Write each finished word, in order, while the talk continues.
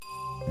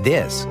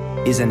This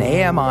is an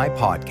AMI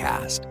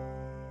podcast.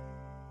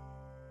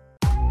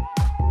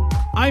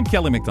 I'm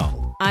Kelly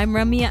McDonald. I'm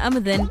Ramya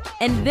Amadin,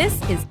 and this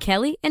is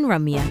Kelly and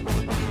Ramya.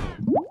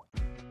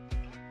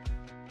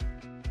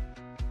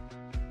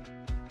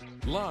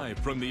 Live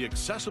from the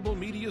Accessible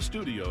Media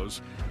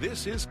Studios,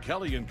 this is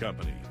Kelly and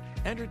Company.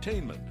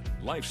 Entertainment,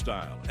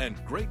 lifestyle, and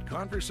great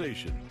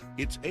conversation.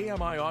 It's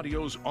AMI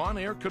Audio's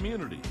on-air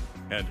community,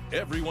 and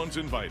everyone's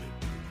invited.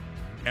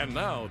 And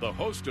now, the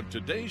host of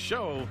today's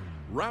show,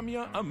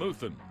 Ramya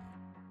Amuthan.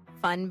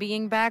 Fun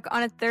being back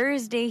on a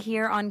Thursday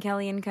here on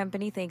Kelly and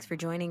Company. Thanks for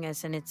joining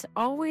us, and it's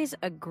always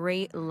a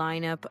great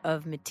lineup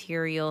of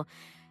material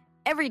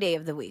every day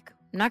of the week.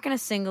 I'm not going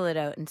to single it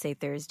out and say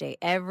Thursday.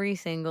 Every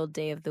single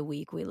day of the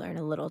week, we learn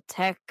a little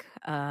tech,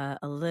 a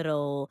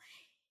little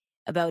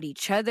about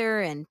each other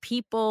and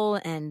people,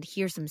 and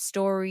hear some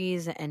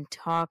stories and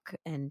talk.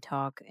 And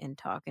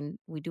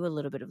we do a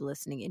little bit of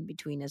listening in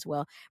between as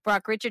well.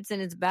 Brock Richardson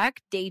is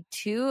back. Day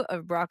 2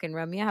 of Brock and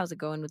Ramya. How's it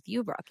going with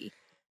you, Brocky?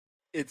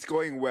 It's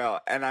going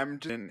well, and I'm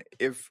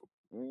just,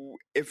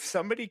 if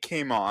somebody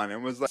came on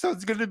and was like, so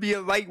it's going to be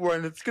a light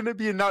one, it's going to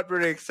be not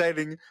very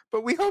exciting,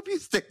 but we hope you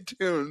stay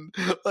tuned.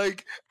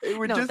 Like, it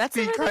would just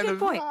be kind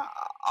of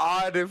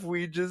odd if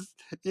we just,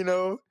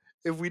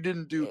 if we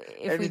didn't do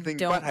anything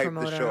but hype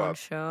the show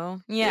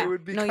up. Yeah,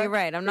 you're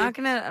right. I'm not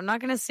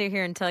gonna sit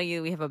here and tell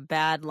you we have a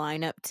bad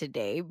lineup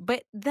today.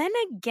 But then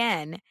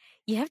again,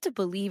 you have to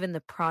believe in the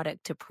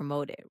product to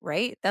promote it,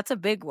 right? That's a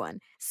big one.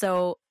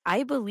 So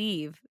I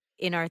believe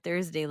in our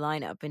Thursday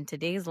lineup, in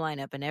today's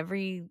lineup, and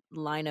every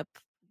lineup,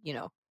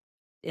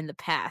 in the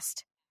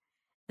past,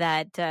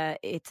 that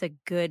it's a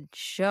good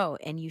show,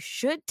 and you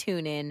should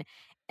tune in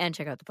and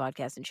check out the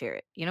podcast and share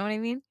it. You know what I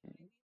mean?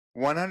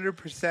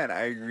 100%.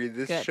 I agree.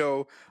 This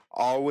show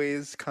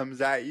always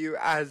comes at you,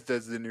 as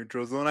does the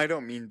Neutral Zone. I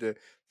don't mean to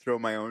throw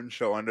my own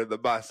show under the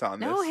bus on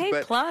this. No, hey,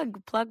 but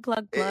plug.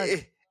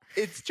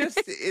 It's just,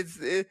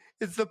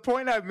 it's the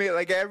point I've made.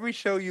 Like, every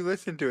show you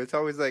listen to, it's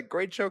always like,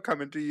 great show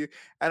coming to you.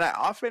 And I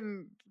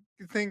often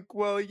think,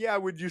 well, yeah,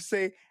 would you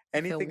say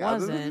anything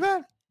other than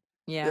that?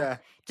 Yeah.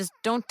 Just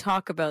don't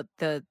talk about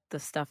the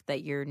stuff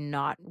that you're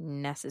not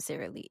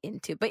necessarily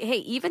into. But hey,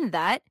 even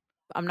that,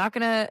 I'm not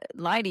going to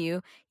lie to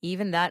you,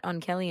 even that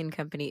on Kelly and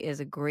Company is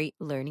a great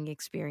learning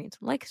experience,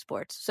 like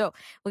sports. So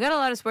we got a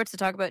lot of sports to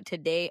talk about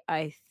today,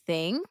 I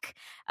think.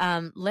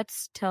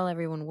 Let's tell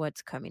everyone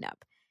what's coming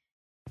up.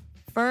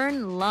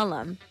 Fern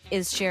Lulham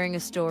is sharing a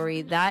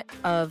story, that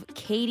of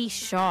Katie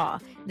Shaw.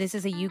 This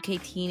is a UK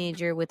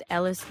teenager with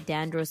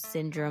Ehlers-Danlos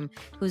syndrome,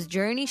 whose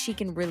journey she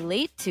can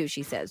relate to,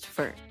 she says.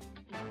 Fern.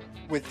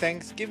 With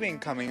Thanksgiving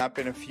coming up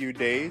in a few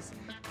days,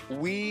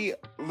 we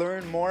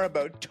learn more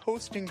about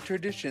toasting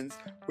traditions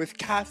with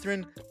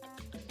Catherine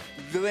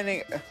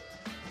Vilenga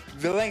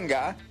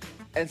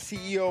and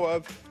CEO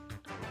of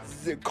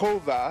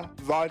Zykova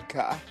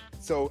Vodka.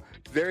 So,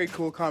 very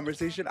cool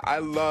conversation. I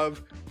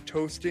love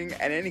toasting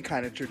and any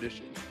kind of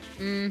tradition.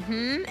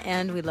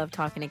 And we love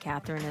talking to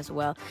Catherine as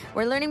well.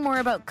 We're learning more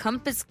about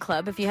Compass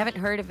Club. If you haven't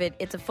heard of it,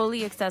 it's a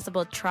fully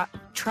accessible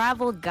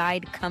travel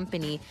guide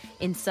company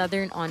in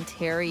Southern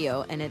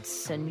Ontario, and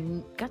it's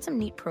got some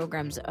neat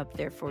programs up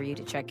there for you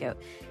to check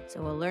out.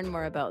 So we'll learn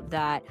more about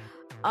that.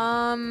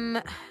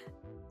 I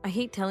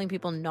hate telling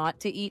people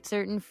not to eat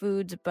certain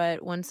foods,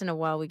 but once in a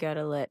while we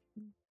gotta let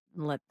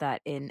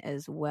that in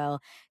as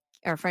well.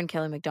 Our friend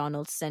Kelly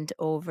McDonald sent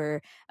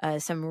over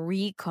some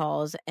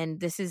recalls, and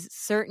this is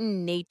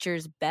Certain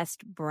Nature's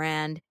Best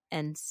brand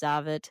and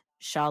Savet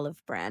Shalov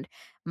brand.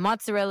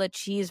 Mozzarella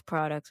cheese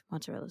products.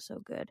 Mozzarella is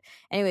so good.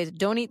 Anyways,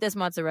 don't eat this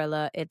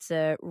mozzarella. It's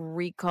a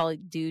recall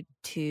due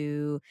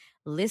to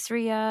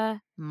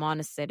Listeria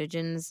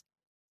monocytogenes.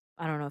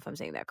 I don't know if I'm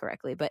saying that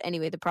correctly, but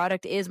anyway, the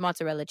product is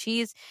mozzarella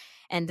cheese,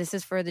 and this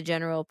is for the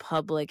general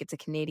public. It's a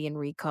Canadian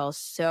recall,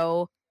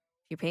 so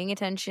you're paying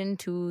attention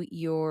to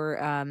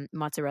your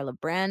mozzarella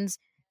brands,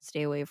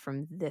 stay away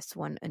from this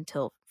one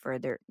until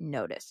further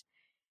notice.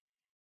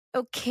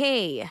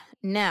 Okay,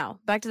 now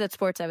back to that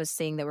sports I was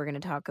saying that we're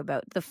going to talk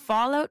about. The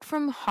fallout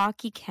from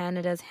Hockey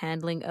Canada's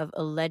handling of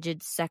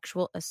alleged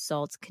sexual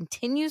assaults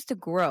continues to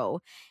grow,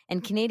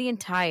 and Canadian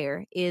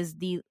Tire is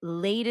the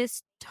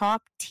latest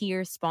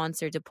top-tier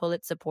sponsor to pull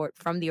its support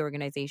from the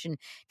organization,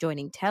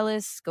 joining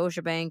TELUS,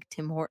 Scotiabank,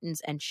 Tim Hortons,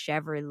 and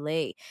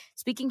Chevrolet.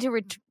 Speaking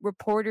to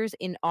reporters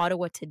in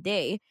Ottawa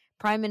today,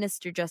 Prime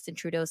Minister Justin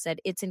Trudeau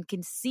said it's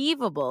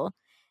inconceivable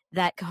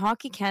that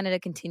Hockey Canada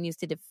continues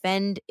to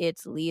defend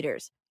its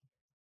leaders.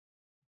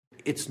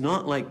 It's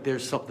not like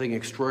there's something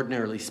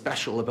extraordinarily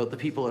special about the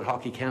people at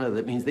Hockey Canada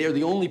that means they are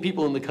the only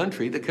people in the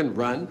country that can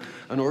run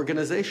an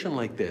organization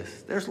like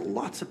this. There's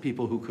lots of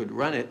people who could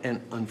run it,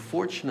 and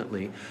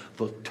unfortunately,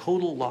 the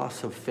total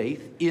loss of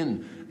faith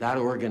in that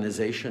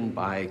organization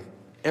by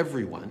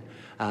everyone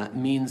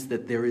means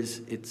that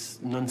it's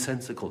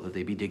nonsensical that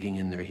they be digging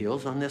in their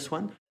heels on this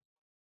one.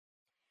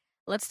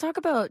 Let's talk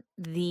about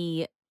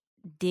the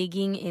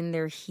digging in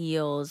their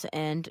heels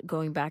and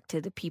going back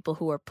to the people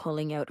who are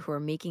pulling out, who are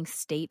making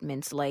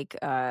statements like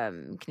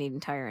Canadian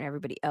Tire and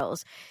everybody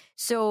else.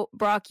 So,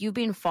 Brock, you've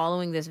been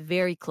following this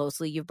very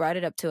closely. You've brought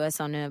it up to us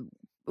on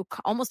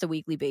almost a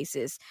weekly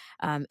basis,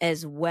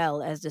 as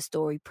well as the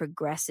story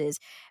progresses.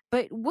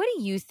 But what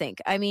do you think?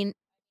 I mean,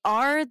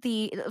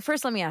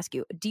 first, let me ask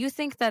you, do you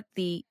think that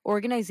the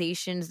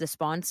organizations, the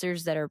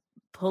sponsors that are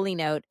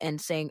pulling out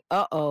and saying,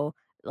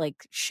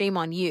 like, shame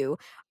on you,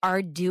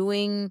 are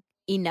doing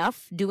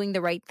enough, doing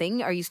the right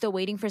thing? Are you still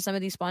waiting for some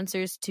of these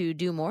sponsors to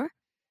do more?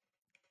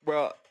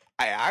 Well,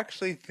 I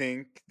actually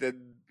think that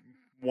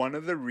one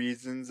of the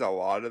reasons a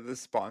lot of the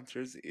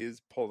sponsors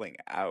is pulling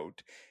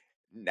out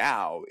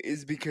now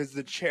is because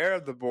the chair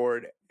of the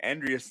board,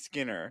 Andrea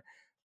Skinner,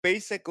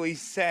 basically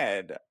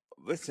said,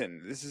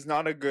 listen, this is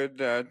not a good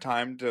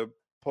time to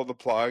pull the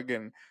plug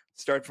and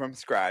start from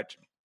scratch.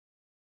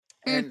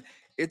 And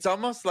it's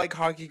almost like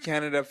Hockey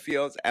Canada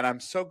feels, and I'm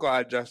so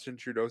glad Justin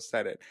Trudeau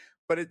said it,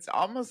 but it's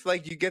almost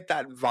like you get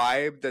that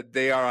vibe that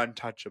they are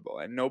untouchable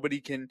and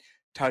nobody can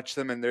touch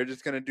them and they're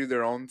just going to do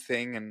their own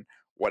thing and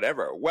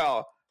whatever.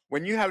 Well,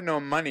 when you have no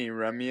money,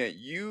 Ramya,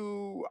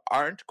 you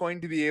aren't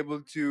going to be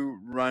able to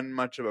run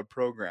much of a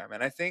program.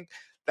 And I think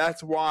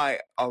that's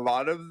why a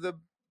lot of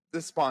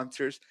the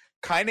sponsors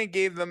kind of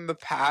gave them the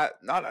pass,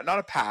 not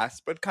a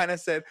pass, but kind of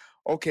said,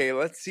 okay,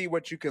 let's see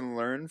what you can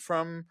learn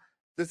from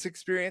this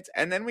experience.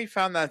 And then we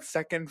found that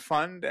second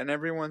fund and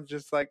everyone's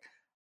just like,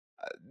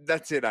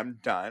 that's it, I'm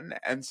done.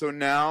 And so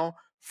now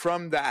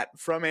from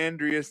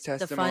Andrea's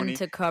testimony, the fund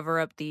to cover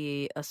up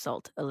the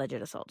alleged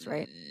assaults,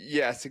 right?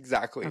 Yes,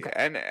 exactly. Okay.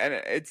 And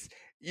it's,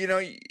 you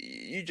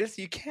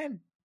can't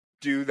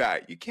do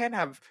that. You can't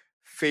have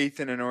faith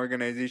in an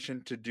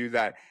organization to do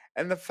that.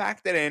 And the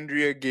fact that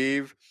Andrea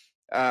gave,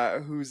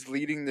 who's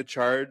leading the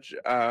charge,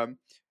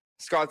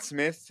 Scott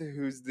Smith,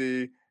 who's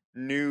the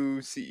new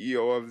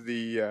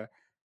CEO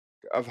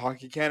of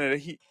Hockey Canada,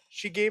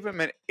 she gave him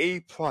an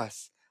A+.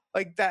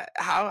 Like that,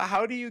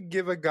 how do you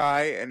give a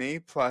guy an A+?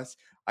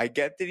 I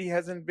get that he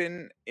hasn't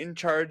been in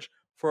charge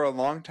for a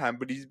long time,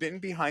 but he's been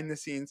behind the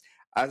scenes,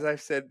 as I've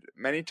said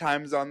many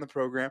times on the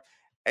program,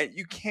 and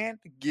you can't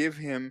give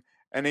him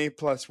an A+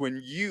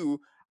 when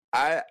you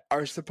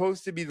are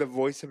supposed to be the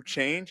voice of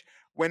change,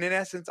 when in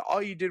essence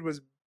all you did was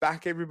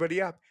back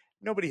everybody up.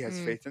 Nobody has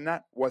faith in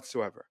that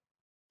whatsoever.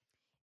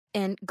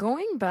 And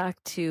going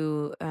back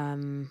to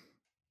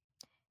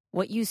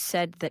what you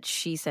said, that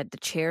she said, the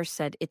chair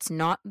said, it's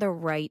not the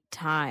right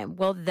time.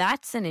 Well,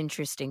 that's an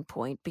interesting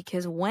point,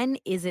 because when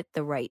is it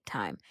the right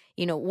time?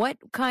 What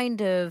kind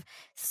of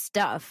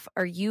stuff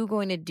are you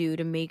going to do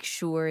to make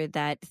sure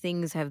that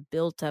things have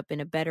built up in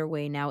a better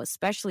way now,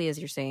 especially as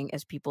you're saying,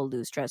 as people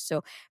lose trust?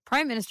 So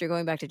Prime Minister,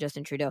 going back to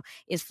Justin Trudeau,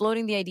 is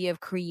floating the idea of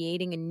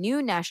creating a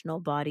new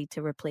national body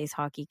to replace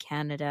Hockey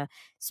Canada.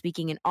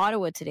 Speaking in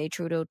Ottawa today,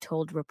 Trudeau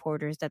told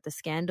reporters that the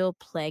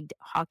scandal-plagued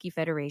Hockey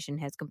Federation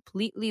has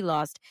completely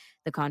lost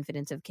the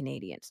confidence of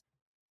Canadians.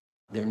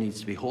 There needs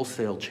to be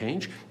wholesale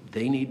change.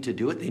 They need to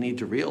do it. They need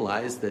to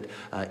realize that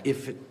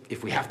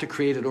if we have to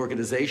create an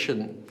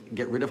organization,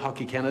 get rid of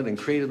Hockey Canada and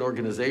create an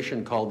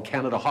organization called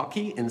Canada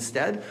Hockey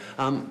instead,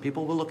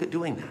 people will look at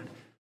doing that.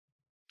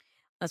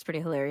 That's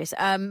pretty hilarious.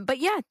 But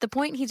yeah, the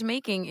point he's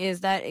making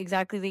is that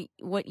exactly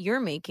what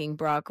you're making,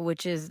 Brock,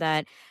 which is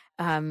that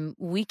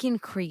we can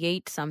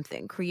create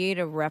something, create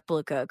a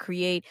replica,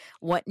 create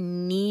what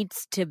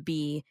needs to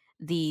be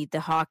the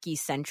Hockey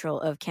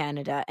Central of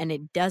Canada, and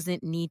it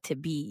doesn't need to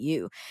be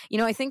you.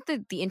 I think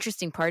that the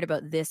interesting part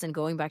about this, and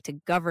going back to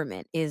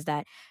government, is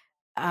that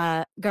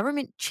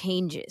government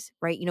changes,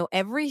 right?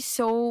 Every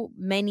so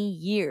many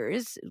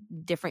years,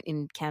 different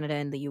in Canada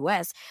and the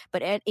US,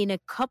 but in a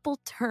couple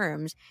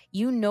terms,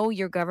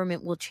 your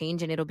government will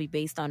change, and it'll be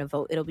based on a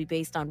vote. It'll be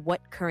based on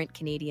what current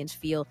Canadians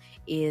feel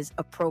is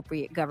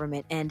appropriate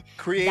government, and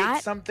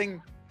create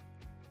something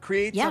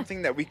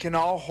that we can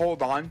all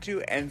hold on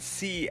to and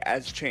see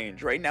as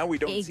change. Right now, we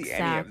don't see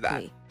any of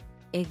that.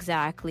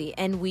 Exactly.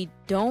 And we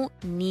don't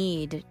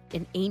need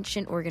an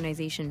ancient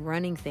organization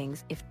running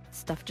things if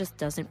stuff just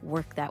doesn't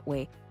work that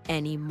way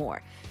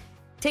anymore.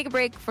 Take a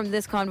break from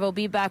this convo.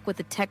 Be back with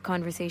the tech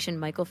conversation.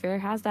 Michael Fair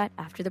has that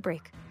after the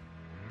break.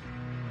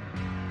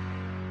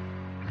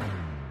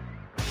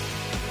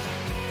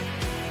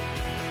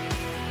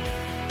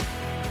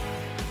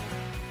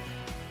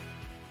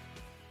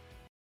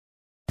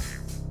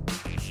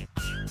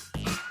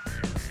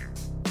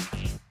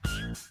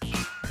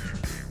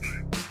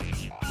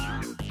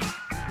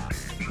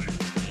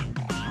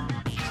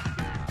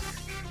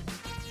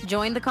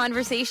 Join the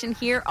conversation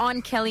here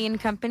on Kelly and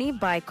Company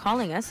by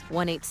calling us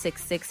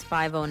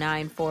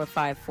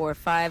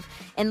 1-866-509-4545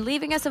 and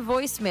leaving us a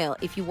voicemail.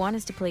 If you want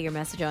us to play your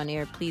message on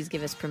air, please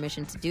give us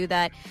permission to do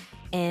that,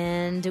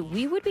 and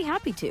we would be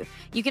happy to.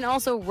 You can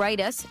also write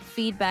us.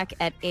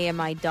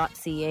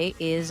 feedback@ami.ca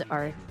is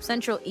our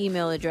central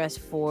email address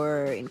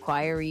for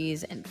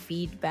inquiries and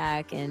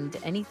feedback and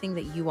anything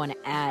that you want to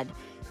add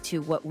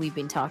to what we've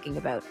been talking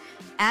about.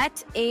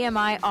 At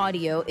AMI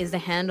Audio is the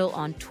handle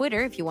on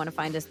Twitter. If you want to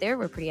find us there,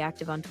 we're pretty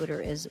active on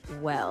Twitter as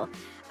well.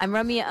 I'm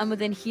Ramya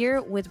Amuddin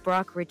here with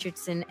Brock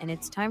Richardson, and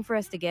it's time for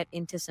us to get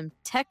into some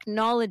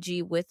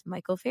technology with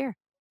Michael Fair.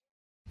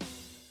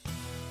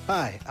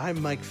 Hi,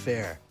 I'm Mike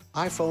Fair.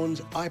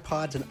 iPhones,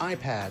 iPods, and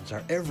iPads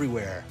are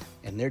everywhere,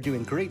 and they're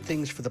doing great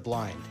things for the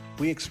blind.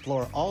 We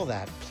explore all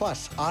that,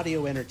 plus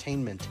audio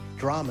entertainment,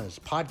 dramas,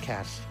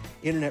 podcasts,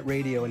 internet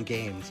radio, and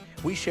games.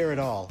 We share it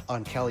all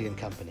on Kelly &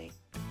 Company.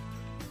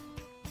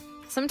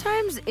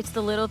 Sometimes it's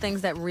the little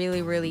things that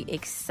really, really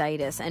excite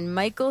us. And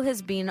Michael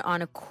has been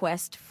on a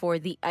quest for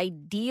the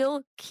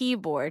ideal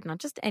keyboard, not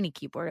just any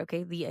keyboard,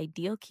 okay? The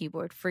ideal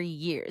keyboard for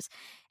years.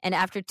 And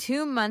after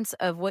 2 months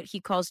of what he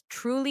calls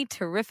truly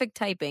terrific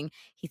typing,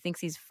 he thinks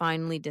he's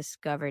finally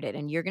discovered it.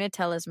 And you're going to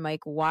tell us,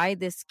 Mike, why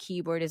this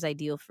keyboard is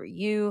ideal for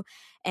you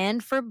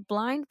and for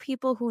blind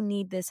people who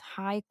need this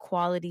high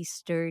quality,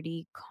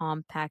 sturdy,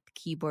 compact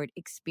keyboard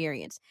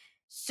experience.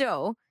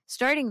 So,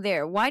 starting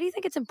there, why do you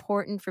think it's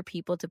important for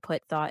people to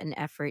put thought and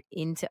effort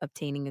into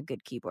obtaining a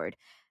good keyboard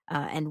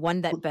and one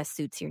that best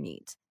suits your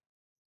needs?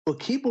 Well,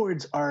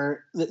 keyboards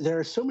there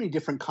are so many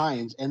different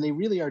kinds, and they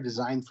really are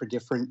designed for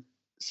different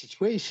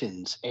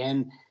situations.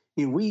 And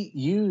we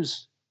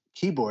use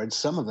keyboards,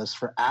 some of us,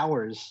 for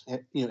hours,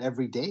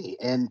 every day.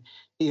 And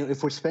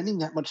if we're spending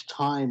that much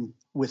time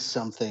with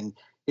something,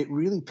 it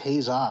really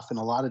pays off in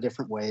a lot of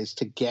different ways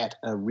to get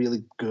a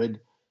really good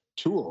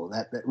tool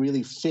that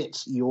really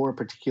fits your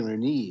particular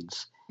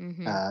needs.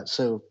 Mm-hmm.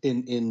 So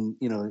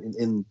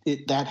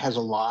that has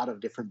a lot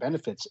of different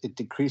benefits. It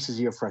decreases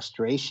your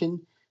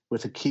frustration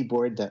with a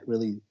keyboard that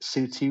really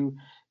suits you.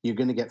 You're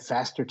going to get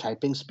faster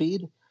typing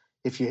speed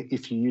if you're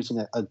using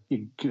a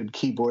good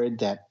keyboard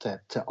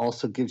that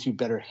also gives you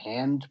better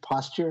hand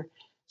posture.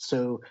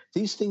 So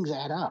these things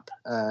add up,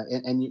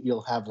 and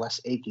you'll have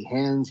less achy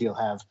hands.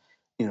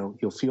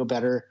 You'll feel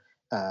better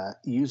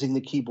using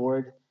the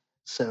keyboard.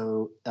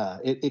 So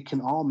it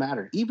can all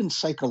matter, even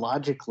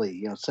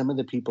psychologically. Some of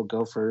the people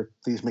go for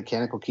these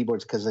mechanical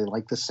keyboards because they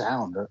like the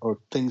sound or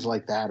things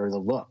like that, or the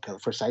look.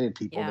 For sighted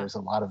people, There's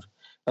a lot of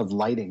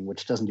lighting,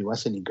 which doesn't do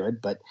us any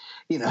good. But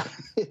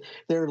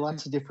there are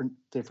lots of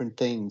different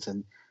things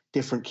and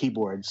different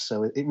keyboards.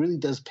 So it really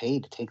does pay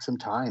to take some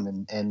time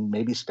and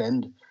maybe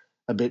spend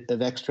a bit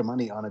of extra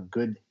money on a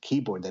good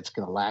keyboard that's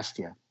going to last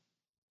you.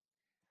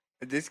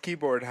 This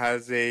keyboard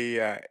has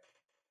a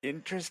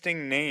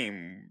interesting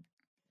name.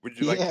 Would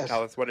you like to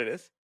tell us what it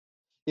is?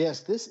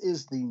 Yes, this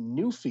is the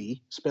Nuphy,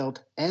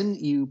 spelled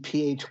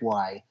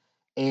Nuphy,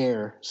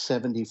 Air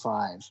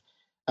 75.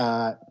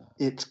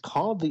 It's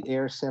called the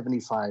Air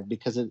 75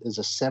 because it is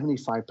a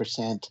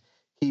 75%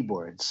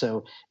 keyboard.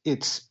 So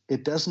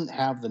it doesn't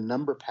have the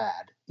number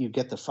pad. You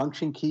get the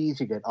function keys,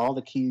 you get all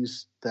the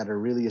keys that are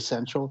really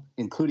essential,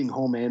 including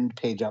home end,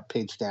 page up,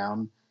 page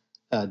down,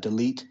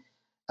 delete,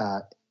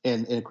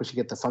 and of course you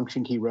get the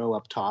function key row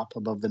up top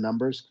above the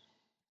numbers.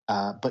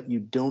 But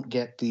you don't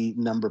get the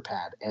number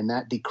pad, and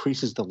that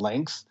decreases the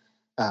length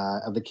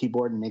of the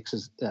keyboard and makes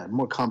it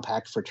more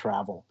compact for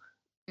travel.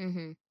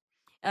 Mm-hmm.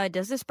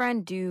 Does this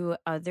brand do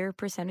other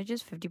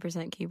percentages?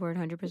 50% keyboard,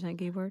 100%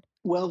 keyboard?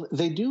 Well,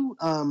 they do.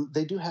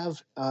 They do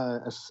have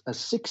a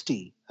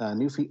 60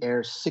 Nuphy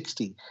Air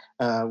 60,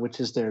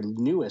 which is their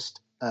newest,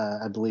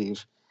 I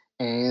believe.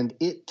 And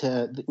it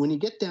when you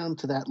get down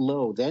to that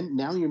low, then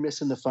now you're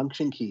missing the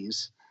function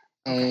keys.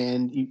 Okay.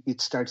 And it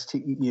starts to,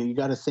 you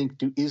got to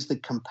think, is the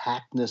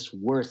compactness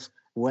worth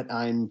what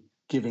I'm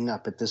giving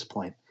up at this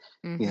point?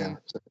 Mm-hmm.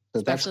 So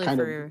that's kind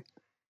of,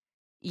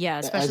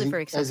 especially for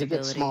accessibility. As you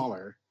get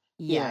smaller.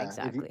 Yeah,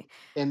 exactly.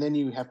 And then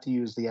you have to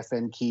use the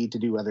FN key to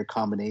do other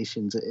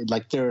combinations.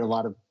 There are a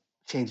lot of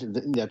changes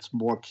that's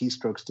more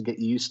keystrokes to get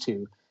used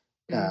to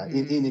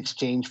in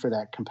exchange for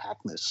that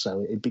compactness.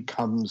 So it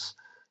becomes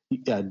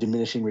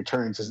diminishing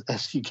returns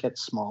as you get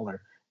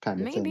smaller. Kind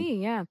of Maybe,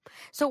 thing. Yeah.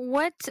 So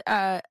what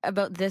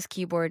about this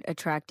keyboard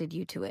attracted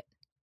you to it?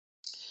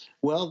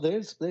 Well,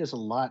 there's a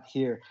lot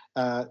here.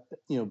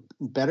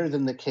 Better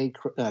than the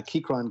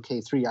Keychron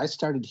K3. I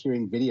started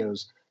hearing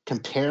videos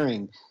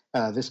comparing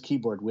this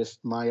keyboard with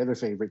my other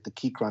favorite, the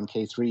Keychron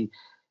K3.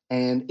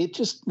 And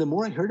the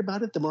more I heard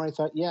about it, the more I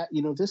thought,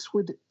 this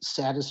would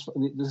satisfy,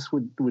 this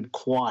would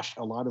quash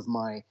a lot of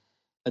my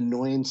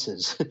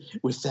annoyances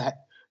with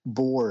that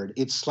board.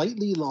 It's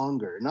slightly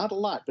longer, not a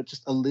lot, but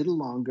just a little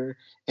longer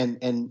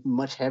and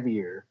much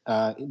heavier.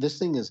 This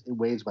thing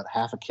weighs about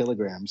 0.5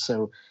 kilogram,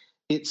 so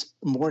it's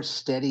more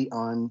steady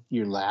on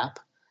your lap,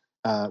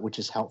 which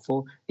is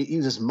helpful. It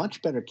uses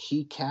much better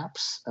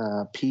keycaps,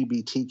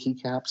 PBT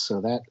keycaps,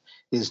 so that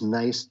is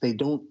nice. They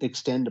don't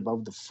extend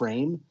above the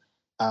frame.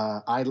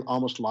 I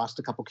almost lost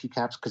a couple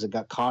keycaps because it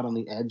got caught on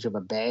the edge of a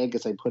bag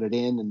as I put it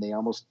in, and they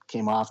almost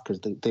came off because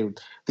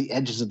the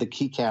edges of the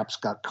keycaps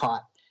got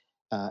caught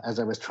as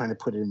I was trying to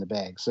put it in the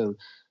bag. So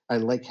I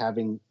like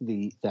having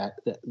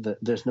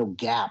there's no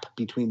gap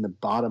between the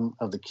bottom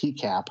of the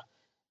keycap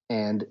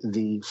and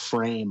the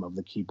frame of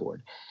the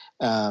keyboard.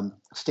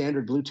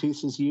 Standard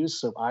Bluetooth is used,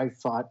 so I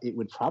thought it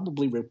would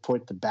probably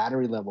report the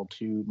battery level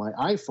to my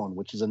iPhone,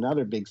 which is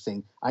another big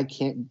thing. I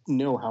can't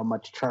know how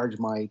much charge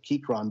my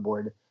Keychron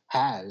board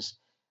has.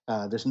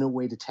 There's no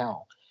way to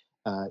tell.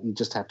 You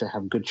just have to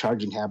have good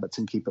charging habits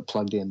and keep it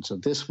plugged in. So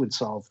this would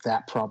solve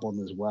that problem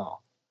as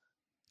well.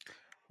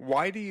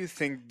 Why do you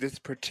think this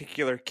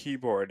particular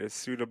keyboard is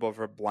suitable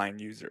for blind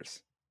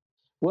users?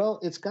 Well,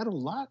 it's got a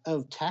lot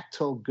of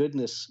tactile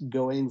goodness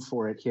going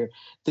for it here.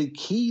 The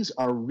keys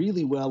are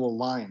really well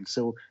aligned.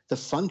 So the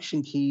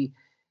function key,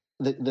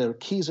 the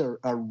keys are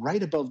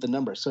right above the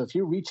number. So if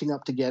you're reaching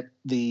up to get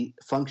the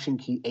function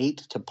key 8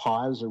 to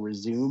pause or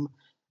resume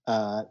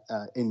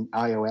in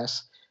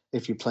iOS,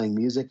 if you're playing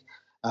music,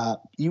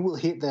 you will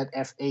hit that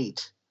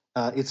F8.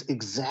 It's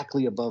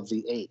exactly above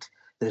the 8.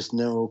 There's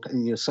no,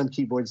 some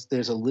keyboards,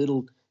 there's a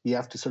little, you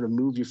have to sort of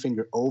move your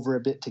finger over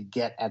a bit to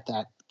get at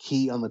that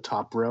key on the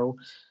top row.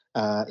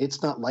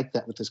 It's not like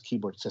that with this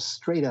keyboard. It's just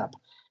straight up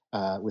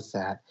with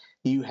that.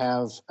 You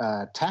have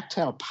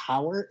tactile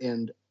power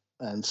and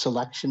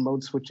selection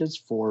mode switches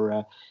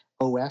for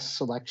OS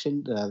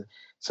selection.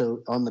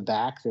 So on the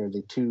back, there are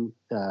the two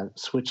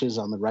switches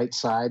on the right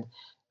side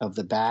of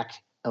the back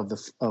of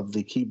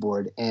the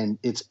keyboard, and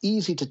it's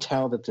easy to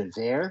tell that they're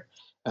there.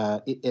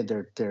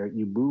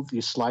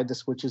 You slide the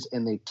switches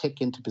and they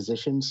tick into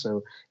position,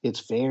 so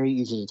it's very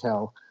easy to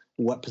tell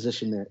what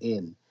position they're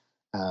in.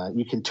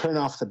 You can turn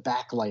off the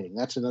backlighting.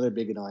 That's another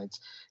big annoyance.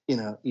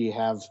 You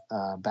have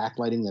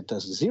backlighting that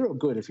does zero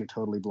good if you're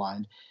totally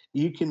blind.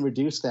 You can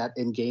reduce that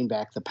and gain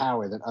back the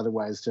power that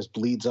otherwise just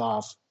bleeds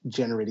off,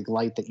 generating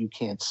light that you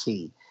can't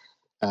see.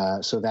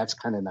 So that's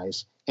kind of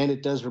nice. And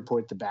it does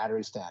report the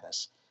battery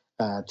status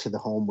to the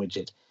home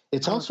widget.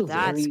 It's also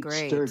very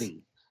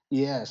sturdy.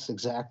 Yes,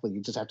 exactly.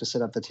 You just have to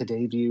set up the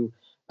Today View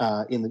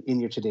in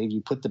your Today View.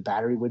 Put the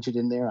battery widget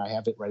in there. I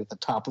have it right at the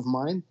top of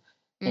mine,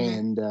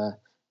 and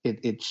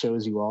it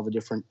shows you all the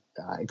different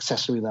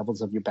accessory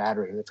levels of your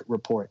battery if it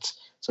reports.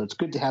 So it's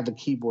good to have the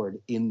keyboard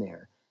in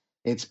there.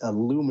 It's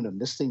aluminum.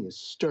 This thing is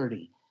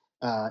sturdy.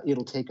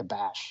 It'll take a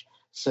bash.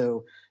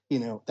 So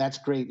that's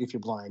great if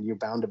you're blind. You're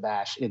bound to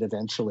bash it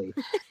eventually,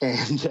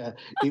 and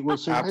it will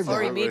survive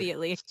or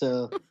immediately.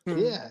 So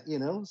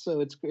so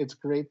it's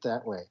great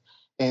that way.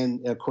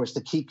 And of course,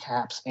 the key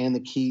caps and the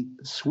key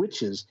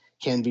switches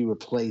can be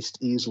replaced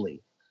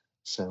easily.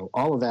 So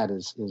all of that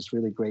is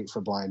really great for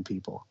blind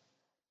people.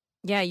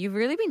 Yeah, you've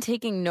really been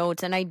taking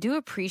notes, and I do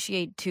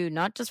appreciate too,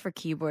 not just for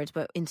keyboards,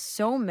 but in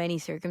so many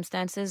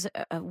circumstances,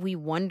 we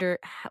wonder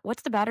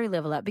what's the battery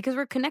level at, because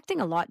we're connecting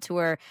a lot to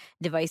our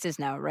devices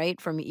now, right?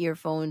 From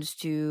earphones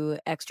to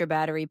extra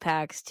battery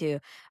packs to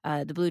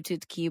the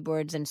Bluetooth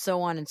keyboards and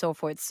so on and so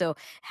forth. So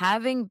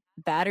having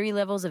battery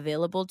levels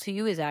available to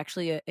you is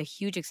actually a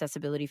huge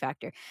accessibility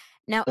factor.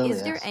 Now,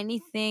 is there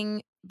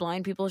anything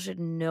blind people should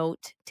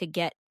note to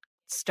get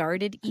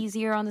started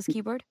easier on this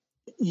keyboard?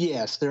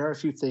 Yes, there are a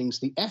few things.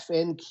 The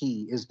FN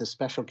key is the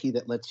special key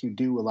that lets you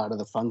do a lot of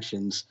the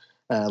functions,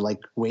 like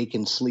wake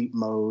and sleep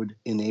mode,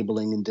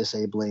 enabling and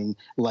disabling,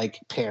 like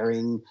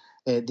pairing.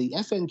 The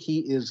FN key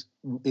is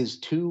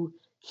two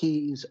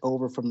keys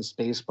over from the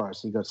space bar.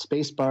 So you go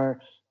space bar,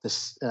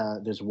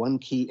 there's one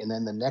key, and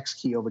then the next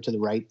key over to the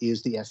right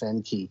is the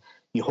FN key.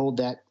 You hold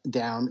that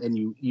down, and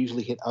you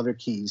usually hit other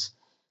keys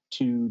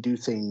to do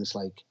things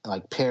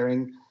like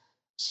pairing.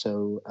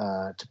 So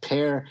to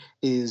pair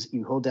is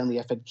you hold down the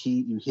FN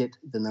key, you hit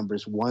the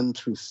numbers 1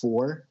 through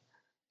 4,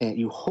 and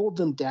you hold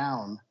them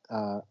down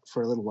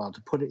for a little while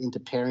to put it into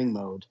pairing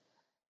mode.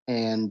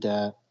 And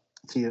so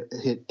you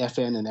hit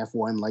FN and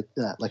F1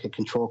 like a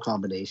control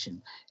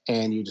combination,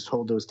 and you just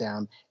hold those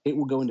down. It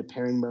will go into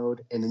pairing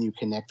mode, and then you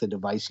connect the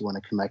device you want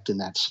to connect in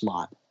that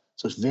slot.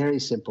 So it's very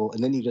simple.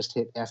 And then you just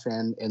hit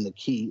FN and the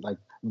key, like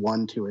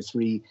 1, 2, or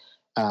 3,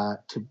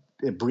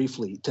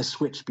 briefly to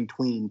switch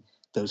between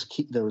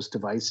those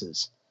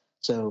devices.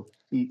 So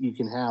you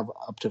can have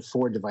up to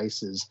 4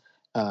 devices,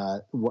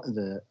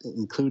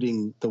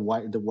 including the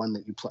one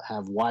that you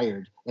have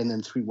wired, and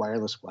then 3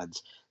 wireless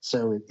ones.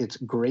 So it's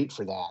great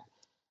for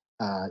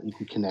that. You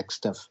can connect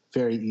stuff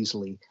very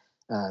easily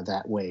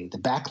that way. The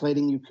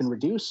backlighting you can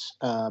reduce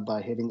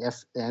by hitting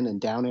FN and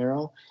down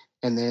arrow,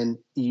 and then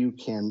you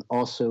can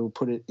also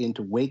put it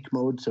into wake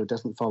mode so it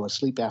doesn't fall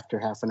asleep after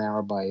half an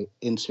hour by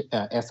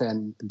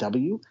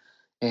FNW,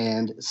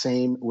 and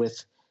same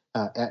with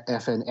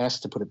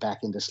FNS to put it back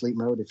into sleep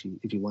mode if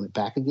you want it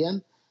back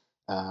again.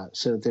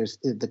 So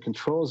the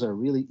controls are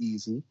really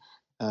easy.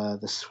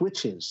 The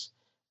switches,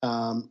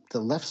 the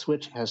left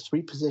switch has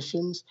 3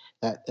 positions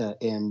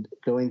and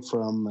going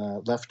from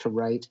left to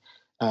right,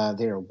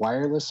 they are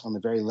wireless on the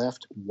very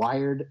left,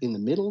 wired in the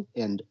middle,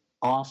 and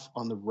off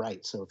on the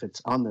right. So if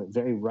it's on the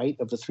very right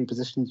of the 3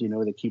 positions,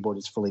 the keyboard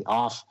is fully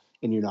off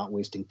and you're not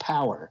wasting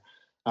power.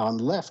 On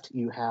the left,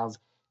 you have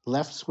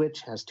left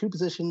switch has 2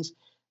 positions.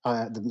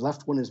 The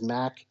left one is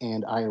Mac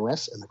and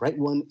iOS, and the right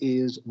one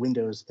is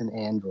Windows and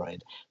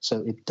Android.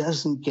 So it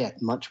doesn't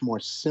get much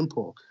more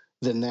simple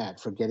than that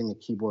for getting a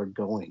keyboard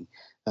going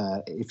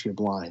if you're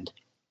blind.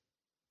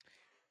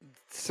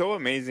 so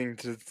amazing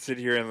to sit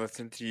here and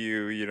listen to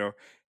you,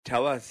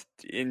 tell us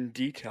in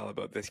detail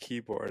about this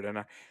keyboard.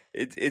 And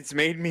it's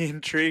made me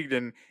intrigued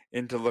and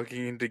into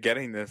looking into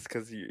getting this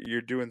because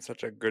you're doing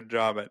such a good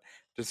job at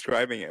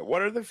describing it.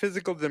 What are the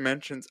physical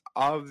dimensions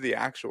of the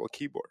actual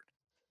keyboard?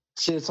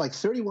 So it's like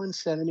 31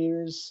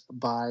 centimeters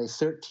by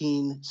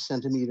 13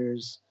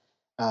 centimeters,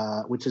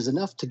 which is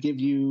enough to give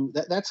you,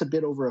 that's a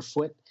bit over a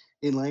foot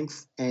in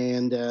length,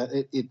 and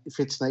it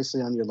fits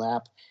nicely on your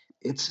lap.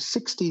 It's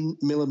 60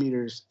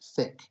 millimeters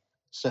thick,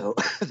 so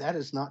that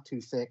is not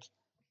too thick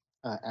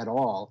at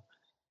all.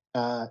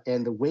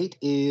 And the weight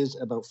is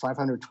about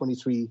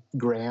 523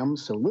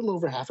 grams, so a little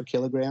over half a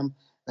kilogram.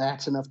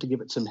 That's enough to give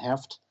it some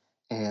heft,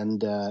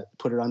 and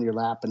put it on your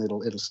lap, and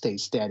it'll stay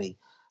steady.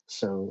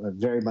 So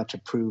very much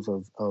approve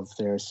of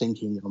their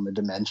thinking on the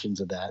dimensions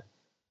of that.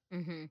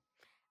 Mm-hmm.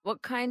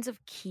 What kinds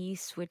of key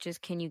switches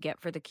can you get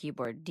for the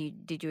keyboard?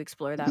 Did you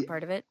explore that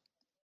part of it?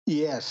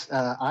 Yes,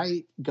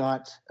 I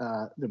got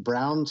the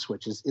Brown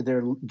switches.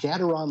 Their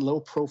Gateron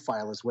low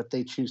profile is what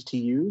they choose to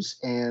use,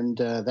 and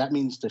that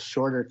means the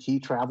shorter key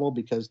travel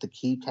because the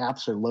key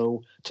caps are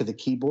low to the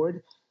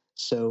keyboard.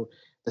 So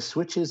the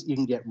switches, you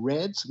can get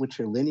reds,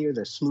 which are linear,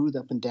 they're smooth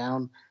up and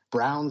down.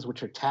 Browns,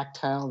 which are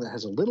tactile, that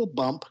has a little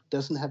bump,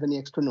 doesn't have any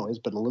extra noise,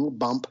 but a little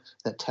bump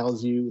that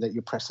tells you that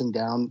you're pressing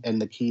down and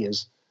the key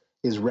is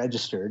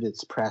registered,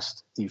 it's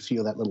pressed, you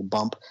feel that little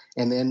bump.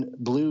 And then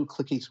blue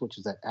clicky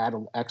switches that add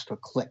an extra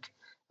click,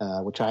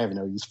 which I have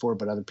no use for,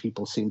 but other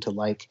people seem to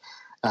like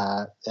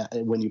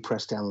when you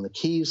press down on the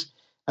keys.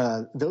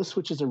 Those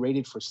switches are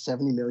rated for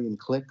 70 million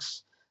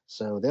clicks,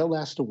 so they'll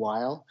last a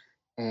while,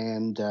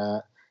 and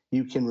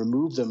you can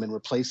remove them and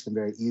replace them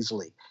very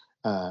easily.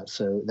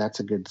 So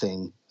that's a good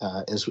thing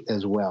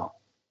as well.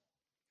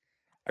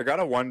 I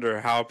gotta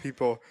wonder how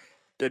people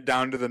get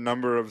down to the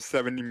number of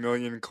 70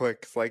 million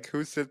clicks. Like,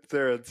 who sits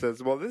there and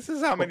says, well, this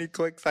is how many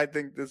clicks I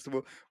think this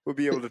will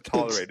be able to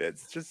tolerate.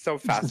 It's just so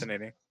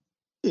fascinating.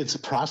 It's a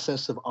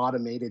process of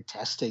automated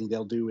testing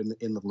they'll do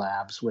in the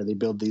labs where they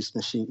build these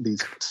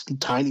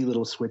tiny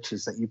little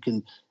switches that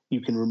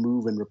you can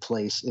remove and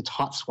replace. It's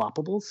hot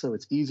swappable, so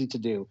it's easy to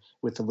do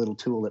with the little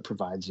tool it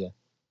provides you.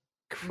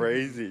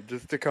 Crazy,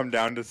 just to come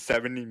down to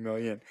 70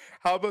 million.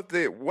 What about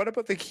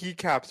the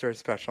keycaps are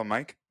special,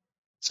 Mike?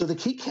 So the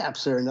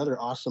keycaps are another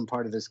awesome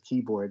part of this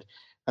keyboard.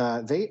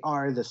 They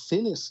are the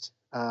thinnest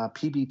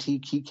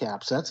PBT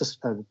keycaps. That's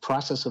a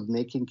process of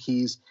making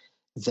keys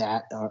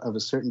that are of a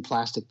certain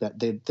plastic that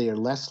they are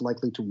less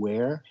likely to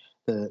wear.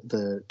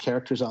 The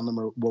characters on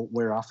them won't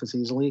wear off as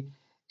easily,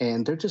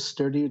 and they're just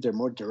sturdier. They're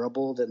more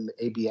durable than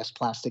the ABS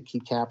plastic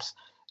keycaps.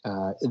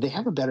 They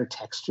have a better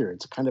texture.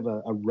 It's kind of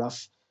a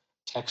rough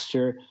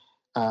texture,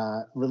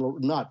 little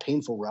not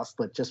painful rough,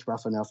 but just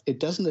rough enough. It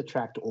doesn't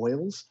attract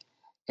oils,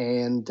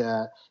 and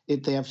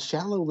they have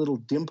shallow little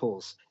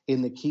dimples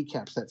in the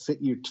keycaps that fit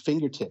your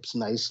fingertips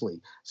nicely.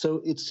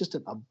 So it's just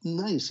a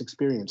nice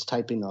experience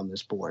typing on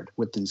this board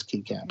with these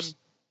keycaps.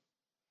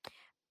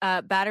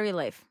 Battery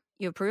life,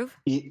 you approve?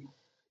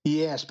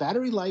 Yes,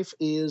 battery life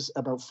is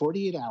about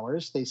 48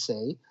 hours, they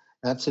say.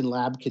 That's in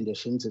lab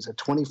conditions. It's a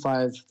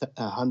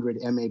 2500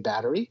 mAh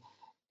battery,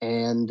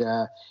 and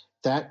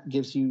that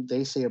gives you,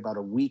 they say, about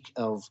a week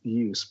of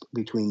use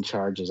between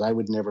charges. I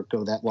would never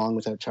go that long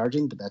without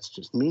charging, but that's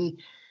just me.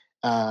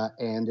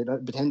 And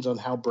it depends on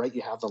how bright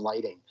you have the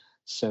lighting.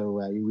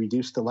 So you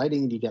reduce the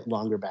lighting and you get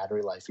longer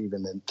battery life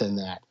even than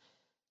that.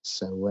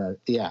 So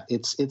yeah,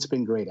 it's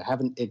been great. I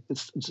haven't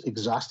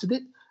exhausted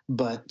it,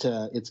 but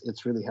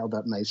it's really held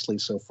up nicely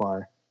so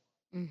far.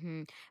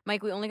 Mm-hmm.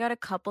 Mike, we only got a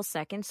couple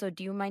seconds, so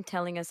do you mind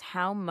telling us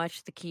how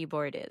much the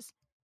keyboard is?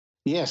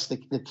 Yes,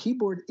 the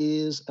keyboard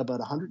is about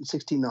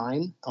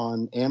 $169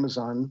 on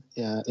Amazon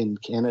in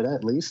Canada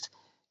at least,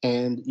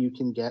 and you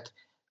can get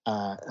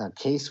a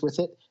case with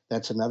it.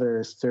 That's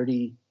another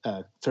 $30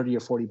 or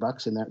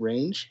 $40 in that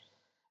range.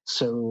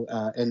 So,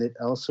 and it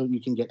also you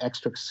can get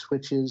extra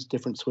switches,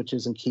 different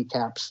switches and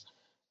keycaps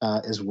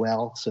as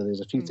well. So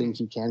there's a few things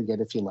you can get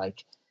if you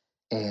like,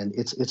 and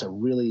it's a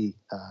really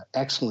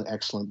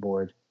excellent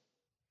board.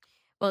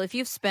 Well, if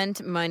you've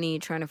spent money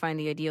trying to find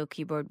the ideal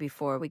keyboard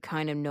before, we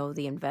kind of know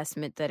the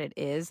investment that it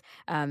is,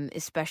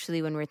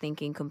 especially when we're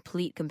thinking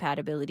complete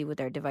compatibility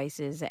with our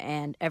devices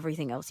and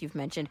everything else you've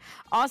mentioned.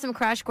 Awesome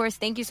crash course.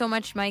 Thank you so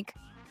much, Mike.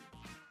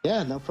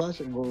 Yeah, no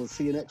problem. We'll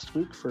see you next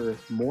week for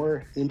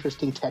more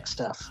interesting tech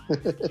stuff.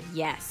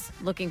 Yes,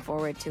 looking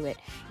forward to it.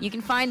 You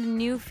can find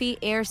the Newfie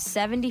Air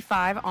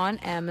 75 on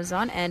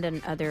Amazon and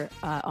on other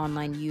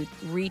online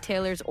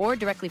retailers or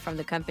directly from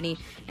the company.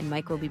 And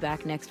Mike will be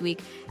back next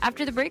week.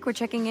 After the break, we're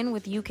checking in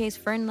with UK's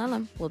Fern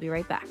Lellam. We'll be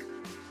right back.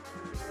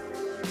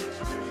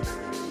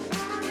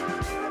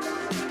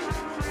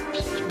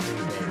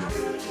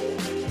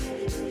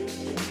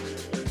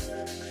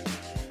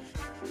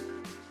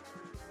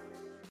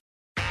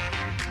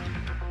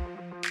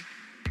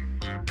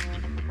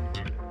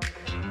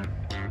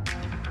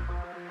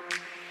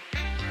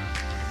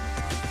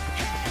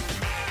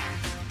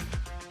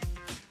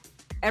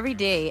 Every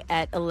day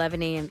at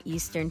 11 a.m.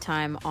 Eastern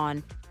Time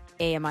on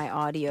AMI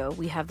Audio,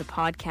 we have the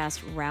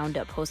podcast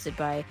Roundup hosted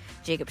by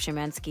Jacob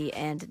Szymanski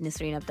and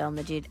Nisreen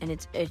Abdelmajid. And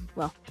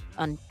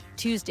on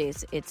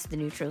Tuesdays, it's the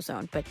Neutral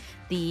Zone. But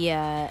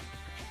the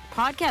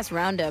podcast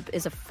Roundup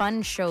is a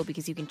fun show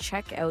because you can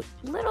check out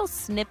little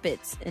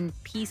snippets and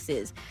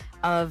pieces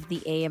of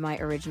the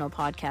AMI original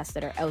podcasts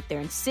that are out there.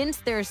 And since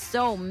there's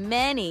so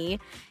many,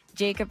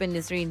 Jacob and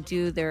Nisreen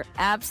do their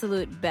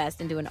absolute best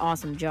and do an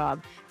awesome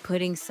job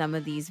putting some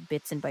of these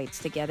bits and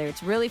bytes together.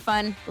 It's really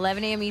fun.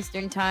 11 a.m.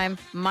 Eastern Time,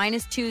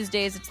 minus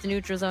Tuesdays. It's the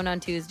Neutral Zone on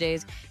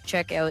Tuesdays.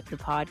 Check out the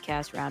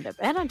podcast Roundup.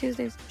 And on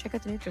Tuesdays, check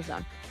out the Neutral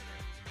Zone.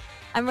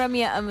 I'm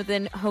Ramya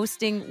Amuddin,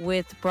 hosting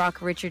with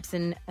Brock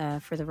Richardson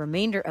for the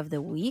remainder of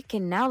the week.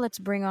 And now let's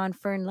bring on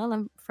Fern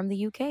Lulham from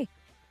the UK.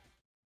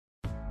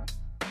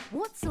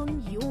 What's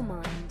on your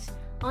mind?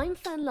 I'm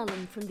Fern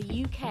Lulham from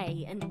the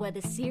UK, and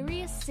whether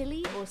serious,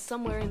 silly, or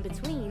somewhere in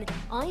between,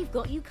 I've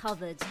got you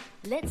covered.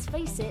 Let's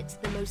face it,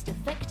 the most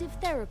effective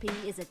therapy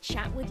is a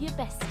chat with your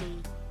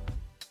bestie.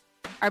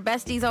 Our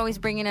bestie's always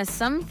bringing us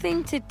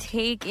something to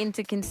take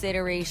into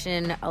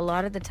consideration. A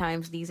lot of the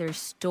times, these are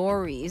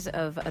stories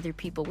of other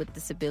people with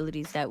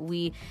disabilities that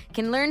we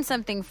can learn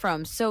something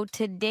from. So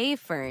today,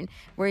 Fern,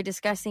 we're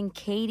discussing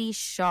Katie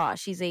Shaw.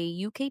 She's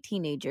a UK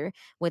teenager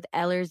with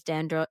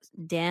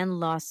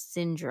Ehlers-Danlos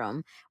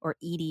syndrome, or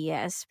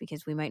EDS,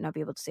 because we might not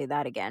be able to say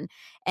that again.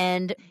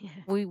 And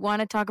we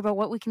want to talk about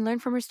what we can learn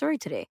from her story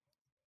today.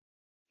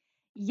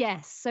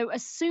 Yes. So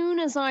as soon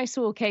as I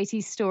saw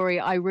Katie's story,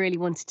 I really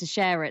wanted to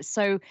share it.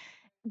 So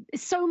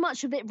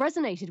much of it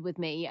resonated with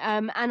me.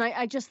 And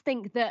I just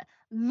think that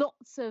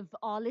lots of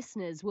our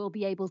listeners will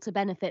be able to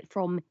benefit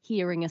from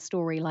hearing a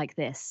story like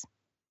this.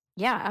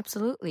 Yeah,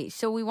 absolutely.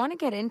 So we want to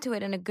get into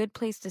it, and a good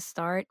place to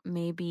start,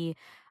 maybe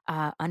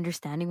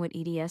understanding what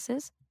EDS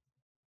is.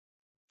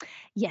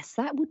 Yes,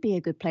 that would be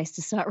a good place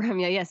to start,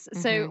 Ramya. Yes.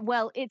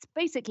 So,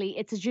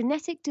 it's a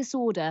genetic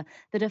disorder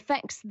that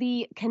affects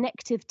the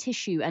connective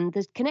tissue, and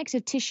the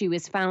connective tissue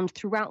is found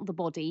throughout the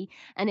body,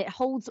 and it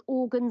holds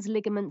organs,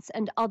 ligaments,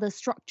 and other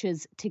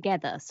structures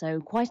together.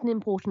 So quite an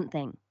important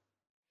thing.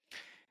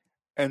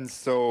 And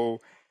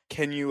so,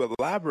 can you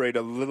elaborate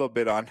a little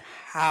bit on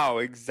how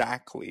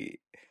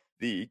exactly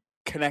the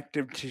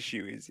connective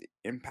tissue is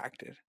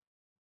impacted?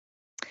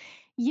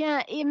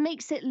 Yeah, it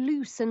makes it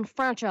loose and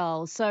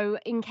fragile. So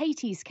in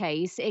Katie's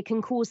case, it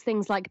can cause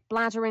things like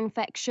bladder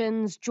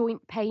infections,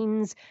 joint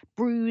pains,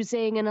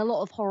 bruising, and a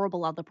lot of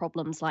horrible other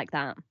problems like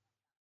that.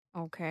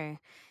 Okay.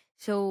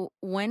 So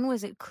when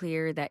was it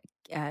clear that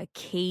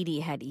Katie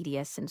had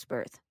EDS since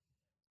birth?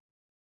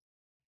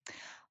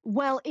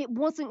 Well, it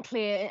wasn't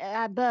clear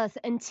at birth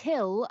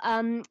until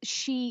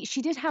she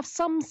did have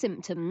some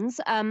symptoms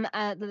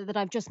that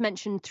I've just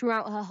mentioned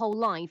throughout her whole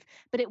life,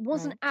 but it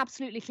wasn't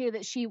absolutely clear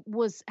that she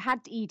had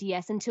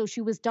EDS until she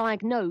was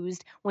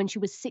diagnosed when she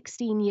was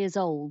 16 years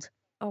old.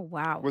 Oh,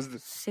 wow.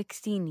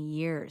 16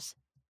 years.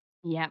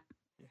 Yeah.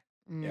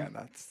 Yeah,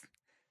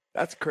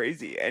 that's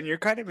crazy. And you're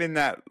kind of in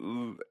that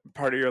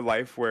part of your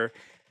life where,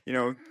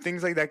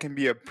 things like that can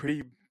be a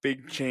pretty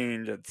big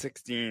change at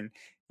 16,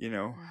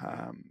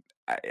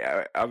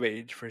 of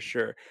age for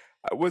sure.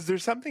 Was there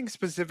something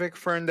specific,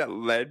 Fern, that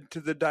led to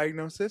the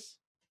diagnosis?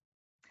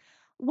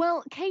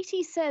 Well,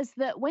 Katie says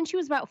that when she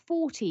was about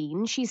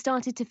 14, she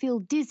started to feel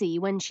dizzy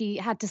when she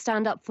had to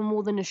stand up for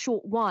more than a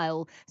short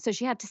while. So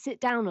she had to sit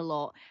down a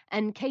lot.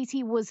 And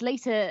Katie was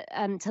later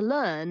to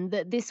learn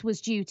that this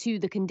was due to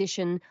the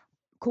condition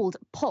called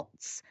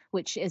POTS,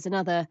 which is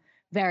another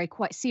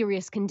quite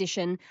serious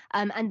condition.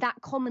 And that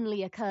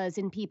commonly occurs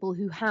in people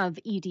who have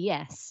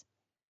EDS.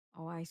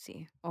 Oh, I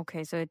see.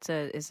 Okay, so it's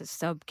a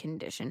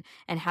sub-condition.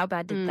 And how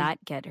bad did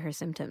that get her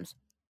symptoms?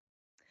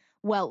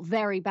 Well,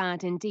 very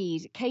bad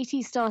indeed.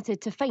 Katie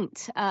started to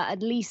faint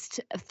at least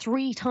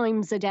 3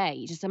 times a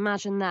day. Just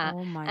imagine that.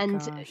 Oh my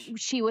gosh.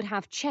 She would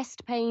have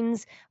chest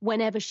pains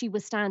whenever she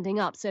was standing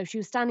up. So if she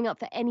was standing up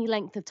for any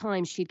length of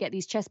time, she'd get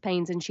these chest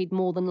pains and she'd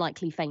more than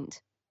likely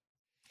faint.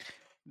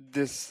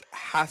 This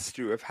has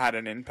to have had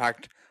an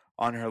impact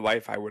on her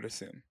life, I would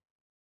assume.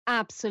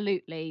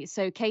 Absolutely.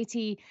 So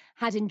Katie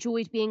had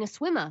enjoyed being a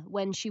swimmer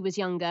when she was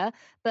younger,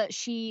 but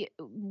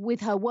with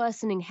her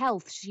worsening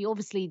health, she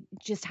obviously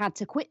just had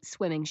to quit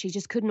swimming. She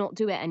just could not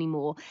do it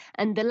anymore.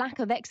 And the lack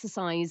of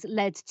exercise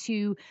led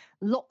to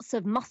lots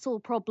of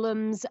muscle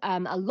problems,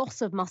 a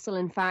loss of muscle,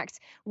 in fact,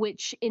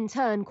 which in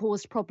turn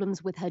caused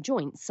problems with her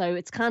joints. So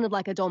it's kind of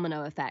like a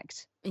domino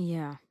effect.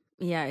 Yeah.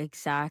 Yeah,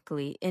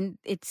 exactly. And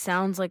it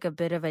sounds like a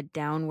bit of a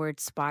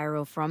downward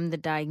spiral from the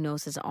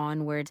diagnosis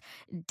onwards.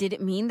 Did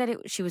it mean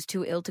that she was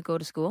too ill to go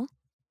to school?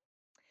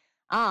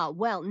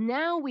 Well,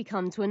 now we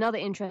come to another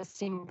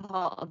interesting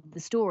part of the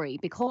story,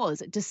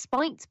 because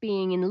despite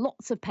being in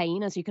lots of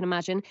pain, as you can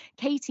imagine,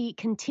 Katie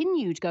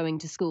continued going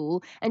to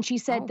school, and she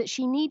said that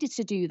she needed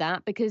to do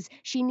that because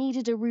she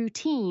needed a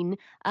routine,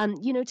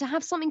 to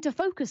have something to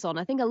focus on.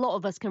 I think a lot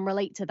of us can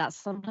relate to that.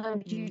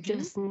 Sometimes you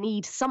just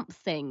need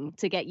something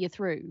to get you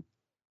through.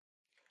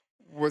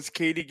 Was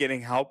Katie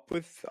getting help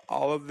with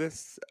all of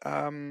this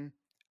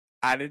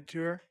added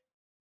to her?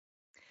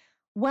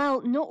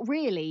 Well, not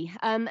really.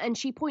 And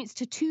she points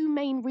to two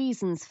main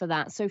reasons for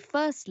that. So,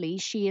 firstly,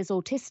 she is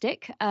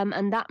autistic,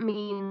 and that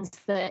means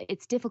that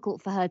it's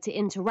difficult for her to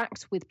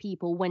interact with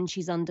people when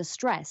she's under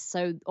stress.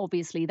 So,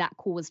 obviously, that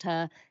caused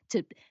her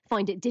to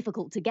find it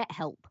difficult to get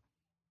help.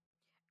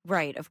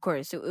 Right, of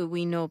course.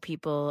 We know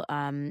people,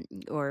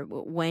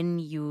 when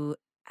you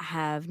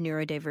have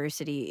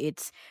neurodiversity,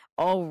 it's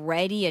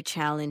already a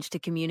challenge to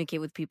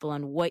communicate with people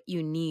on what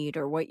you need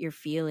or what you're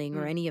feeling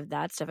or any of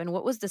that stuff. And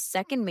what was the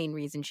second main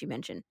reason she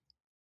mentioned?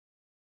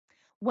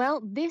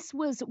 Well, this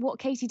was what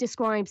Katie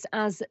describes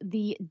as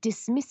the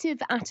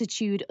dismissive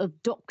attitude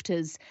of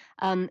doctors.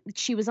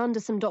 She was under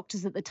some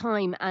doctors at the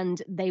time,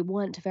 and they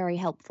weren't very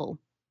helpful.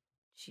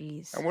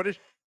 Jeez.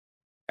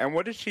 And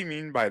what does she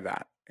mean by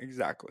that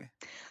exactly?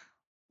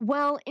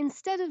 Well,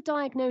 instead of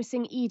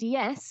diagnosing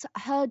EDS,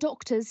 her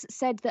doctors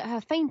said that her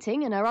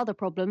fainting and her other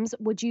problems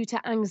were due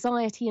to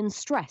anxiety and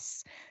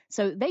stress.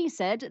 So they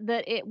said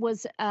that it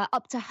was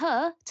up to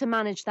her to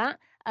manage that.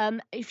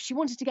 If she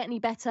wanted to get any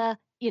better,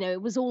 it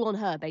was all on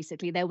her,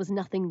 basically. There was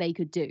nothing they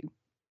could do.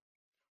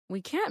 We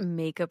can't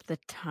make up the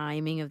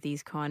timing of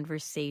these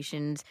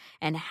conversations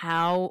and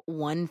how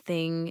one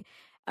thing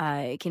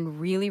can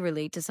really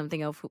relate to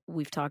something else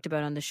we've talked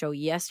about on the show.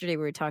 Yesterday,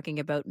 we were talking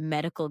about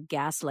medical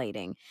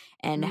gaslighting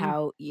and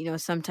how,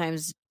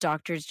 sometimes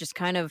doctors just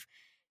kind of,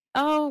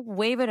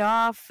 wave it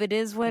off. It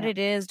is what it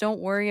is. Don't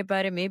worry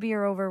about it. Maybe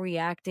you're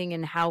overreacting,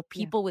 and how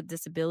people with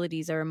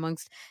disabilities are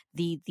amongst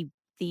the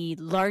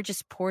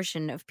largest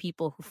portion of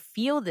people who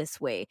feel this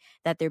way,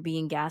 that they're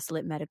being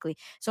gaslit medically.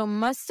 So it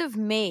must have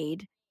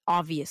made,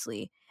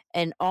 obviously,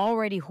 an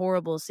already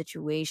horrible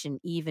situation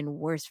even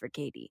worse for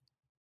Katie.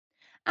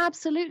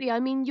 Absolutely. I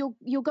mean,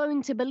 you're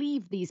going to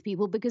believe these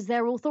people because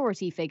they're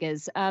authority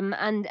figures.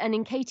 And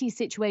in Katie's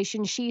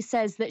situation, she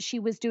says that she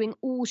was doing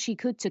all she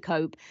could to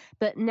cope.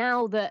 But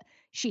now that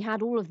she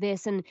had all of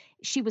this and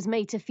she was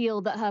made to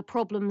feel that her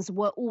problems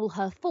were all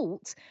her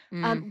fault,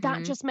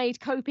 that just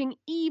made coping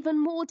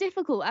even more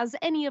difficult, as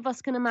any of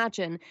us can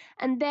imagine.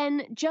 And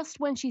then just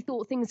when she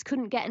thought things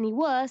couldn't get any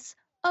worse,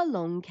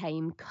 along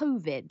came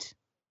COVID.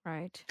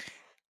 Right.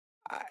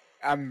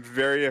 I'm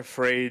very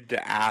afraid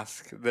to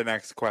ask the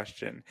next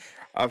question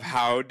of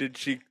how did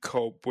she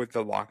cope with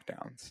the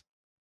lockdowns?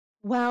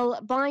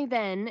 Well, by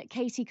then,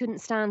 Katie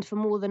couldn't stand for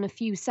more than a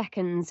few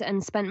seconds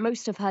and spent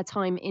most of her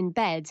time in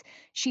bed.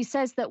 She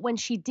says that when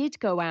she did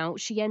go out,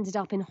 she ended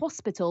up in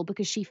hospital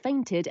because she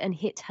fainted and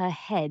hit her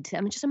head. I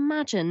mean, just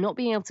imagine not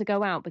being able to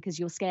go out because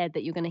you're scared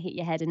that you're going to hit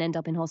your head and end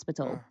up in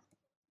hospital.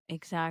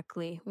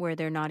 Exactly, where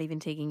they're not even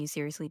taking you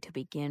seriously to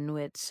begin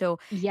with. So,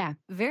 yeah,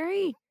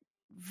 very,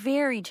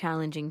 very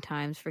challenging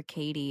times for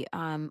Katie.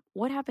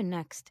 What happened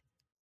next?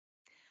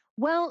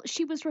 Well,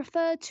 she was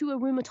referred to a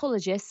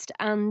rheumatologist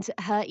and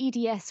her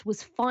EDS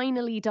was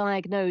finally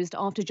diagnosed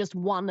after just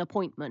one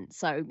appointment.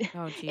 So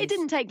it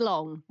didn't take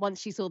long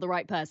once she saw the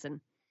right person.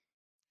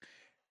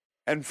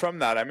 And from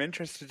that, I'm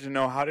interested to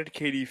know, how did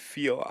Katie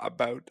feel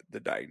about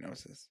the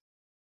diagnosis?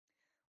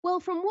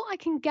 Well, from what I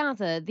can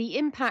gather, the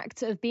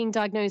impact of being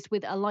diagnosed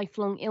with a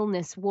lifelong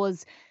illness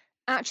was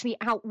actually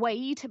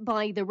outweighed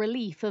by the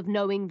relief of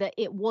knowing that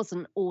it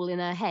wasn't all in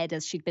her head,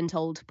 as she'd been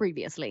told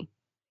previously.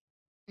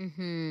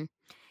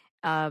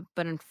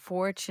 But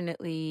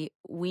unfortunately,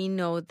 we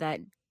know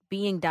that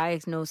being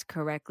diagnosed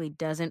correctly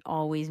doesn't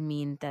always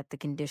mean that the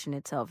condition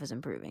itself is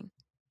improving.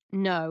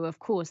 No, of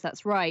course,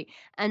 that's right.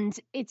 And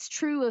it's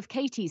true of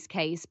Katie's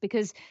case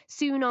because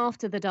soon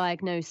after the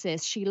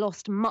diagnosis, she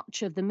lost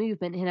much of the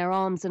movement in her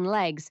arms and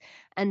legs.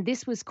 And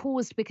this was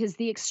caused because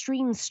the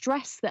extreme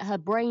stress that her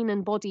brain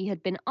and body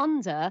had been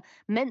under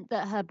meant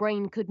that her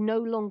brain could no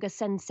longer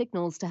send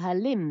signals to her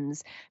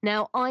limbs.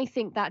 Now, I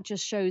think that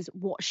just shows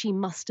what she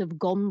must have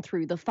gone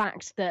through, the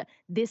fact that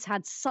this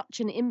had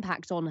such an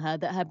impact on her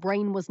that her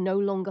brain was no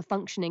longer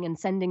functioning and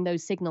sending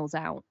those signals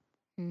out.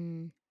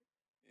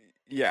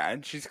 Yeah,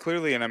 and she's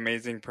clearly an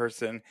amazing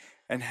person,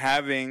 and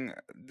having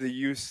the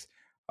use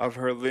of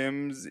her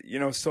limbs,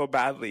 so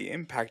badly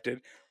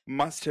impacted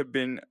must have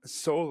been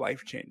so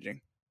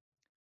life-changing.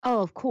 Oh,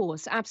 of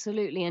course,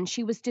 absolutely. And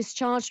she was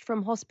discharged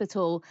from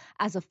hospital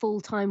as a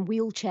full-time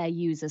wheelchair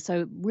user,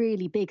 so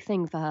really big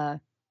thing for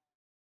her.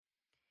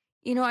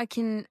 I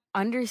can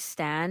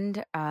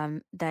understand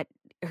that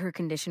her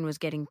condition was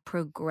getting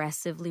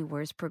progressively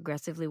worse.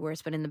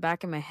 But in the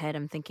back of my head,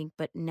 I'm thinking,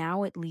 but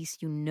now at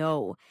least you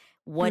know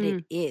what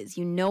it is.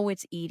 You know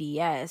it's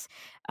EDS.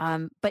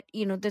 But,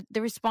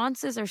 the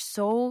responses are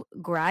so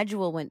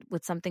gradual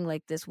with something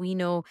like this. We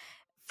know,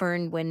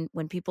 Fern, when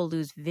people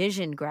lose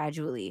vision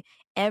gradually,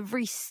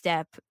 every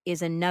step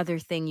is another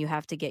thing you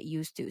have to get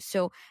used to.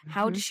 So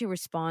how does she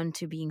respond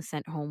to being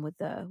sent home with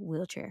the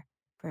wheelchair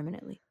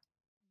permanently?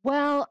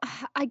 Well,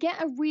 I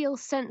get a real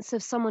sense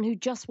of someone who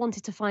just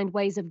wanted to find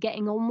ways of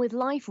getting on with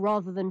life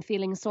rather than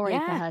feeling sorry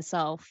for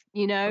herself,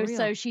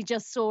 So she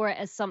just saw it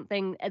as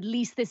something, at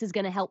least this is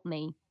going to help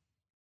me.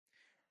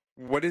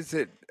 What is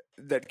it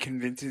that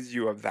convinces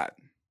you of that?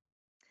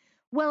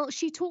 Well,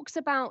 she talks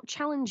about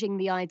challenging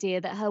the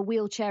idea that her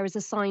wheelchair is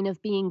a sign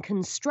of being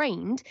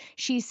constrained.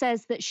 She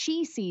says that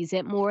she sees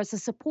it more as a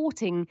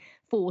supporting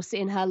force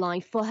in her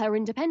life for her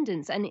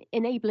independence and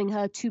enabling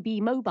her to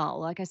be mobile,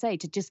 like I say,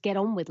 to just get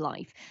on with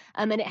life.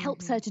 And it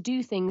helps her to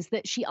do things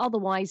that she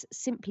otherwise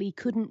simply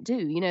couldn't do.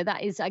 You know,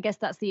 that is, I guess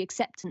that's the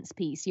acceptance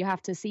piece. You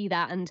have to see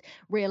that and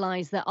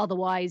realize that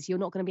otherwise you're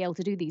not going to be able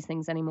to do these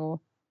things anymore.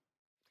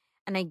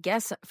 And I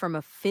guess from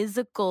a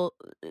physical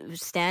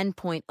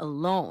standpoint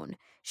alone,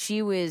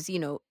 she was,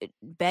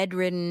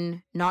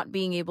 bedridden, not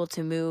being able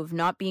to move,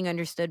 not being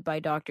understood by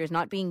doctors,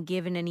 not being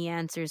given any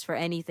answers for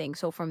anything.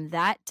 So from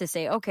that to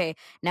say, okay,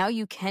 now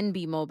you can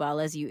be mobile,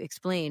 as you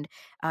explained,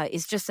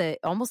 is just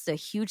almost a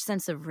huge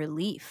sense of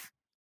relief.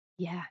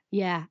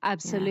 Yeah,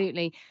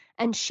 absolutely.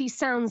 And she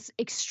sounds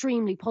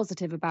extremely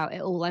positive about it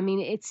all. I mean,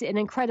 it's an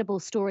incredible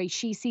story.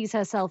 She sees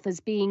herself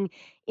as being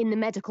in the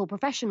medical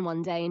profession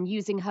one day and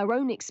using her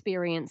own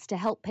experience to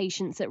help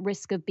patients at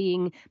risk of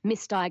being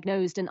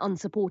misdiagnosed and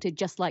unsupported,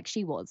 just like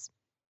she was.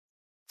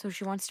 So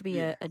she wants to be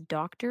a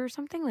doctor or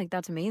something? Like,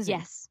 that's amazing.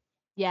 Yes.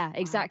 Yeah,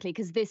 exactly.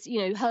 Because this,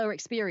 her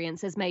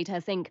experience has made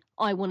her think,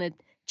 I want to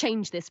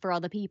change this for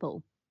other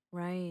people.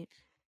 Right.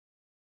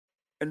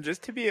 And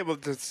just to be able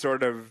to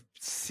sort of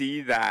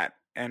see that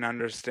and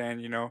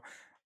understand,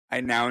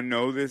 I now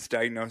know this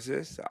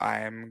diagnosis. I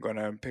am going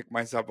to pick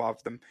myself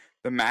off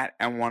the mat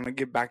and want to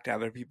give back to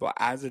other people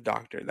as a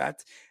doctor.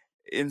 That's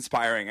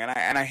inspiring. And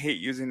I hate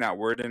using that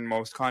word in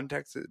most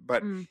contexts,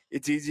 but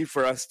it's easy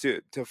for us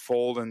to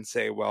fold and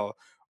say, well,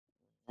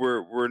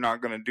 we're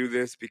not going to do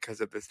this because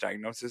of this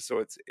diagnosis.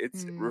 So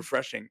it's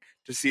refreshing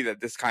to see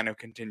that this kind of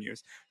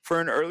continues.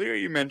 Fern, earlier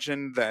you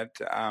mentioned that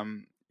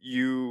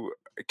you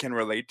can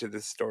relate to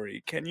this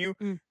story. Can you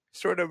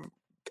sort of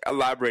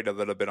elaborate a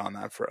little bit on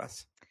that for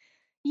us?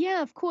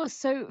 Yeah, of course.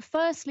 So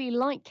firstly,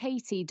 like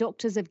Katie,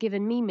 doctors have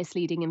given me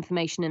misleading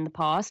information in the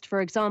past. For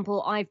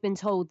example, I've been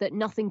told that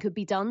nothing could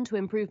be done to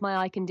improve my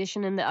eye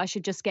condition and that I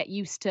should just get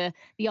used to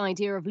the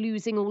idea of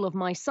losing all of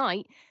my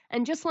sight.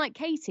 And just like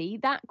Katie,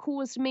 that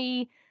caused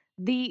me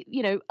the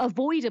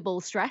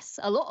avoidable stress,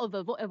 a lot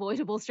of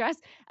avoidable stress,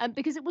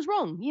 because it was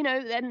wrong.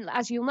 And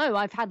as you'll know,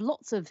 I've had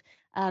lots of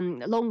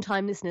long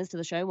time listeners to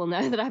the show will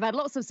know that I've had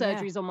lots of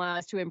surgeries on my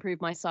eyes to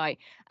improve my sight,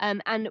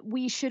 and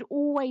we should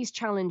always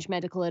challenge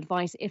medical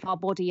advice if our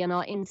body and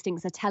our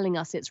instincts are telling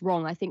us it's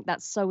wrong. I think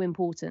that's so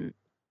important.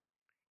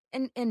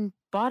 And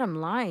bottom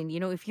line,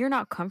 if you're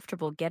not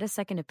comfortable, get a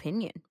second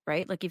opinion,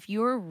 right? Like if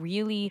you're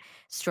really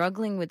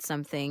struggling with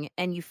something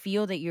and you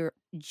feel that you're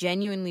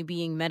genuinely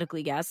being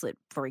medically gaslit,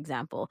 for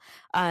example,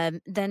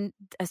 then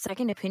a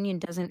second opinion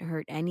doesn't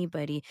hurt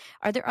anybody.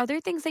 Are there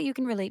other things that you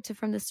can relate to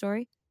from the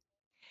story?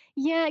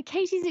 Yeah,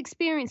 Katie's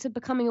experience of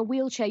becoming a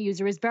wheelchair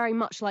user is very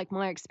much like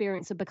my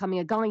experience of becoming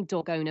a guide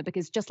dog owner,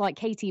 because just like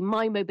Katie,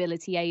 my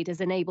mobility aid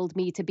has enabled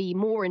me to be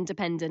more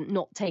independent,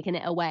 not taking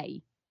it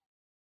away.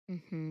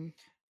 Mm-hmm.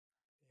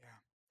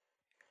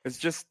 It's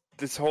just,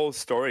 this whole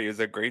story is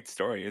a great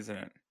story, isn't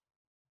it?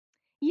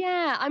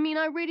 Yeah, I mean,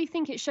 I really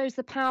think it shows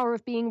the power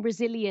of being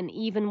resilient,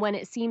 even when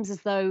it seems as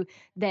though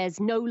there's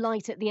no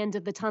light at the end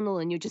of the tunnel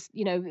and you're just,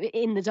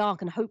 in the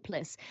dark and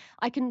hopeless.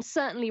 I can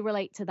certainly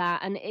relate to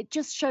that. And it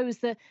just shows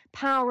the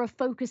power of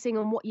focusing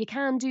on what you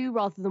can do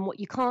rather than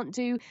what you can't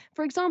do.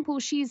 For example,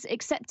 she's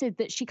accepted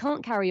that she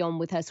can't carry on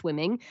with her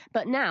swimming,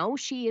 but now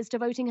she is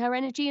devoting her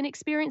energy and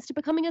experience to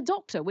becoming a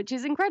doctor, which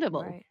is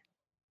incredible.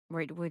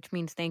 Right, which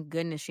means thank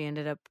goodness she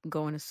ended up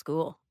going to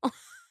school.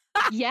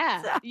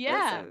 Yeah,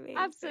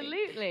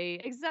 absolutely.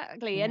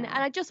 Exactly. Yeah. And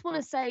I just want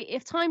to say,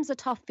 if times are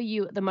tough for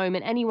you at the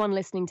moment, anyone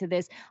listening to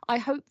this, I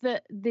hope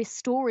that this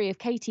story of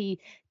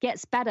Katie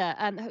gets better,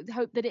 and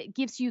hope that it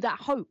gives you that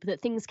hope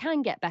that things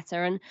can get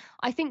better. And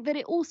I think that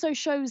it also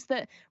shows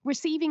that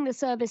receiving the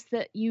service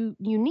that you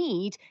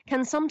need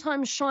can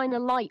sometimes shine a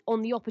light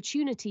on the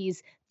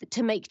opportunities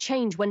to make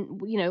change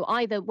when,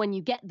 either when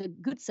you get the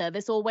good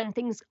service or when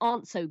things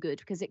aren't so good,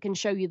 because it can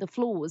show you the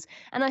flaws.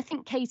 And I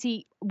think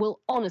Katie will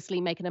honestly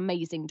make an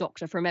amazing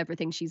doctor from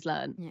everything she's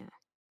learned.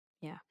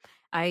 Yeah.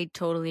 I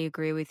totally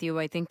agree with you.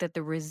 I think that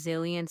the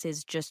resilience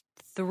is just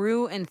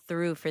through and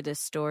through for this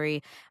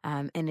story.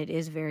 And it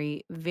is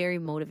very, very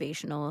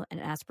motivational and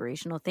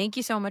aspirational. Thank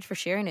you so much for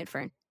sharing it,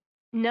 Fern.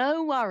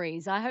 No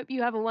worries. I hope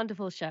you have a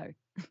wonderful show.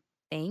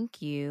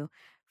 Thank you.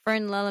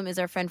 Fern Lulham is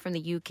our friend from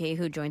the UK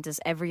who joins us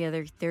every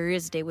other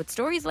Thursday with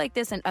stories like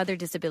this and other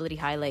disability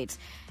highlights.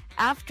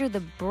 After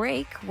the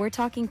break, we're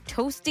talking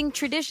toasting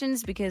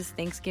traditions, because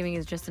Thanksgiving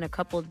is just in a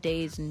couple of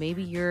days and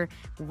maybe you're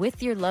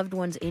with your loved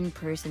ones in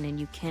person and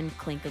you can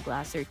clink a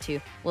glass or two.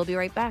 We'll be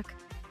right back.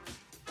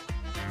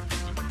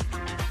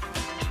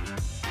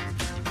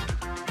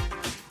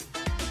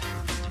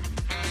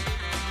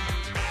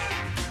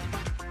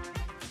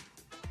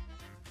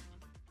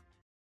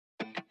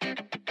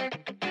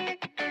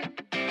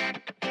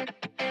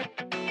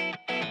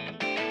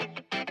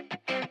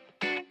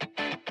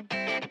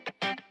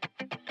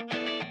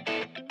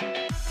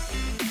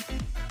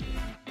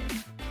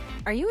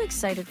 Are you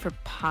excited for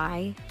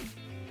pie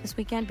this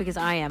weekend? Because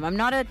I am. I'm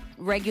not a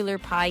regular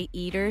pie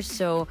eater,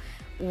 so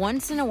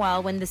once in a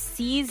while, when the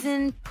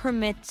season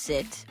permits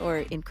it, or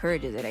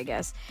encourages it, I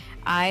guess,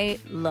 I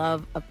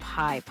love a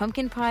pie.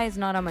 Pumpkin pie is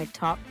not on my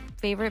top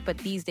favorite, but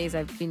these days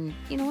I've been,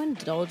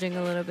 indulging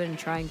a little bit and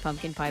trying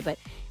pumpkin pie. But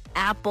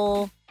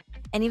apple,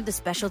 any of the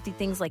specialty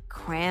things like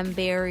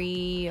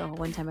cranberry. Oh,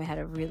 one time I had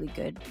a really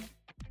good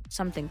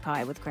something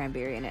pie with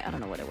cranberry in it. I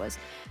don't know what it was.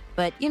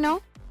 But,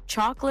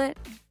 chocolate,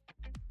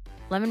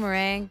 lemon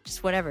meringue,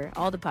 just whatever.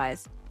 All the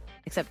pies,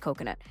 except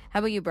coconut. How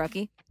about you,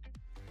 Brucky?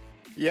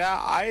 Yeah,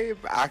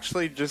 I've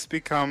actually just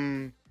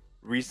become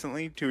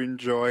recently to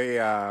enjoy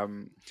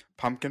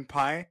pumpkin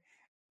pie.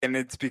 And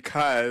it's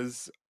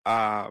because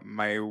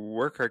my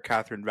worker,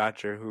 Catherine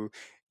Batcher, who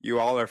you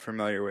all are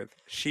familiar with,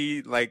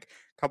 she, like,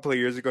 a couple of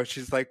years ago,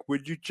 she's like,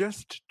 would you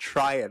just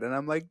try it? And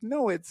I'm like,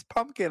 no, it's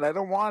pumpkin. I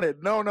don't want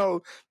it.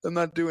 No, I'm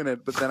not doing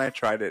it. But then I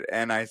tried it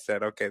and I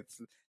said, okay,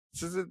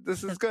 this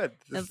is good.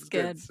 This is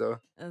good. So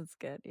that's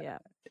good. Yeah,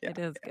 it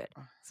is good.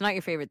 It's not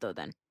your favorite though,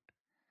 then.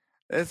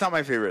 It's not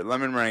my favorite.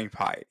 Lemon meringue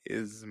pie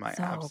is my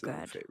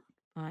absolute favorite.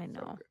 I know.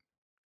 So good.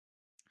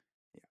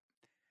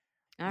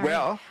 All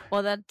right.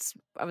 Well,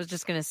 I was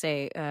just going to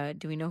say,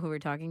 do we know who we're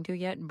talking to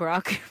yet?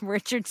 Brock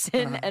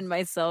Richardson and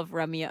myself,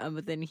 Ramya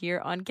Amuthan, here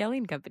on Kelly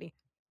and Company.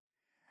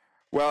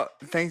 Well,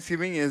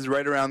 Thanksgiving is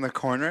right around the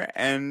corner,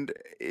 and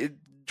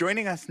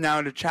joining us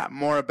now to chat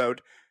more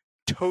about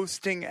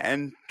toasting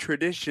and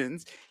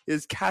traditions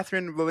is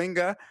Catherine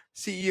Vilenga,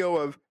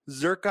 CEO of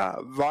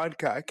Zherka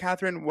Vodka.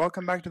 Catherine,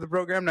 welcome back to the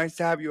program. Nice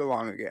to have you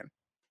along again.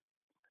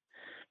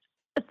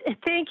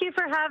 Thank you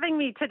for having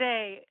me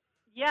today.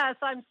 Yes,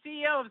 I'm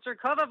CEO of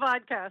Zherka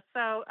Vodka,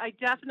 so I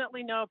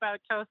definitely know about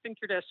toasting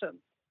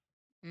traditions.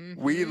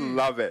 Mm-hmm. We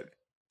love it.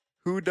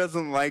 Who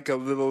doesn't like a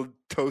little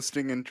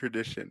toasting and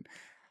tradition?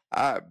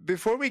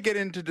 Before we get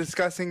into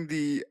discussing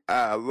the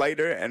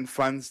lighter and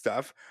fun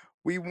stuff,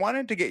 we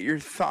wanted to get your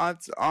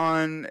thoughts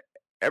on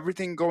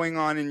everything going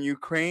on in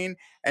Ukraine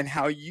and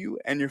how you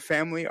and your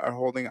family are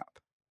holding up.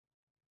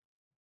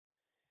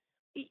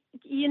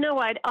 You know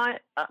what,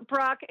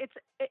 Brock,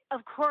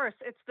 of course,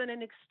 it's been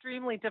an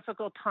extremely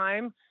difficult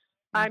time.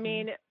 Mm-hmm. I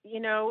mean,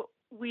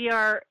 we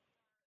are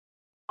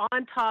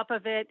on top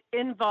of it,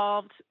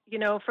 involved,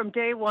 from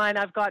day one.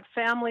 I've got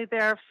family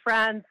there,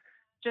 friends,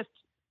 just,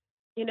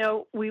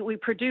 we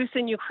produce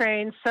in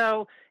Ukraine.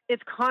 So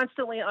it's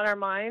constantly on our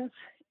minds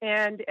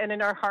and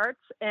in our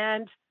hearts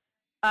and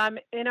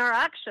in our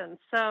actions.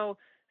 So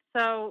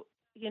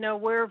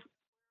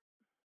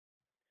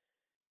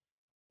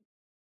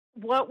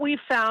what we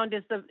found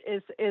is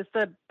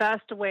the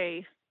best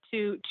way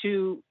to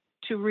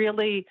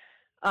really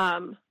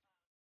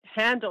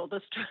handle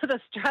the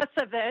stress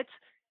of it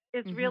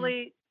is mm-hmm.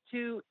 really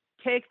to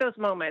take those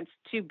moments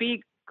to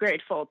be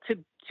grateful,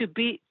 to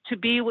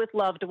be with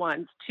loved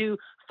ones, to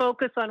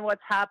focus on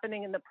what's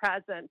happening in the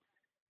present,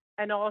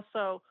 and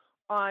also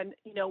on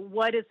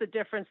what is the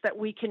difference that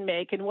we can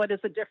make and what is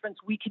the difference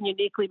we can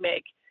uniquely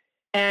make.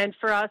 And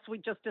for us, we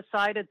just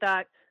decided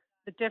that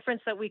the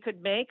difference that we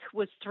could make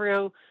was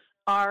through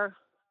our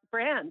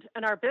brand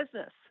and our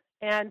business.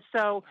 And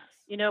so,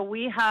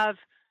 we have,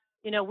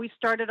 we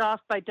started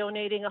off by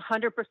donating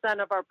 100%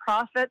 of our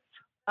profits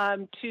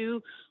on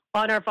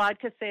our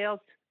vodka sales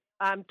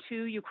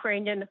to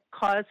Ukrainian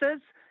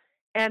causes.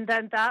 And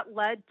then that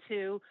led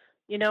to,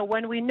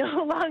 when we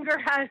no longer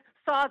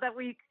saw that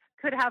we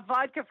could have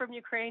vodka from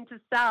Ukraine to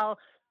sell,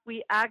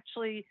 we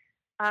actually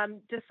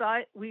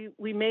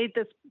we made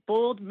this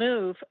bold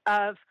move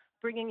of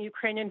bringing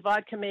Ukrainian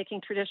vodka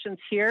making traditions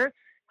here,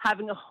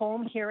 having a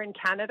home here in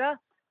Canada,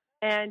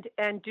 and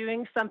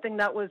doing something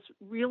that was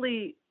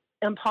really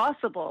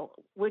impossible,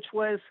 which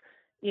was,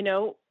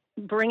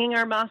 bringing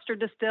our master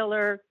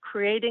distiller,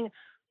 creating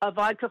a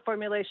vodka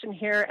formulation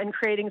here, and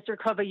creating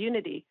Zherkova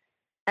Unity.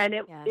 And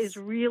it is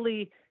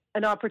really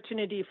an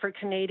opportunity for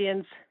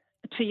Canadians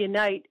to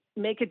unite,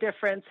 make a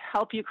difference,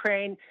 help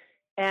Ukraine,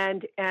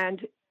 and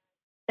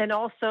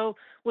also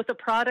with a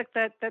product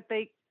that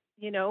they,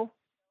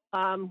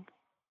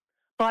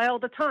 buy all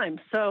the time.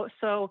 So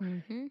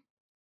mm-hmm.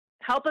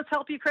 help us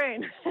help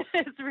Ukraine.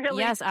 It's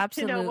really, yes,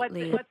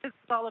 absolutely. What this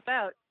is all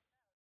about.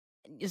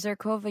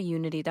 Zherkova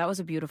Unity, that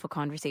was a beautiful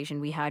conversation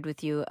we had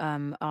with you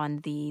on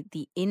the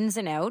ins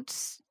and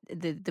outs,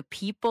 the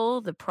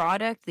people, the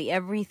product, the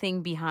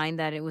everything behind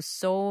that. It was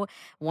so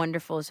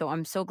wonderful. So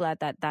I'm so glad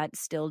that that's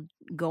still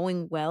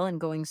going well and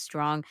going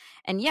strong.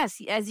 And yes,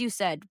 as you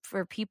said,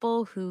 for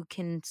people who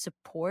can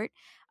support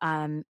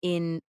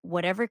in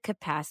whatever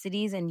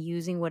capacities and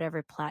using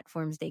whatever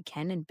platforms they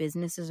can, and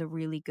business is a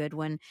really good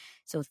one.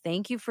 So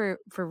thank you for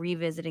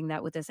revisiting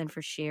that with us and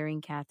for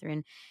sharing,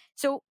 Catherine.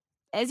 So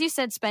as you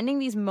said, spending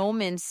these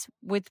moments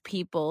with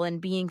people and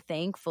being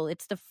thankful.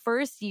 It's the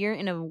first year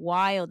in a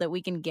while that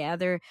we can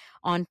gather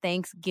on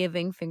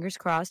Thanksgiving, fingers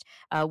crossed,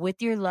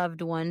 with your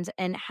loved ones.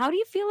 And how do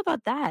you feel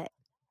about that?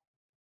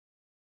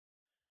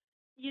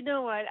 You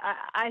know what?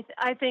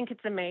 I think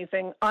it's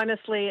amazing.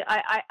 Honestly,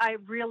 I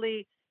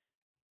really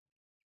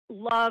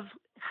love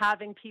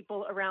having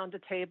people around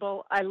the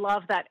table. I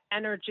love that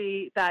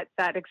energy, that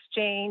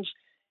exchange.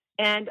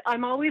 And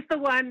I'm always the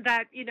one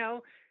that,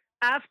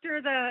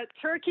 after the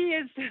turkey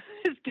is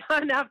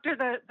done,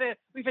 after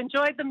we've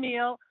enjoyed the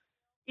meal,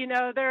 you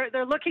know,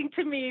 they're looking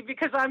to me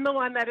because I'm the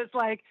one that is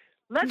like,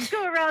 let's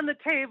go around the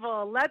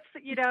table. Let's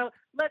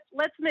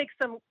make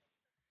some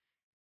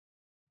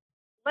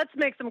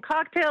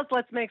cocktails.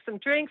 Let's make some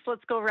drinks.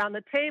 Let's go around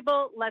the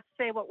table. Let's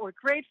say what we're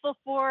grateful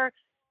for.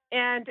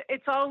 And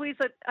it's always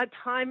a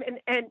time,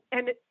 and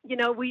you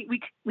know, we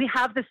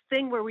have this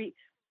thing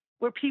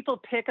where people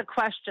pick a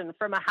question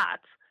from a hat,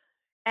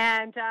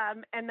 and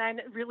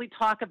then really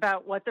talk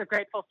about what they're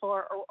grateful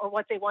for or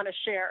what they want to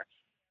share.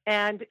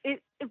 And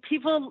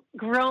people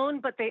groan,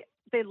 but they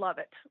love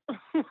it.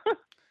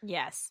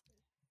 Yes.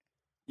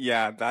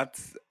 Yeah,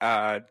 that's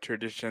a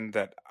tradition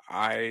that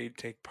I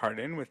take part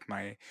in with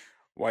my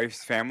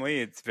wife's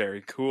family. It's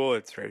very cool.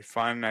 It's very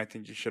fun. I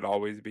think you should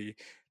always be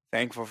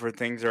thankful for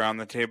things around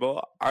the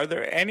table. Are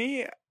there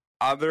any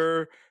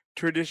other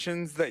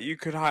traditions that you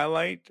could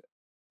highlight?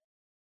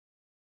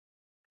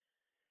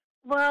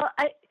 Well,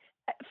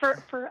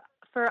 for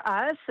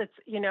us, it's,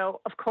 you know,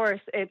 of course,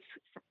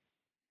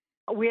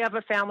 we have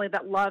a family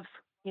that loves,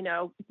 you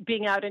know,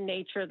 being out in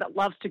nature, that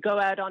loves to go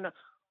out on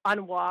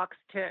walks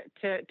to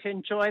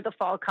enjoy the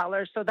fall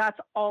colors. So that's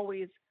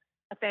always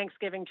a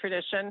Thanksgiving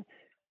tradition.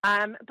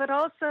 But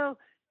also,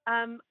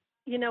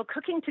 you know,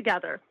 cooking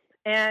together.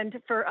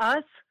 And for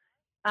us,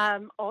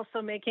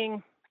 also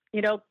making,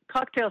 you know,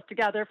 cocktails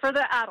together for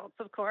the adults,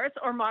 of course,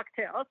 or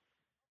mocktails.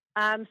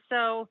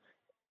 So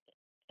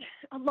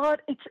a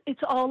lot,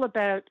 it's all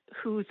about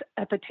who's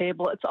at the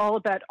table. It's all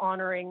about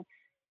honoring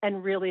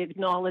and really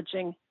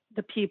acknowledging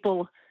the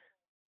people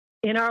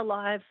in our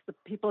lives, the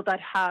people that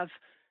have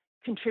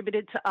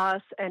contributed to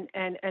us,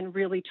 and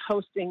really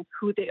toasting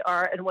who they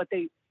are and what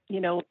they,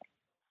 you know,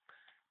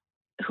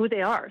 who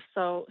they are.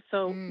 So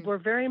we're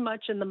very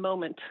much in the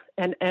moment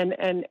and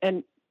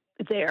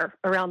there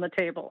around the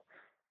table.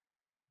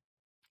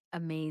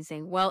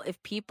 Amazing. Well,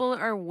 if people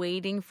are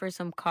waiting for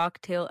some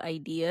cocktail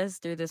ideas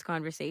through this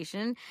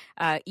conversation,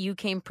 you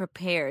came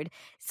prepared.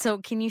 So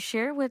can you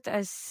share with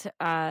us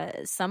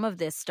some of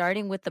this,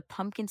 starting with the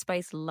pumpkin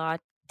spice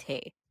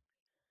latte?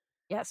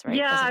 Yes, right?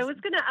 Yeah, I was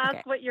going to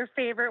ask what your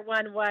favorite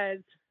one was.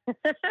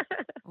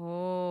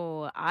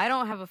 Oh, I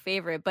don't have a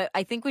favorite, but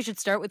I think we should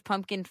start with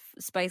pumpkin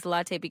spice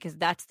latte because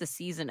that's the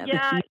season of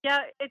it.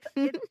 Yeah,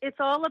 it's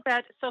all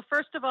about. So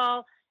first of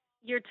all,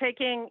 you're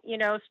taking, you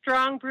know,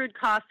 strong brewed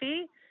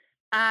coffee,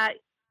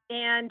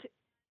 and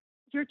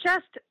you're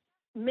just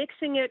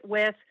mixing it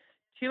with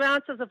 2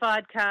 ounces of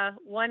vodka,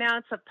 1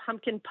 ounce of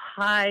pumpkin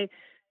pie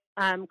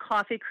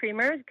coffee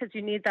creamer, because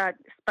you need that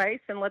spice,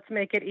 and let's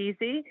make it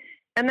easy.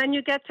 And then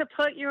you get to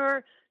put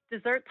your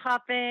dessert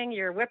topping,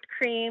 your whipped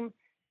cream,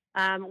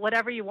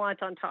 whatever you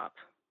want on top.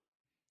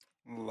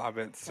 Love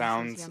it.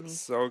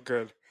 Sounds so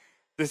good.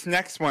 This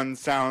next one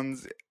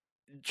sounds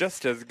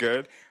just as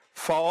good.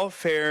 Fall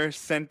Fair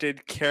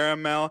scented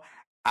caramel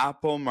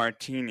apple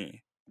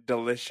martini.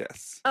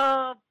 Delicious.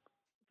 Oh,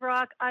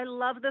 Brock, I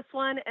love this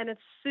one, and it's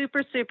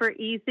super, super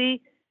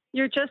easy.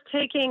 You're just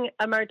taking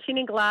a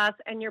martini glass,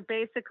 and you're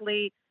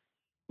basically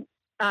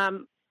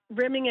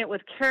rimming it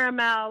with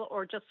caramel,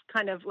 or just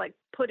kind of like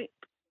putting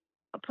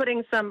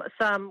some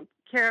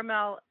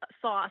caramel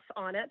sauce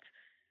on it,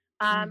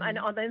 and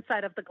on the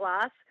inside of the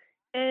glass.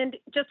 And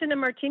just in a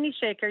martini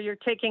shaker, you're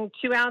taking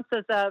 2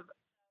 ounces of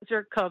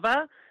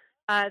Zerkova,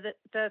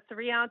 the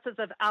 3 ounces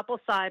of apple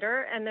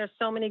cider, and there's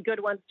so many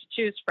good ones to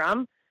choose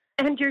from.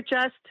 And you're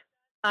just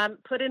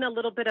put in a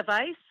little bit of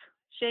ice,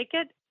 shake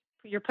it.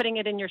 You're putting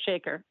it in your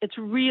shaker. It's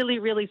really,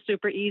 really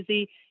super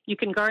easy. You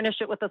can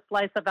garnish it with a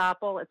slice of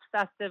apple. It's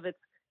festive. It's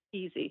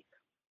easy.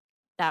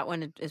 That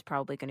one is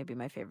probably going to be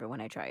my favorite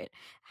when I try it.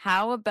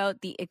 How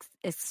about the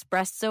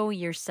espresso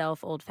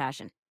yourself old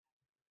fashioned?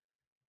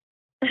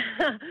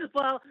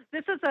 Well,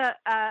 this is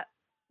a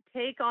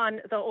take on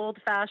the old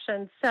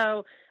fashioned.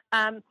 So,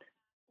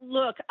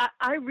 look,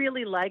 I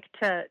really like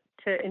to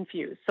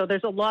infuse. So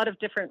there's a lot of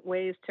different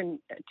ways to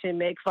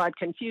make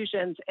vodka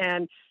infusions,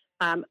 and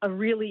a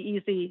really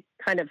easy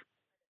kind of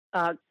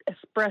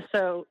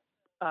espresso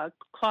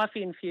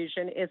coffee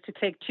infusion is to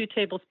take 2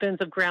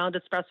 tablespoons of ground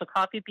espresso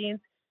coffee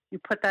beans. You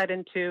put that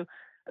into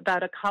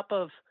about a cup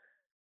of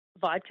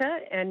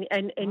vodka, and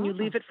you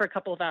leave it for a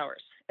couple of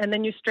hours. And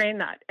then you strain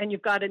that, and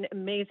you've got an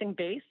amazing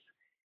base.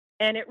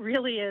 And it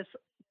really is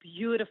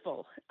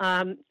beautiful.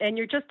 And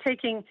you're just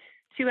taking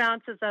 2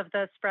 ounces of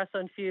the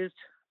espresso-infused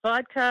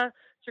vodka,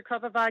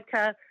 Zerkova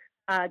vodka,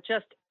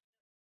 just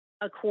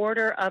a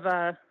quarter of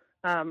a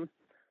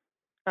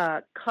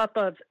cup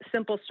of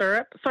simple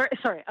syrup.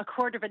 Sorry, a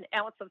quarter of an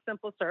ounce of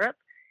simple syrup,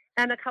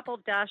 and a couple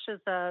of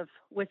dashes of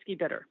whiskey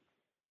bitter.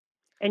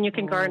 And you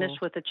can garnish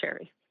with a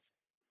cherry.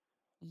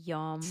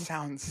 Yum.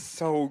 Sounds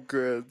so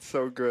good,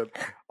 so good.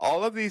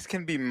 All of these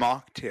can be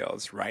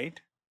mocktails, right?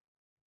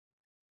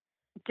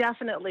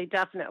 Definitely.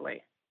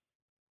 Okay.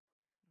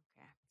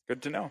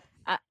 Good to know.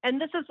 And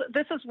this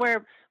is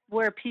where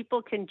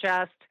people can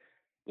just,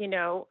 you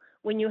know,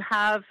 when you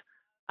have,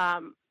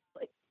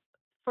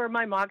 for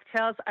my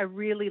mocktails, I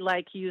really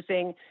like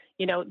using,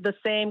 you know, the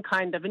same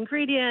kind of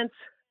ingredients,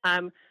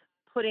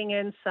 putting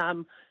in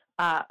some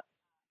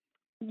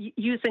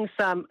using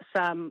some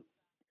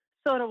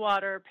soda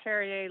water,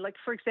 Perrier. Like,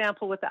 for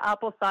example, with the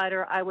apple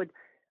cider, I would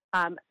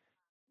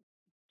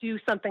do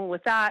something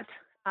with that.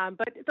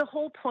 But the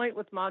whole point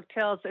with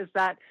mocktails is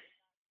that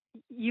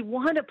you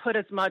want to put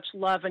as much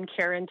love and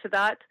care into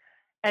that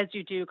as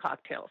you do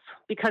cocktails,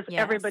 because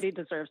everybody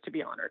deserves to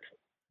be honored.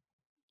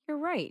 You're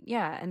right.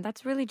 Yeah. And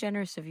that's really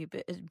generous of you,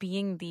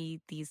 being the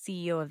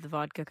CEO of the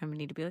vodka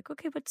company, to be like,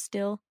 okay, but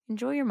still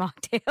enjoy your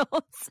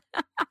mocktails.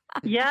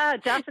 Yeah,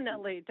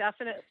 definitely.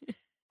 Definitely.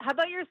 How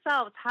about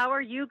yourselves? How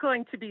are you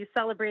going to be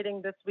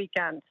celebrating this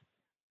weekend?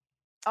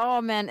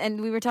 Oh, man.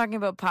 And we were talking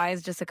about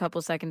pies just a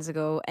couple seconds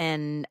ago.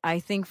 And I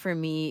think for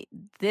me,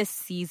 this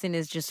season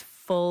is just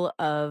full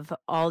of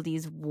all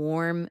these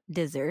warm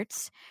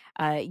desserts.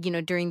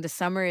 During the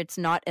summer, it's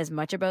not as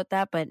much about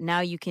that. But now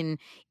you can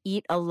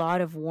eat a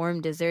lot of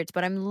warm desserts.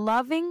 But I'm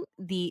loving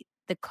the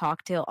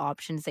cocktail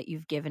options that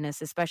you've given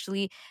us,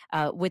 especially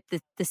with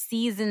the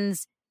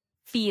season's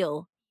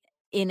feel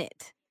in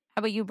it.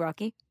 How about you,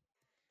 Brocky?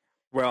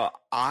 Well,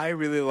 I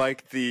really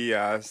like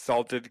the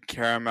salted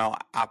caramel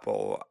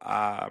apple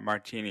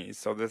martini.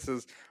 So this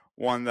is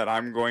one that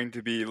I'm going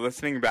to be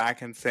listening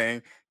back and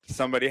saying to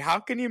somebody, how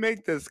can you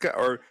make this,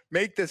 or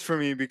make this for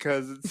me,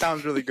 because it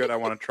sounds really good. I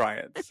want to try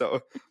it.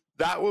 So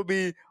that will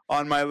be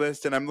on my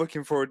list, and I'm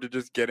looking forward to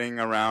just getting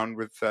around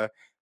with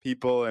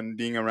people and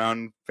being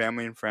around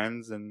family and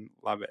friends, and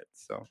love it.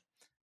 So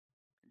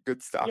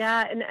good stuff.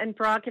 Yeah, and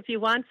Brock, if you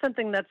want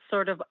something that's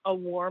sort of a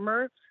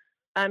warmer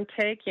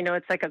take,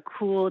 it's like a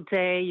cool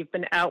day, you've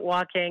been out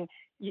walking,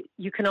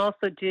 you can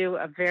also do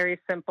a very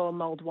simple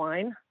mulled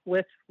wine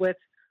with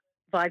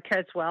vodka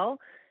as well,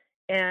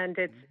 and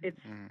it's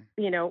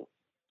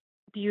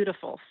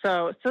beautiful.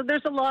 So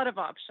there's a lot of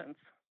options.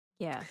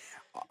 Yeah,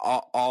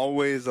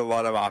 always a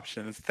lot of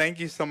options.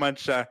 Thank you so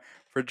much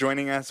for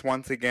joining us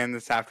once again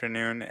this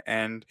afternoon,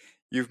 and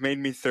you've made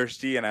me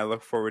thirsty, and I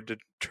look forward to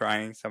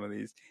trying some of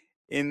these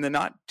in the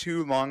not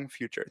too long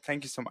future.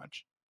 Thank you so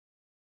much.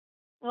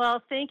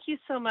 Well, thank you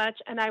so much.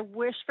 And I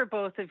wish for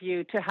both of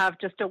you to have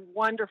just a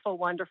wonderful,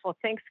 wonderful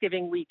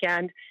Thanksgiving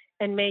weekend.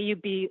 And may you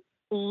be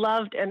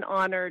loved and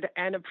honored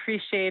and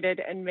appreciated.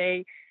 And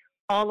may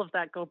all of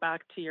that go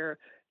back to your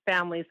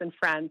families and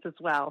friends as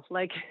well.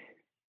 Like,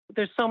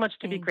 there's so much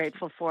to be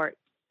grateful for,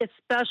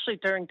 especially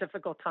during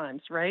difficult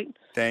times, right?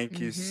 Thank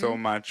you so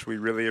much. We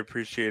really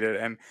appreciate it.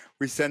 And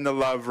we send the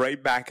love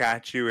right back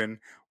at you. And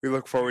we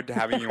look forward to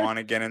having you on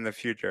again in the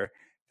future.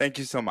 Thank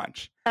you so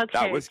much.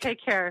 Okay,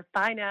 take care.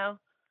 Bye now.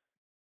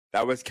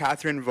 That was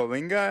Catherine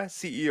Valinga,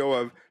 CEO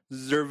of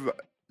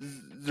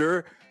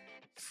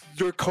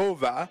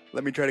Zerkova,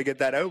 let me try to get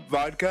that out,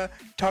 vodka,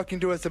 talking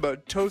to us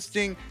about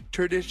toasting,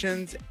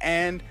 traditions,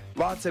 and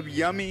lots of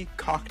yummy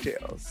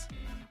cocktails.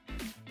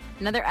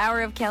 Another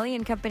hour of Kelly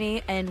and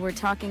Company, and we're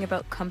talking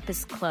about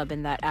Compass Club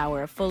in that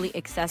hour, a fully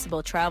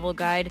accessible travel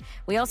guide.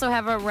 We also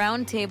have a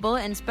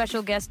roundtable, and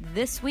special guest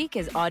this week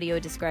is audio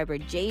describer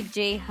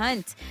JJ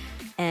Hunt.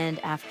 And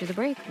after the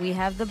break, we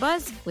have The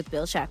Buzz with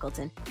Bill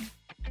Shackleton.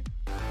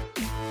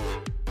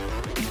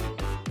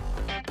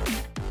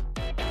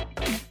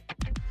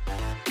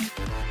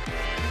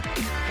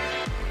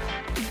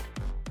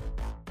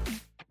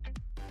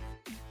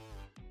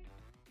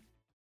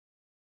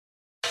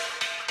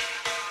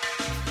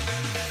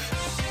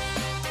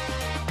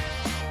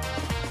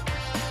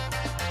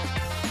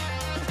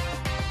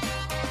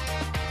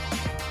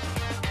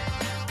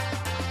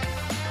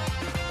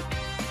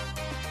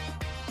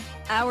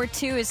 Hour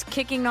 2 is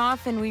kicking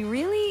off, and we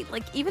really,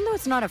 even though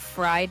it's not a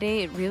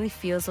Friday, it really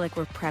feels like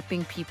we're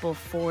prepping people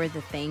for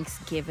the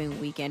Thanksgiving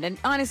weekend. And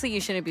honestly,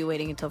 you shouldn't be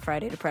waiting until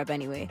Friday to prep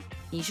anyway.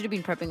 You should have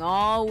been prepping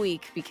all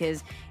week,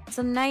 because it's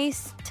a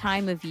nice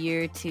time of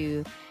year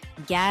to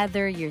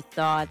gather your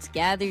thoughts,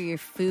 gather your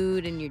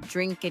food and your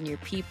drink and your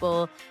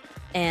people,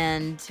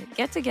 and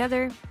get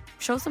together,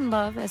 show some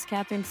love, as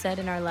Catherine said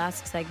in our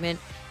last segment.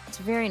 It's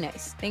very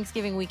nice.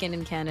 Thanksgiving weekend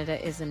in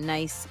Canada is a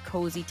nice,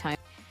 cozy time.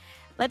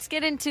 Let's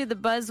get into The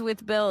Buzz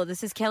with Bill.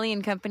 This is Kelly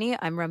and Company.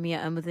 I'm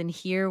Ramya Amuthan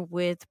here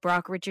with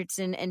Brock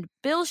Richardson, and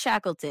Bill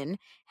Shackleton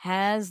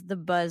has The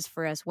Buzz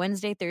for us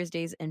Wednesday,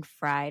 Thursdays, and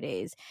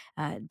Fridays,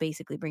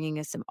 basically bringing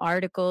us some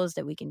articles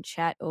that we can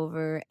chat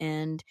over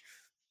and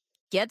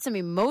get some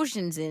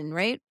emotions in,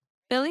 right,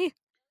 Billy?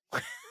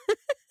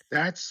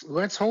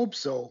 Let's hope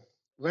so.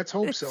 Let's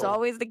hope so. It's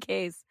always the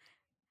case.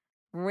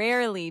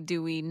 Rarely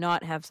do we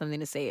not have something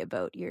to say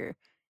about your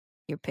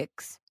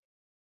picks.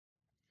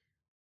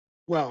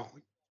 Well,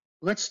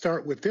 let's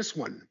start with this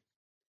one.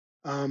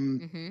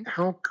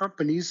 How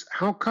companies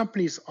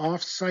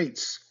off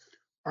sites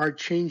are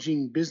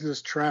changing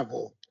business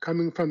travel,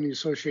 coming from the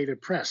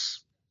Associated Press.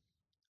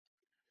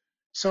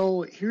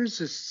 So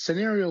here's a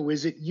scenario: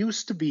 is it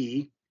used to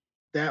be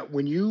that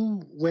when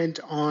you went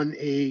on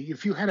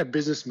if you had a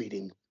business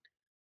meeting,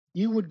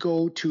 you would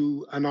go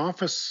to an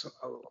office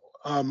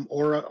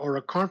or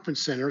a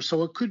conference center.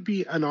 So it could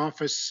be an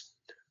office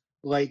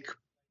like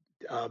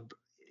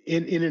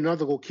in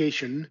another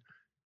location.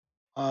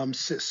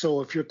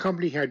 So if your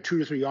company had 2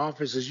 to 3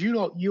 offices, you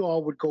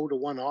all would go to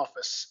one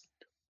office.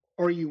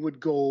 or you would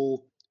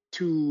go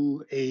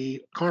to a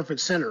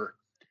conference center.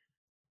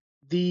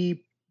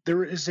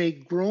 There is a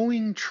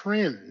growing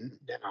trend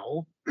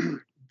now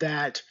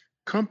that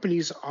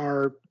companies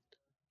are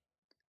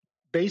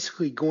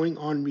basically going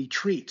on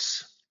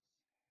retreats.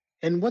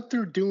 And what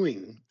they're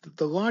doing,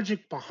 the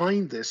logic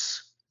behind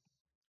this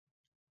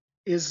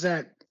is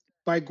that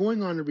by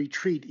going on a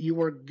retreat,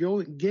 you are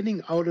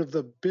getting out of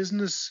the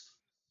business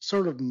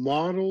sort of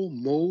model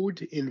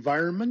mode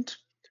environment.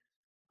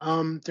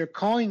 They're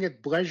calling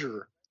it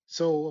pleasure.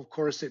 So, of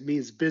course, it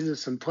means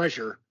business and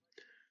pleasure.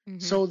 Mm-hmm.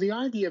 So the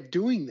idea of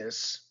doing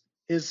this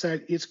is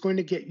that it's going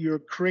to get your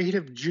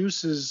creative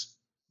juices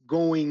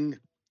going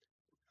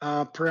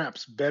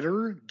perhaps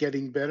better,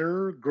 getting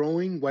better,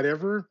 growing,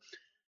 whatever.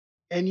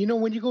 And, you know,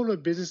 when you go to a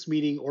business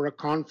meeting or a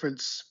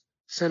conference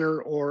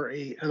center or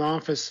an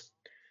office,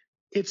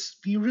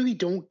 you really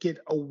don't get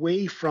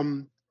away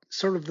from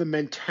sort of the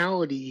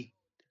mentality,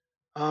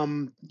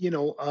 you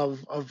know,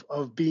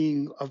 of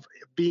being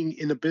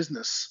in a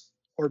business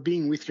or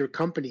being with your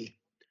company.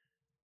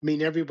 I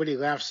mean, everybody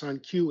laughs on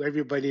cue,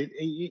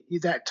 everybody,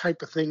 that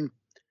type of thing.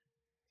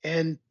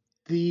 And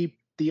the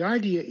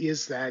idea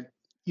is that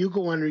you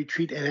go on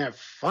retreat and have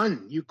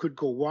fun. You could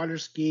go water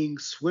skiing,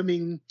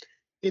 swimming.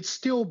 It's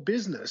still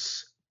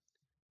business.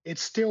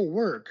 It's still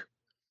work,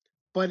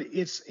 but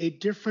it's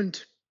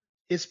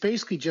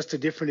basically just a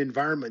different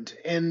environment.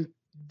 And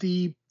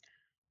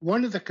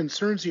one of the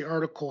concerns the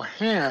article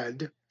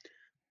had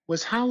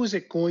was, how is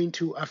it going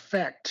to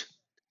affect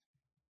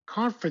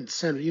conference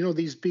centers? You know,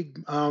 these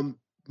big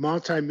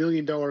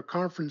multi-million-dollar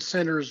conference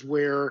centers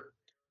where,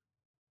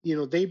 you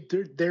know,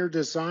 they're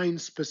designed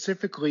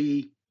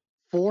specifically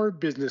for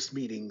business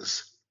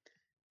meetings.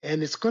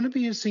 And it's going to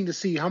be interesting to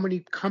see how many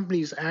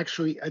companies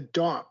actually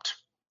adopt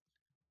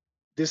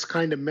this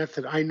kind of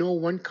method. I know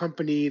one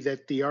company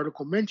that the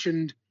article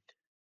mentioned,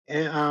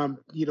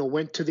 you know,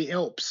 went to the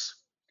Alps.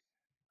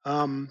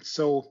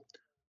 So,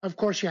 of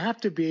course, you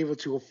have to be able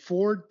to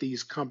afford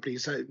these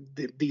companies,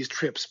 these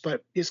trips,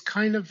 but it's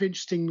kind of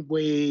interesting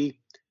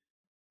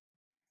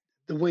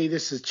the way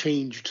this has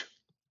changed.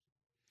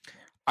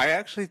 I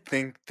actually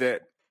think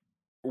that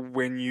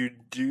when you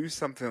do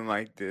something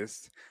like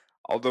this,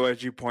 although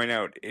as you point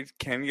out, it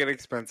can get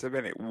expensive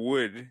and it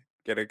would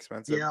get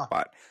expensive,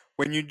 but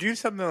when you do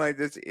something like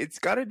this, it's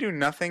got to do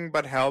nothing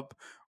but help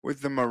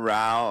with the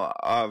morale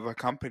of a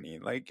company.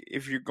 Like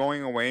if you're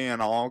going away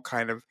and all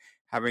kind of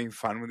having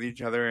fun with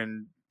each other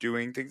and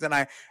doing things, and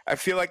I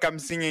feel like I'm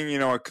singing, you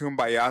know, a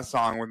Kumbaya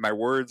song with my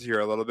words here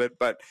a little bit,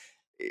 but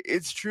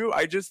it's true.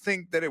 I just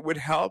think that it would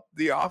help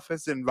the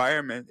office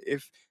environment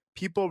if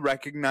people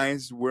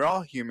recognize we're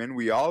all human.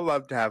 We all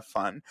love to have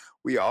fun.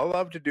 We all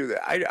love to do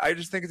that. I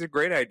just think it's a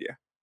great idea.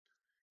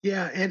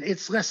 Yeah, and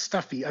it's less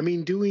stuffy. I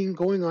mean, going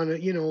on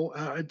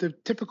the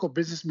typical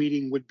business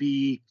meeting would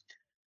be,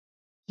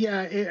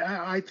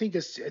 I think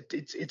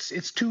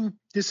it's too.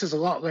 This is a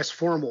lot less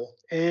formal,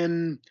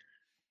 and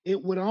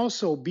it would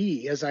also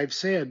be, as I've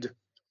said,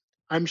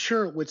 I'm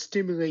sure it would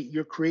stimulate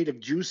your creative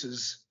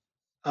juices.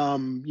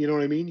 You know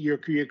what I mean? Your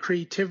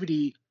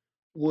creativity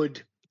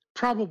would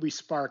probably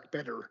spark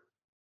better.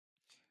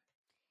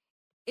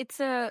 It's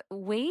a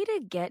way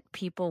to get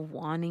people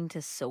wanting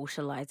to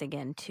socialize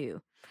again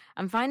too.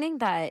 I'm finding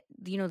that,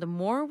 you know, the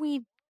more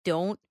we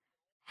don't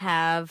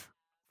have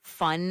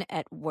fun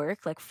at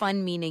work, like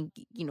fun meaning,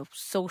 you know,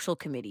 social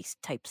committees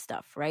type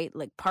stuff, right?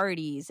 Like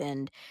parties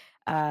and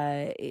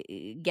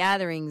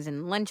gatherings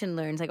and lunch and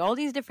learns, like all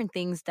these different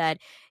things that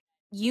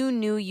you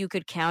knew you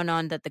could count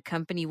on that the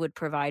company would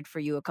provide for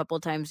you a couple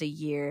times a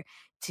year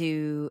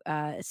to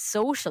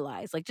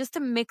socialize, like just to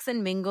mix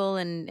and mingle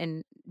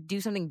and do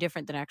something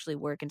different than actually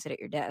work and sit at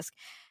your desk.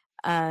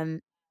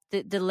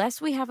 The less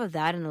we have of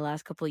that in the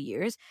last couple of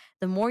years,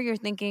 the more you're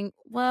thinking,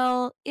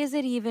 well, is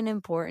it even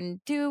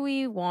important? Do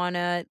we want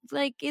to,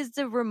 like, is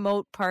the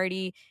remote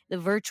party, the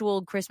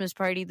virtual Christmas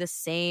party the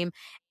same?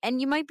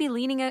 And you might be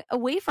leaning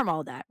away from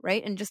all that,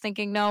 right? And just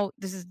thinking, no,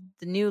 this is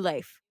the new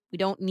life. We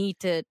don't need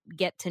to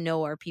get to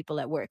know our people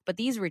at work. But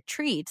these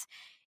retreats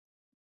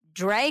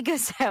drag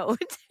us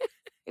out,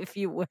 if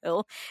you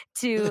will,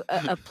 to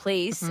a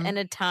place and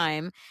a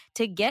time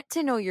to get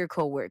to know your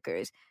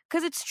coworkers.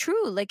 Because it's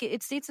true. Like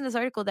it states in this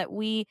article that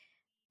we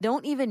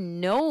don't even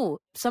know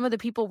some of the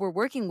people we're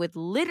working with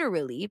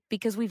literally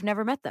because we've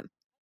never met them.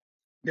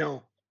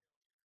 No.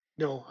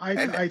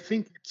 I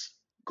think it's...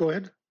 Go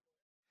ahead.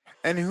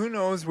 And who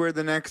knows where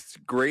the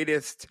next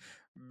greatest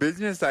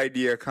business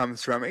idea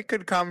comes from. It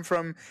could come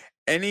from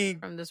any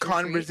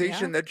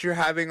conversation that you're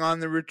having on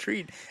the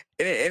retreat.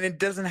 And it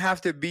doesn't have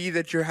to be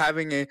that you're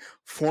having a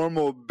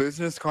formal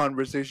business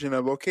conversation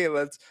of, okay,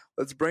 let's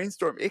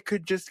brainstorm. It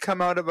could just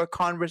come out of a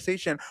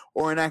conversation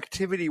or an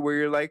activity where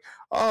you're like,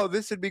 oh,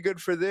 this would be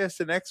good for this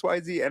and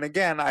XYZ. And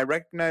again, I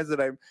recognize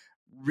that I'm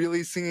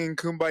really singing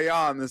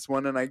Kumbaya on this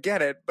one and I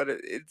get it, but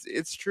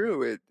it's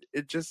true.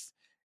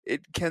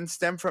 It can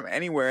stem from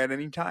anywhere at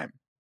any time.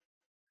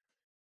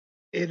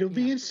 It'll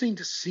be interesting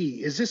to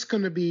see. Is this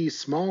going to be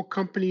small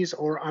companies,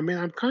 or, I mean,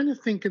 I'm kind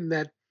of thinking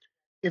that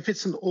if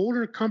it's an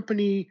older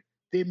company,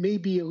 they may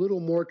be a little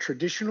more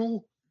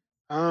traditional.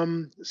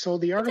 So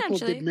the article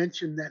did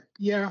mention that,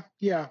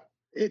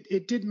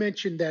 it did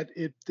mention that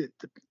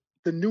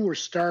the newer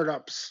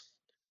startups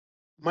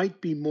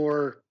might be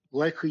more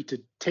likely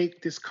to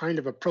take this kind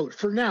of approach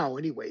for now,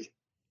 anyway.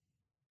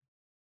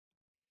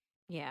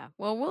 Yeah,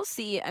 well, we'll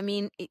see. I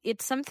mean,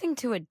 it's something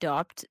to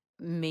adopt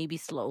maybe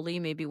slowly,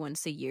 maybe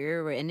once a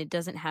year, and it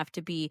doesn't have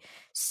to be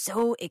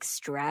so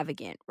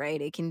extravagant,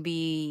 right? It can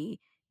be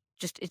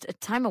just, it's a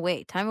time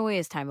away. Time away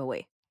is time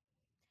away.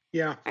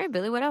 Yeah. All right,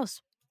 Billy, what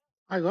else?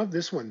 I love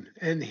this one.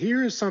 And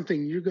here is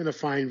something you're going to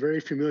find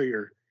very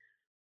familiar.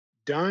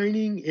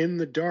 Dining in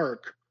the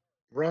dark.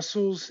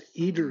 Brussels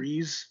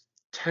eateries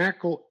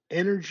tackle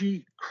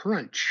energy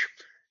crunch.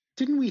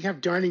 Didn't we have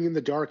dining in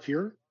the dark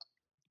here?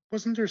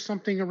 Wasn't there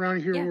something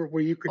around here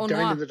where you could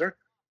dine in the dark?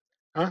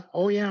 Huh?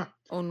 Oh, yeah.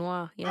 Au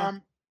noir, yeah.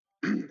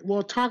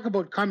 Well, talk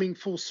about coming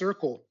full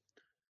circle.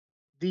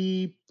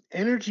 The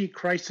energy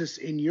crisis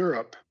in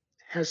Europe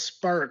has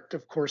sparked,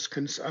 of course,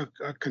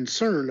 a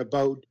concern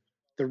about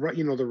the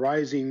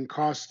rising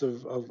cost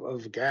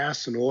of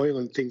gas and oil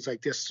and things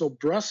like this. So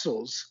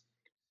Brussels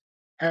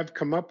have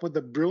come up with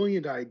a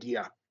brilliant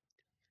idea.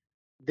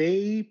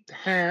 They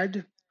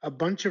had a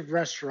bunch of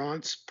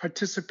restaurants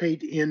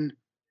participate in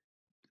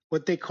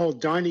what they call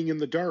dining in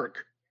the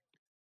dark.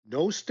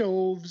 No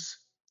stoves,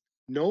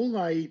 no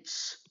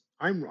lights.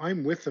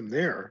 I'm with them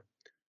there.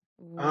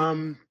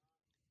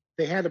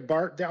 They had a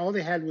bar. All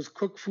they had was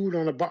cooked food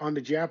on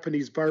the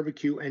Japanese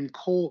barbecue and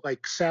cold,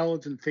 like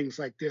salads and things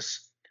like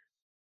this.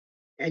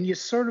 And you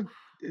sort of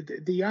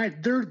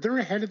they're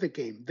ahead of the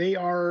game. They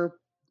are,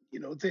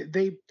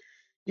 they're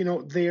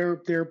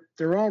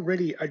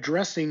already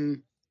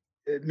addressing.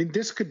 I mean,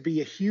 this could be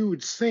a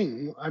huge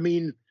thing. I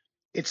mean,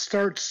 it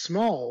starts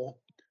small,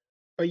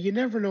 but you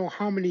never know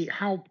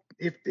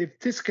if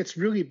this gets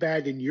really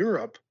bad in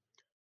Europe,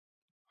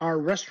 are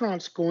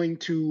restaurants going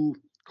to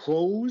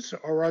close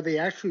or are they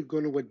actually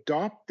going to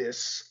adopt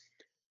this?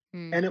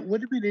 And it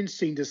would have been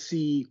interesting to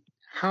see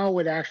how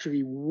it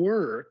actually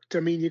worked. I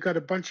mean, you got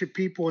a bunch of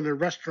people in a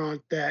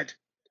restaurant that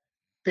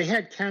they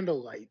had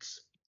candle lights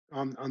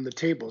on the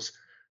tables,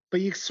 but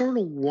you sort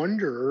of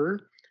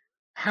wonder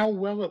how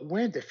well it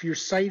went if you're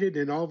sighted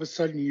and all of a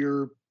sudden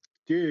you're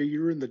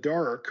in the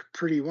dark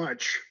pretty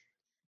much.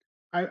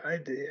 I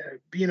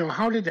wonder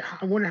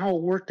how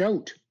it worked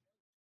out.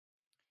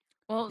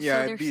 Well, so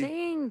they're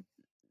saying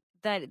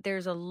that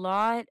there's a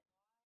lot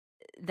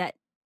that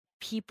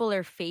people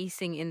are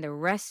facing in the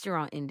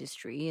restaurant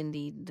industry, in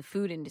the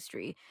food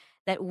industry,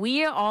 that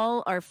we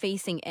all are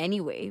facing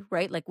anyway,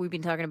 right? Like we've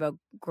been talking about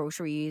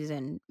groceries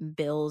and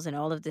bills and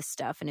all of this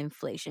stuff and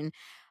inflation.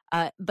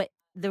 But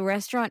the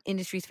restaurant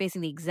industry is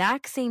facing the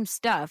exact same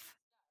stuff,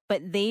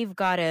 but they've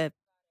got to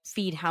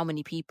feed how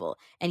many people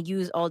and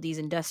use all these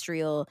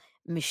industrial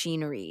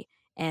machinery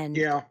and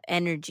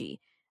energy.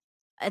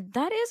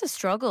 That is a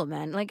struggle,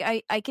 man. Like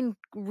I can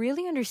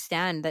really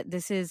understand that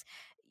this is,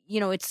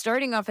 it's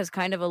starting off as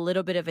kind of a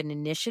little bit of an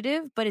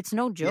initiative, but it's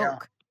no joke. Yeah.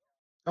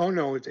 Oh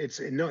no,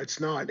 it's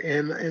not.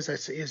 And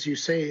as you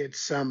say,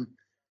 it's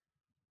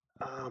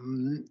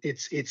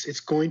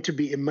going to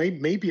be, it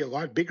may be a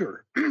lot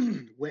bigger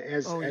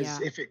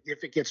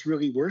if it gets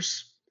really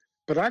worse.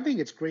 But I think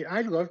it's great.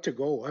 I'd love to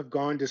go. I've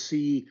gone to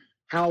see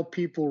how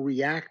people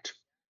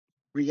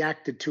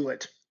reacted to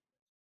it.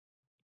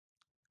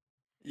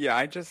 Yeah,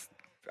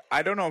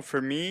 I don't know.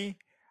 For me,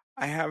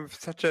 I have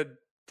such a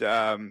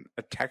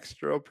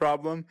textural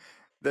problem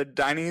that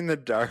dining in the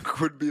dark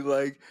would be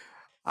like,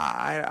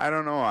 I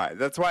don't know.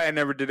 That's why I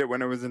never did it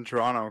when I was in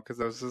Toronto, because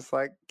I was just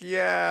like,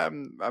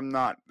 I'm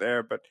not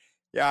there. But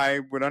yeah, I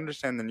would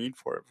understand the need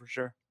for it for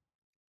sure.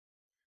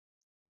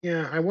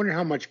 Yeah, I wonder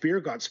how much beer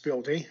got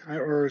spilled,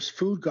 or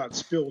food got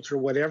spilled or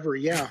whatever.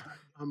 Yeah,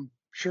 I'm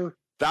sure.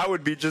 That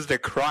would be just a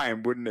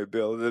crime, wouldn't it,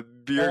 Bill? The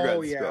beer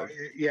got spilled.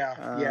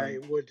 Yeah,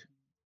 it would.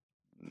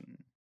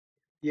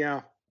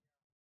 Yeah.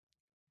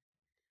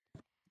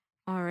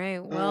 All right.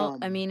 Well,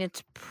 I mean,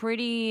 it's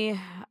pretty,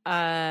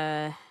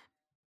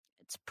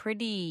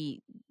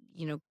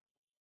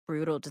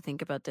 brutal to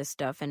think about this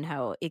stuff and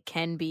how it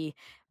can be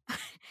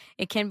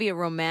a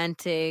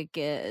romantic,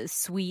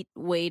 sweet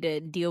way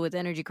to deal with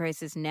energy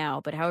crisis now.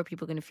 But how are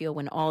people going to feel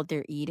when all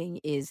they're eating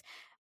is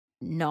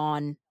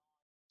non-energy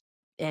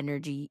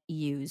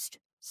used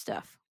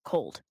stuff?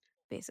 Cold,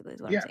 basically,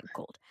 is what I'm saying.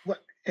 Cold. Well,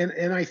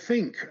 and I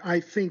think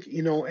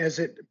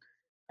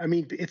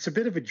it's a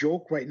bit of a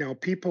joke right now.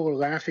 People are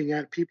laughing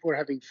at, people are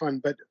having fun,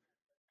 but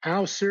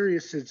how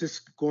serious is this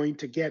going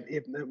to get?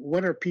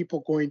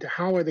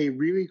 How are they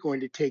really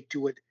going to take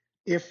to it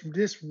if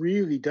this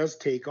really does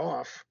take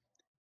off?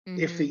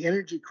 Mm-hmm. If the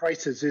energy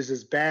crisis is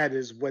as bad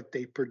as what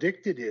they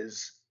predict it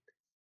is,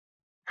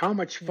 how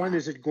much fun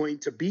is it going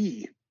to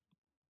be?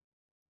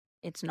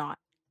 It's not.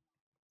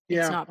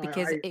 It's not,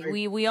 because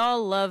we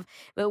all love,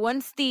 but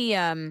once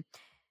the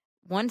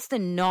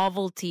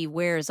novelty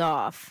wears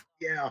off,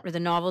 or the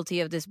novelty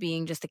of this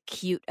being just a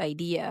cute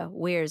idea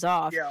wears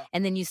off,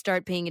 and then you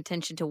start paying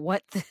attention to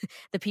what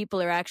the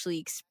people are actually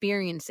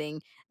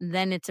experiencing,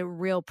 then it's a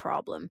real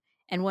problem.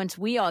 And once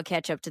we all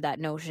catch up to that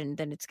notion,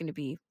 then it's going to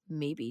be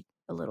maybe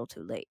a little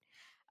too late.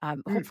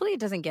 Hopefully it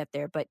doesn't get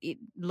there, but it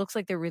looks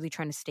like they're really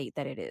trying to state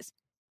that it is.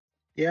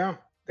 Yeah,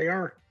 they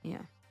are. Yeah.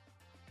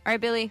 All right,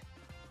 Billy,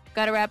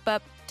 got to wrap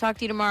up. Talk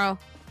to you tomorrow.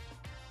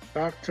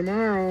 Talk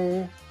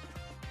tomorrow.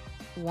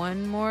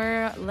 One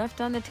more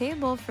left on the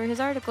table for his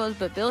articles,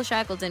 but Bill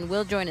Shackleton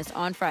will join us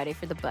on Friday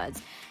for The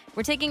Buzz.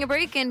 We're taking a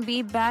break and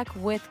be back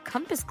with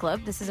Compass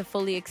Club. This is a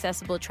fully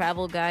accessible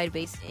travel guide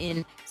based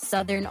in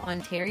Southern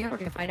Ontario. We're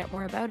going to find out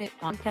more about it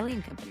on Kelly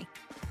and Company.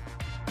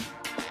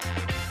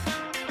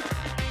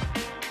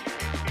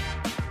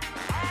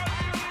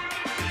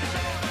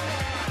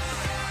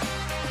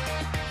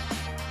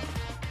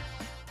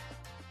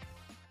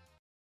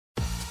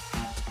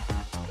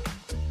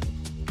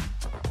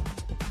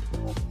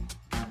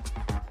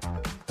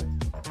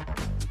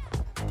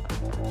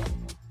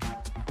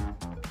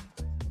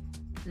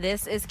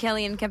 This is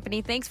Kelly and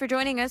Company. Thanks for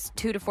joining us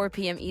 2 to 4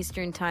 p.m.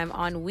 Eastern Time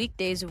on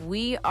weekdays.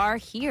 We are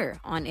here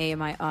on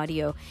AMI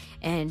Audio.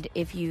 And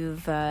if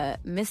you've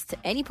missed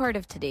any part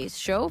of today's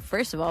show,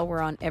 first of all,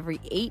 we're on every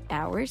 8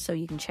 hours, so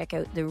you can check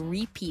out the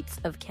repeats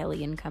of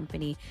Kelly and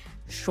Company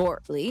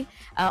shortly.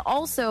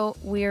 Also,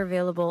 we're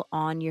available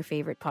on your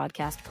favorite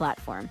podcast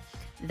platform.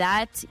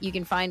 That you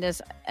can find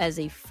us as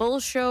a full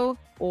show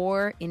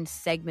or in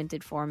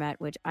segmented format,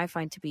 which I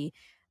find to be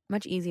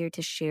much easier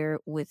to share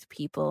with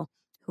people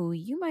who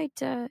you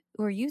might,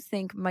 or you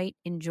think might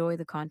enjoy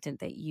the content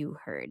that you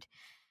heard.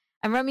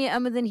 I'm Ramya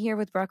Amadin here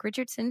with Brock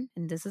Richardson,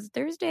 and this is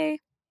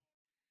Thursday.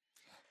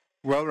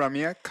 Well,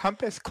 Ramya,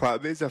 Compass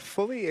Club is a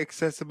fully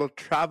accessible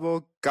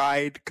travel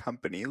guide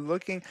company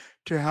looking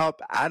to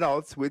help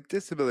adults with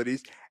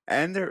disabilities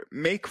and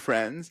make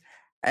friends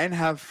and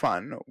have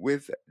fun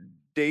with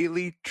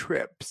daily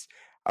trips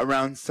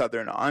around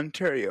Southern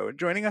Ontario.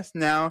 Joining us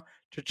now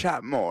to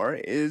chat more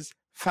is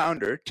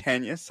founder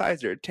Tanya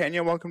Sizer.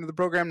 Tanya, welcome to the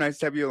program. Nice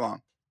to have you along.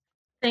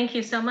 Thank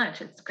you so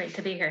much. It's great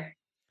to be here.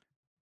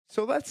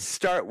 So let's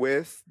start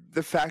with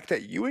the fact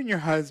that you and your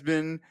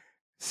husband,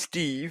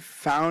 Steve,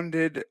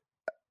 founded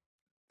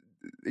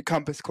the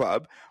Compass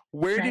Club.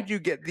 Where did you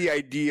get the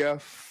idea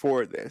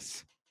for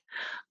this?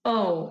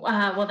 Oh,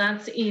 well,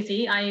 that's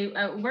easy.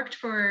 I worked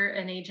for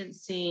an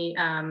agency,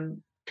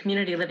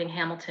 Community Living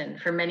Hamilton,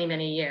 for many,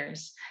 many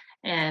years.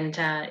 And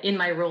in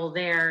my role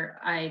there,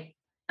 I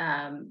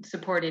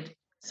supported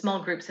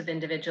small groups of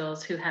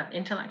individuals who have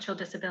intellectual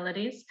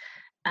disabilities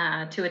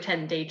to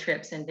attend day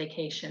trips and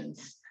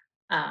vacations,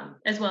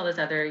 as well as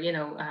other,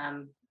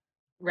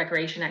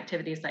 recreation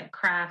activities like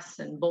crafts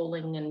and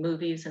bowling and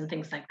movies and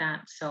things like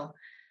that. So,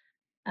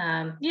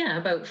 about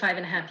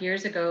 5.5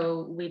 years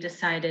ago, we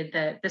decided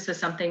that this was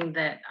something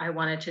that I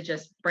wanted to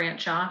just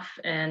branch off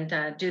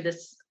and do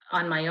this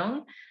on my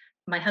own.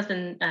 My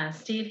husband,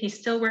 Steve, he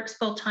still works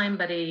full time,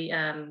 but he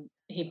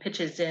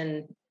pitches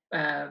in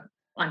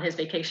on his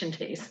vacation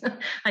days.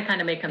 I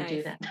kind of make him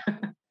do that.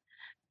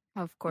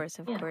 Of course.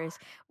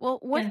 Well,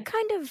 what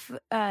kind of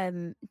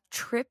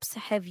trips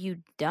have you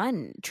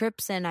done?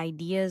 Trips and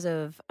ideas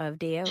of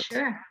day out?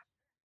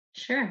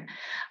 Sure.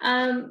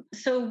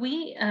 So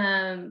we've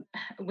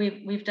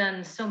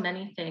done so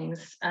many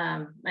things,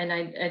 and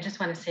I just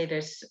want to say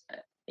there's,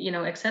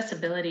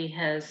 accessibility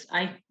has,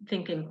 I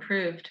think,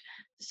 improved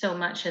so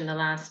much in the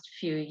last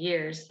few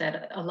years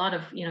that a lot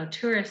of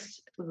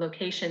tourist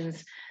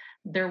locations,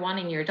 they're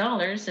wanting your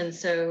dollars, and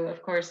so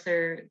of course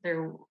they're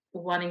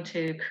wanting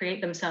to create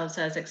themselves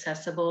as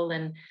accessible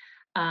and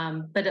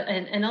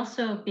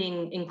also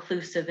being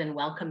inclusive and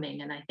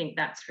welcoming, and I think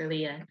that's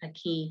really a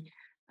key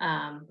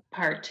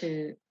part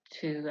to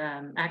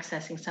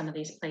accessing some of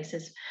these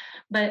places.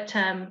 But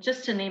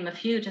just to name a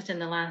few, just in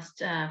the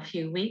last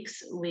few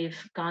weeks,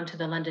 we've gone to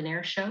the London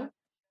Air Show,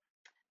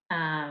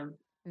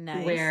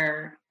 Nice.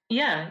 where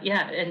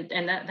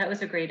and that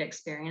was a great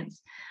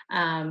experience.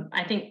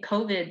 I think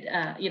COVID,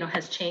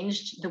 has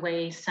changed the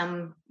way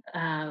some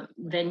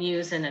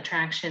venues and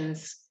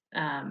attractions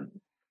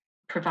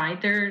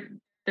provide their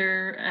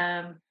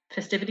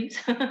festivities,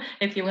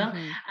 if you will.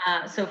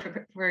 Mm-hmm. So,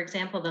 for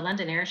example, the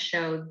London Air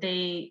Show,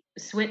 they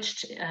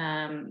switched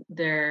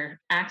their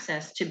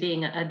access to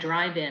being a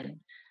drive-in.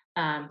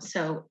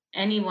 So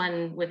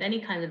anyone with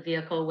any kind of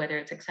vehicle, whether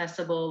it's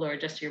accessible or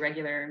just your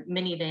regular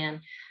minivan,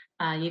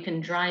 you can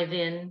drive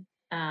in.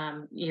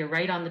 You're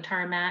right on the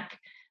tarmac.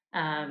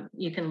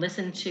 You can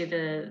listen to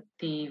the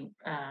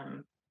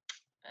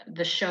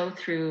show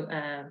through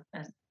a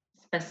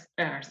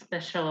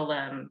special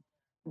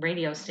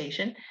radio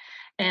station,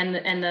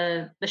 and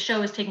the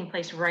show is taking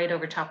place right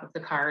over top of the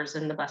cars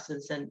and the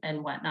buses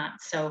and whatnot.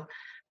 So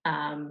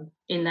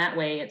in that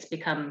way, it's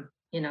become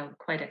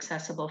quite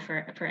accessible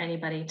for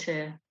anybody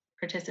to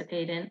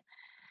participate in.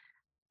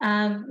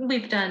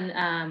 We've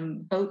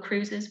done boat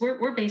cruises.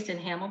 We're based in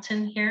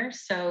Hamilton here,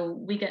 so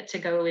we get to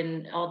go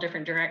in all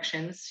different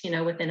directions,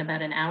 within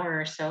about an hour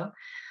or so.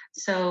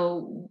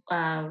 So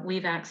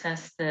we've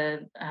accessed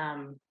the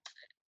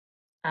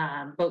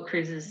boat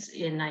cruises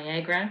in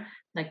Niagara,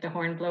 like the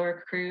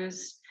Hornblower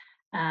cruise.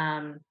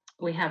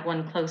 we have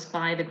one close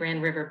by, the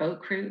Grand River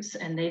Boat Cruise,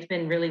 and they've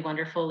been really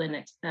wonderful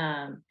in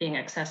being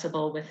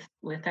accessible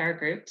with our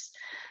groups.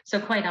 So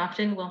quite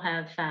often we'll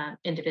have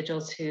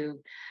individuals who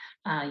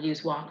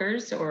use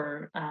walkers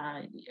or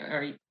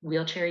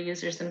wheelchair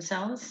users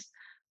themselves.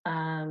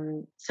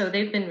 So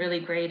they've been really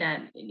great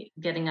at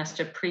getting us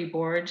to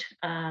pre-board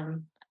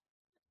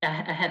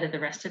ahead of the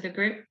rest of the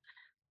group.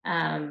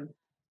 And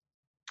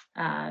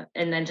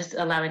then just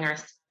allowing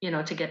us,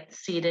 to get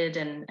seated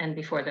and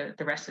before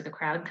the rest of the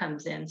crowd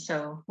comes in.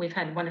 So we've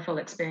had wonderful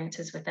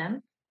experiences with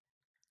them.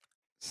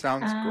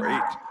 Sounds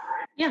great.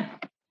 Yeah.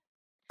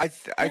 I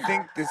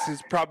think this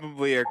is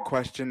probably a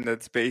question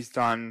that's based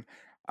on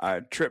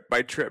trip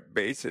by trip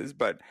basis,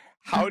 but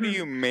how do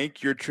you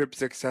make your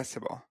trips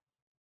accessible?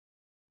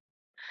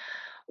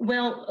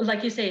 Well,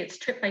 like you say, it's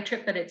trip by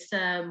trip, but it's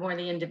more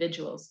the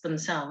individuals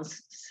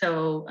themselves.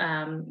 So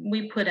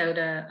we put out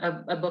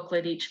a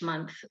booklet each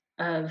month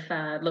of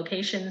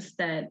locations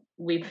that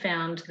we've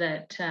found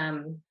that,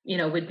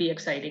 would be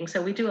exciting.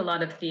 So we do a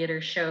lot of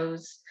theater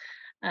shows,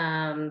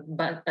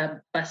 but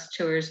bus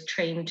tours,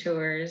 train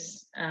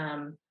tours.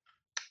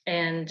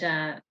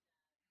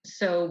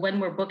 So when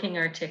we're booking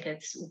our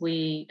tickets,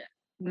 we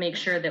make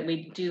sure that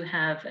we do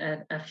have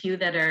a few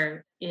that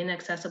are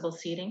inaccessible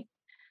seating.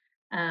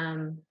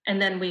 And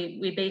then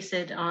we base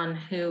it on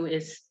who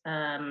is,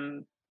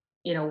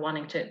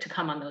 wanting to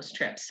come on those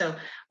trips. So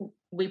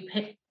we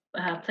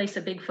place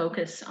a big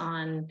focus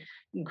on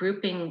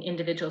grouping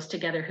individuals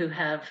together who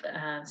have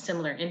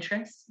similar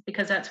interests,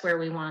 because that's where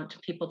we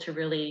want people to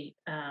really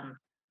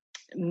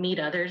meet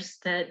others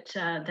that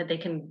they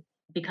can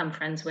become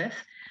friends with.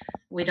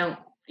 We don't,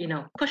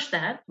 push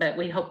that, but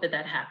we hope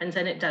that happens,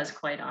 and it does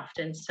quite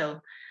often. So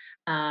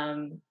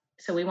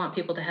we want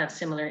people to have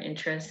similar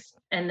interests.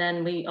 And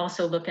then we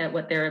also look at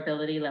what their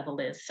ability level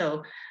is.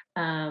 So,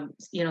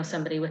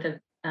 somebody with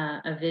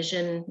a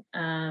vision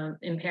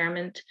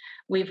impairment,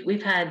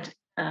 we've had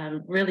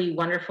really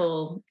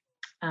wonderful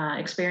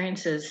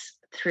experiences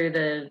through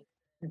the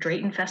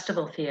Drayton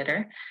Festival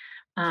Theatre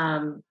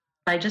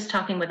by just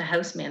talking with a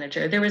house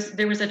manager. There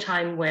was a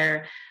time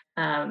where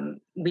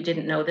we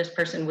didn't know this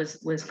person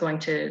was going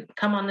to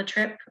come on the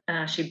trip.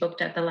 She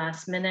booked at the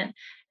last minute.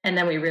 And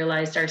then we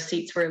realized our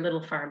seats were a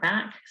little far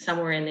back,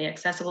 somewhere in the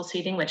accessible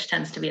seating, which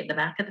tends to be at the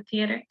back of the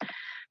theater.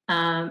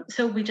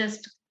 So we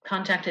just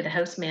contacted a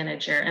house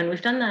manager, and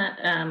we've done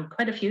that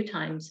quite a few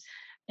times.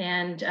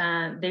 And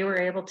they were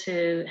able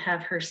to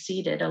have her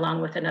seated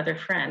along with another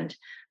friend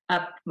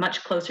up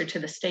much closer to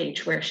the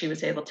stage, where she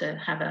was able to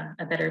have a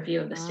better view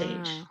of the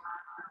stage.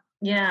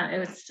 Yeah,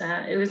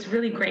 it was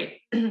really great.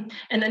 And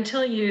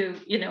until you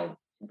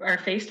are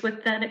faced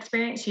with that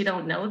experience, you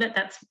don't know that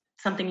that's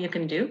something you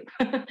can do.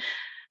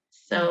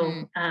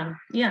 So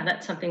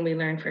that's something we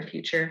learn for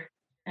future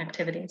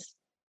activities.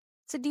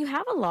 So do you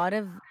have a lot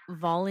of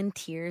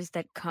volunteers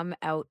that come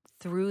out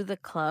through the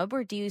club,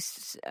 or do you,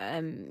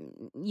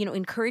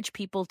 encourage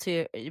people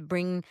to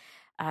bring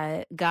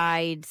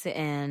guides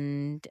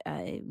and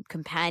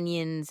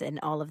companions and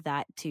all of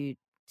that to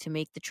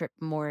make the trip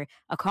more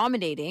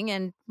accommodating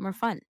and more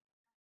fun?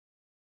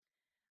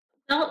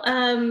 Well,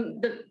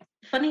 the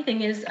funny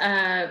thing is,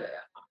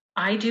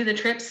 I do the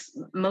trips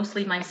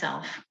mostly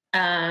myself.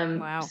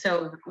 Wow.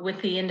 So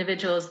with the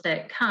individuals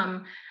that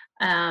come,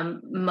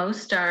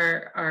 most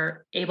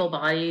are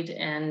able-bodied,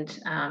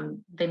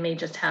 and they may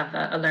just have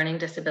a learning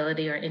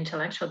disability or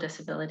intellectual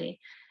disability.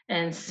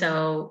 And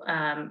so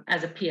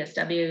as a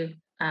PSW,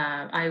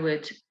 I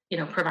would,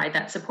 provide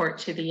that support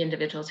to the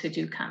individuals who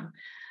do come.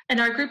 And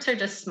our groups are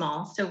just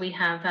small. So we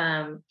have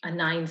a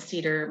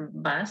 9-seater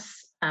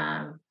bus.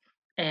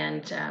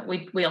 And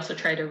we also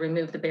try to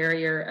remove the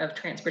barrier of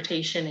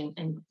transportation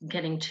and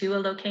getting to a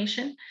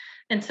location.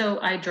 And so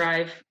I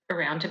drive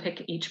around to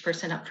pick each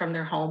person up from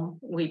their home.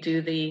 We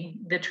do the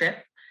trip,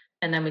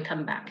 and then we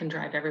come back and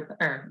drop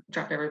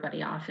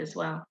everybody off as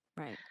well.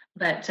 Right.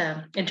 But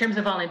in terms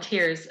of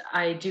volunteers,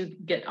 I do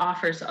get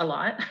offers a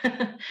lot,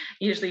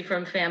 usually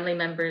from family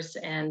members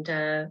and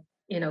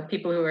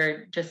people who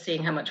are just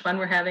seeing how much fun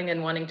we're having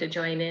and wanting to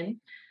join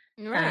in.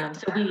 Right.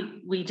 So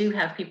we do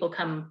have people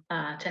come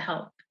to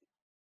help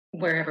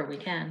wherever we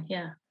can.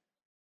 Yeah.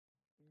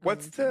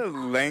 What's the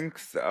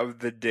length of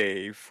the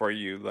day for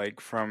you, like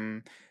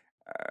from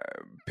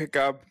pick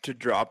up to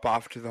drop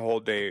off to the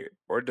whole day,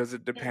 or does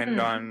it depend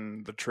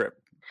on the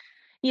trip?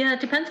 Yeah, it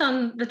depends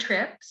on the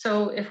trip.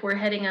 So if we're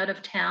heading out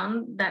of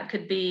town, that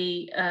could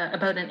be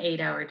about an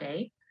 8-hour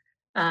day.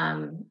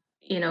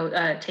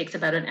 It takes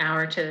about an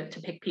hour to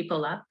pick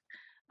people up.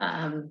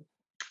 And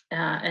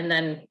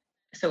then,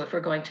 so if we're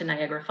going to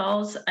Niagara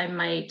Falls, I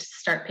might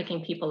start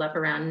picking people up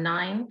around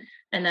 9,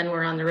 and then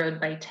we're on the road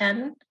by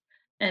 10.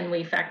 And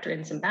we factor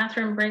in some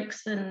bathroom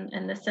breaks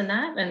and this and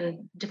that.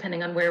 And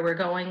depending on where we're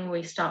going,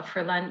 we stop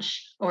for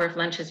lunch, or if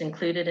lunch is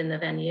included in the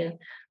venue.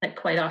 Like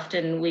quite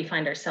often we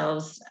find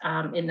ourselves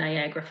in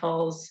Niagara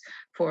Falls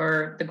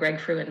for the Greg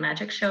Fruin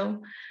Magic Show,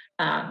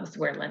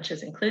 where lunch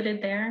is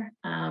included there.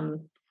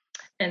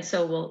 And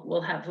so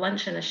we'll have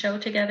lunch and a show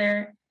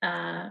together.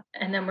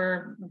 And then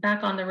we're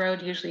back on the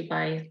road usually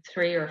by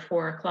 3 or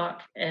 4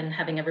 o'clock and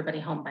having everybody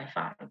home by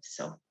 5.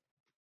 So,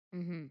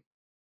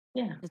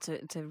 yeah. It's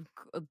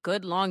a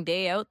good long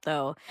day out,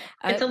 though.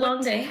 It's a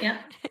long day,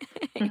 yeah.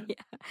 Yeah.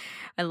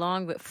 A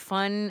long but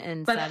fun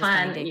and But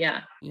satisfying fun, day.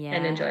 yeah. Yeah.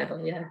 And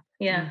enjoyable, yeah.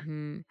 Yeah.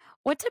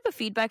 What type of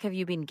feedback have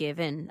you been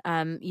given,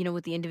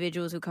 with the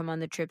individuals who come on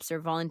the trips or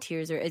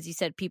volunteers or, as you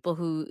said, people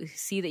who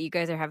see that you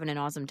guys are having an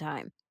awesome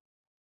time?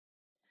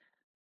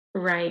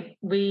 Right.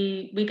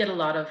 We get a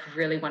lot of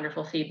really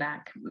wonderful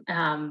feedback.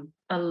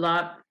 A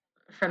lot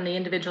from the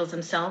individuals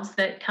themselves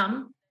that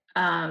come.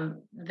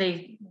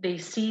 They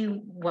see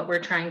what we're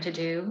trying to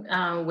do,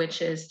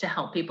 which is to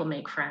help people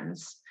make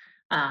friends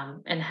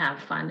and have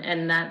fun,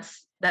 and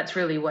that's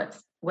really what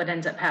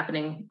ends up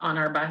happening on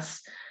our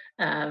bus.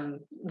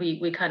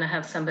 We kind of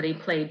have somebody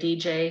play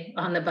DJ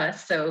on the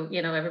bus, so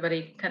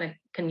everybody kind of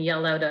can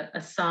yell out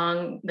a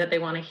song that they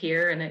want to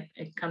hear, and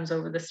it comes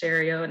over the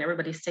stereo, and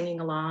everybody's singing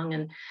along,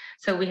 and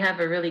so we have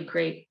a really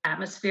great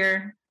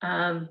atmosphere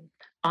on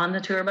the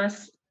tour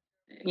bus,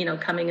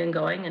 coming and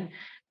going, and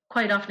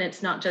quite often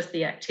it's not just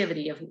the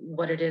activity of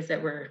what it is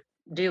that we're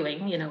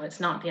doing. It's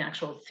not the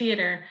actual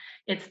theater;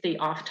 it's the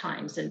off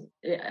times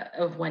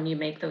of when you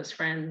make those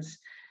friends,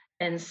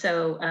 and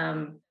so.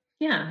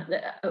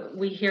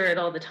 We hear it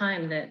all the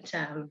time that,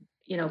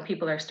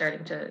 people are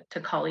starting to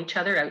call each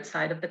other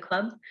outside of the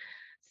club.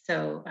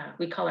 So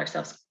we call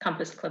ourselves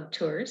Compass Club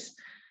Tours.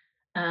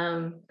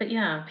 But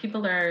yeah,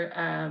 people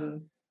are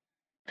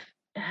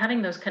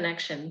having those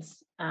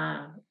connections.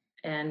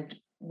 And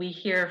we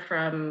hear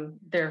from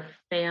their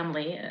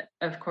family,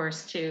 of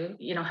course, too,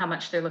 how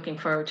much they're looking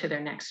forward to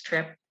their next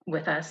trip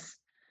with us.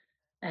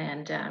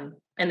 And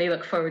they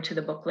look forward to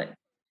the booklet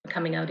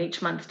coming out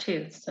each month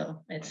too,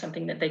 so it's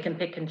something that they can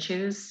pick and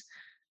choose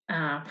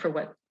for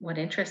what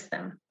interests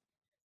them.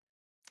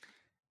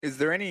 Is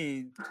there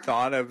any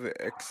thought of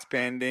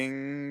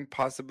expanding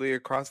possibly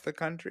across the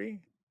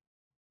country?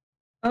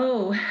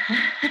 Oh,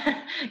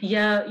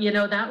 yeah,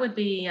 that would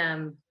be.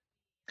 I'm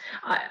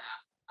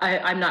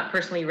not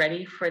personally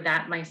ready for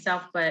that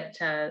myself, but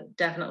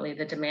definitely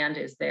the demand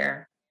is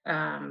there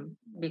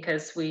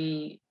because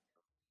we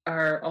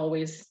are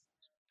always,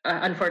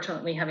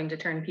 unfortunately, having to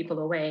turn people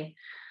away.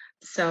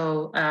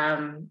 So,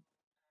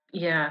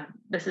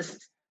 this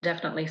is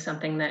definitely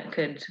something that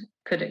could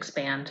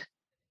expand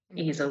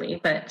easily.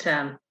 But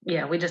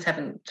we just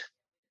haven't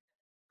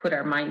put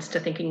our minds to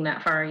thinking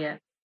that far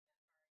yet.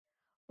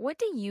 What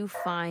do you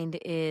find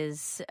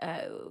is,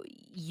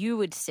 you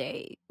would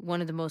say,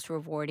 one of the most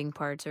rewarding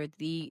parts or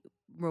the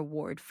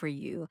reward for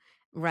you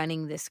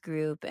running this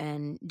group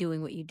and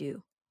doing what you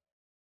do?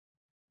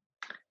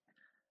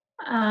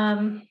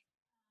 I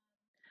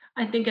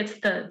think it's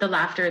the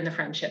laughter and the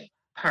friendship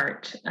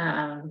part.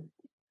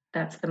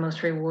 That's the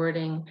most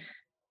rewarding.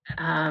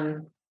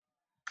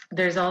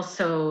 There's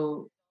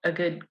also a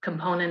good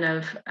component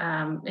of,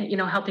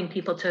 helping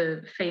people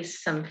to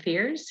face some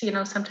fears.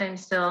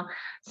 Sometimes they'll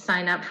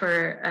sign up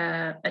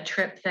for a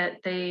trip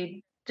that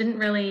they didn't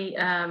really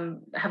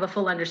have a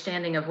full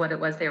understanding of what it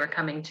was they were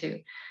coming to.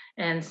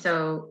 And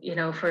so,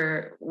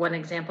 for one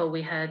example,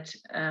 we had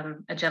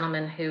a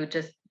gentleman who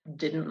just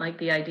didn't like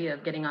the idea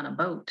of getting on a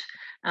boat,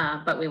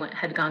 but we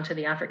had gone to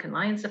the African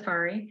Lion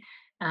Safari,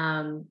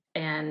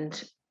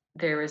 and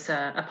there was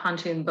a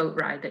pontoon boat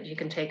ride that you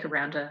can take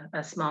around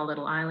a small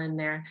little island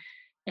there,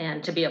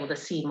 and to be able to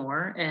see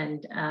more.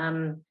 And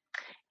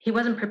he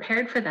wasn't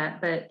prepared for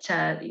that, but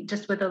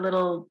just with a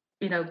little,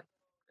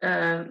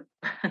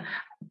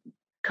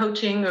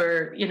 coaching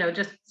or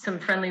just some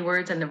friendly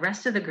words, and the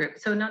rest of the group.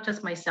 So not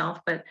just myself,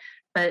 but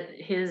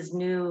his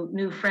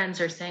new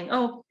friends are saying,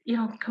 oh,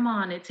 come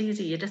on, it's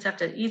easy. You just have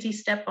to easy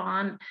step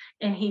on.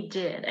 And he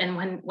did.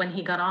 And when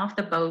he got off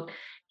the boat,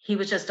 he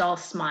was just all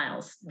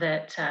smiles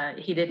that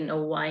he didn't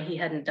know why he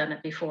hadn't done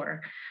it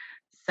before.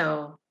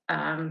 So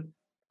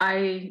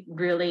I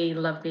really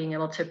love being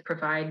able to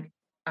provide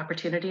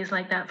opportunities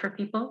like that for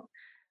people.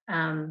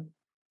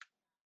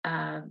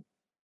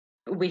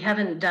 We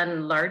haven't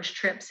done large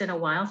trips in a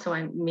while, so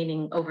I'm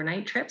meaning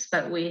overnight trips,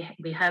 but we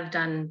have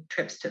done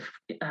trips to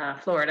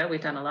Florida.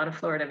 We've done a lot of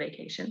Florida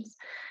vacations.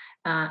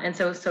 And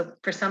so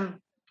for some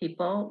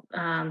people,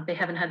 they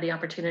haven't had the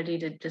opportunity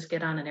to just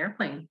get on an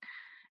airplane.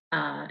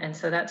 And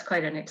so that's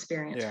quite an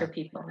experience for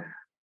people.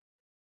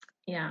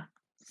 Yeah.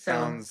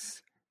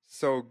 Sounds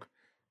so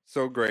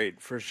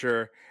great, for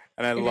sure.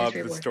 And I love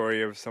the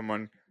story of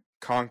someone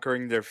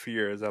conquering their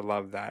fears. I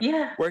love that.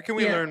 Yeah. Where can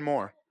we learn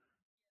more?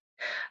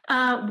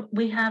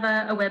 We have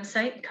a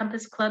website,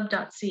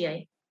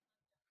 compassclub.ca.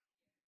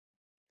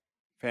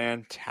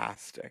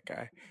 Fantastic.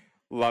 I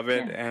love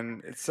it. Yeah.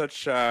 And it's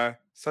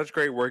such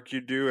great work you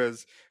do.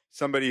 As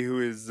somebody who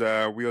is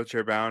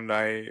wheelchair bound,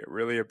 I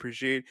really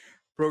appreciate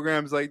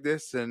programs like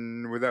this.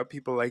 And without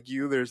people like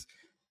you, there's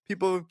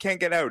people who can't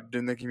get out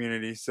in the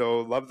community. So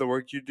love the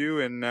work you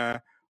do, and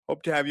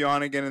hope to have you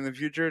on again in the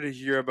future to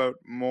hear about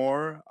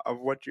more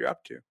of what you're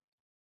up to.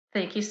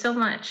 Thank you so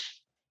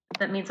much.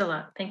 That means a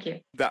lot. Thank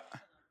you.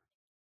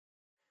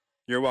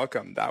 You're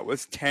welcome. That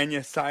was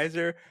Tanya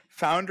Sizer,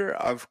 founder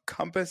of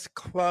Compass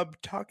Club,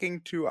 talking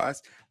to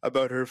us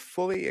about her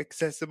fully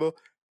accessible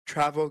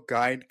travel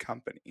guide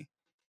company.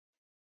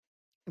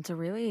 It's a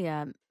really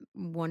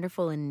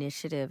wonderful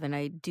initiative. And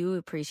I do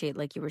appreciate,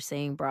 like you were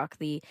saying, Brock,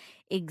 the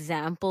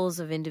examples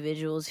of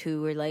individuals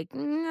who were like, I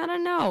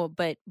don't know,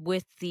 but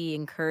with the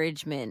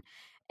encouragement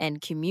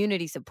and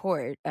community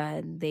support,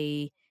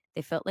 they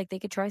felt like they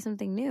could try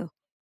something new.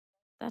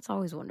 That's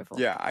always wonderful.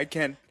 Yeah, I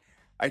can't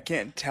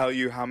tell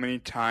you how many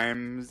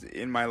times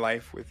in my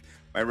life with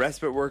my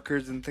respite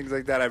workers and things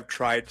like that I've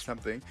tried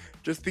something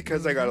just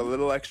because I got a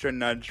little extra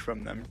nudge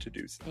from them to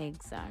do so.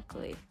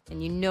 Exactly.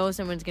 And you know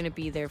someone's going to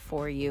be there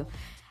for you.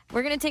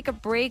 We're going to take a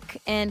break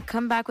and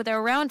come back with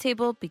our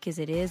roundtable because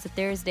it is a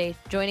Thursday.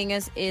 Joining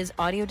us is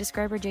audio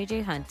describer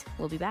JJ Hunt.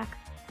 We'll be back.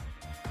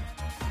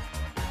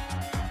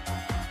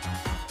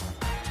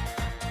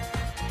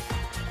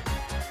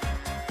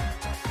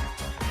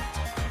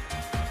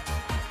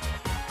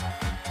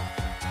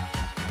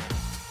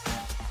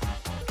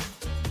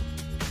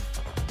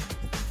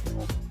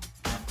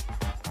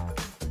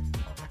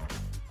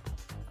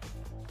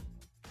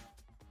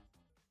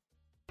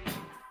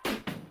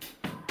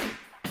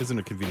 Isn't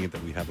it convenient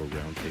that we have a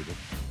round table?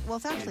 Well,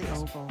 it's actually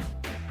oval.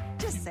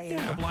 Just say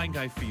Yeah, it. the blind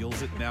guy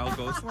feels it now,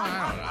 goes, well,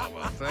 I don't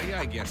know. Well,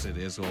 I guess it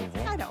is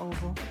oval. Kind of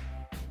oval.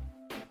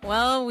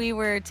 Well, we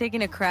were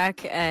taking a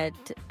crack at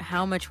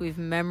how much we've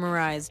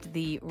memorized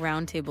the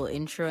roundtable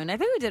intro, and I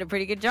think we did a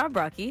pretty good job,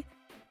 Rocky.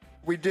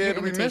 We did.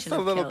 Your We missed imitation a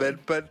of little Kelly.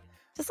 bit, but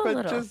Just a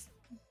little. just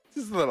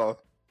a little.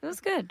 It was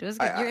good. It was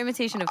good. Your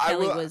imitation of I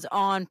Kelly will- was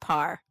on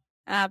par.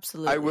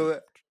 Absolutely.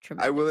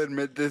 I will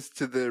admit this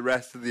to the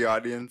rest of the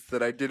audience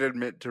that I did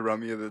admit to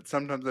Romeo that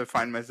sometimes I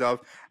find myself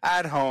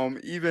at home,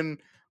 even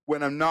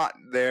when I'm not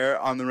there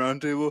on the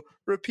round table,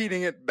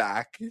 repeating it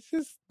back. It's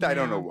just I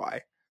don't know Yeah.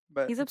 why.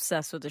 But He's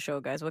obsessed with the show,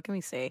 guys. What can we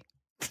say?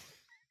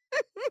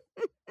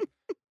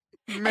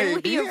 maybe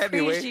And we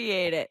anyway.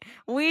 appreciate it.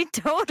 We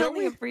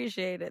totally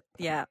appreciate it.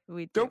 Yeah,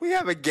 we do. Don't we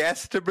have a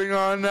guest to bring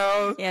on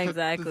now? Yeah,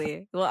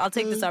 exactly. Well, I'll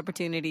take this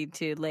opportunity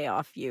to lay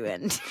off you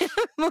and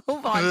move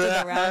on to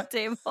the round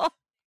table.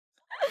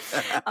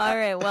 All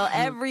right. Well,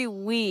 every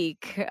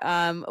week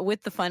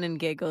with the fun and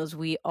giggles,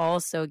 we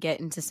also get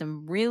into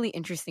some really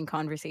interesting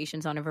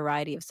conversations on a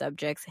variety of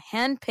subjects,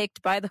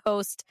 handpicked by the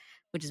host,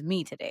 which is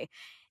me today.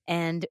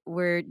 And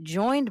we're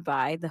joined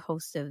by the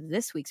host of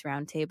this week's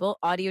roundtable,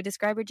 audio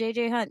describer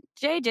JJ Hunt.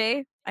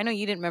 JJ, I know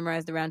you didn't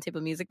memorize the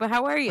roundtable music, but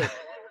how are you?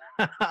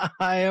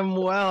 I am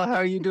well. How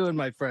are you doing,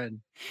 my friend?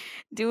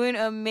 Doing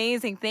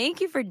amazing.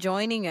 Thank you for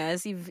joining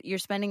us. You're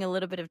spending a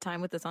little bit of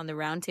time with us on the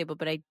roundtable,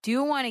 but I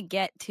do want to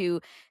get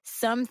to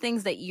some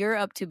things that you're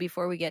up to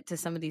before we get to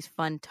some of these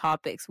fun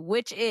topics,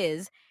 which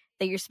is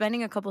that you're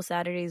spending a couple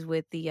Saturdays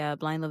with the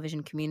Blind Low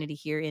Vision community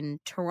here in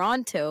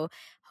Toronto,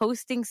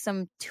 hosting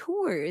some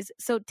tours.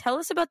 So tell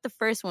us about the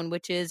first one,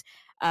 which is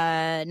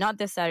not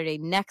this Saturday,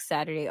 next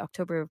Saturday,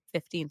 October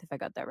 15th, if I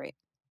got that right.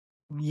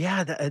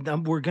 Yeah,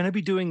 we're going to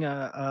be doing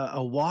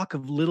a walk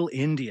of Little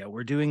India.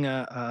 We're doing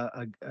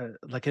a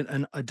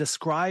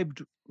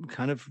described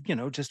kind of,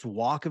 just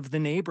walk of the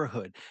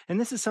neighborhood. And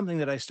this is something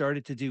that I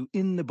started to do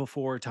in the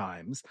before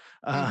times.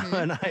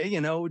 And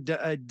I,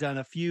 I'd done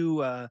a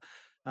few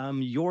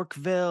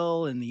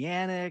Yorkville and the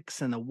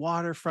Annex and the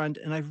waterfront.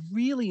 And I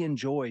really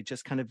enjoy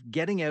just kind of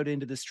getting out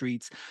into the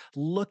streets,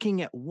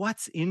 looking at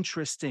what's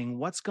interesting,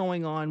 what's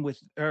going on with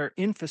our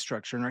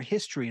infrastructure and our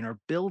history and our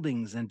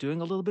buildings, and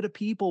doing a little bit of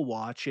people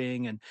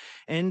watching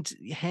and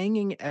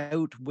hanging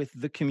out with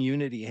the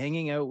community,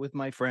 hanging out with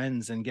my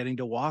friends and getting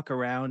to walk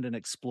around and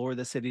explore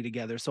the city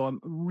together. So I'm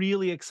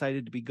really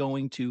excited to be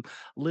going to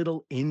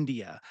Little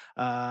India.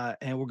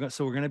 And we're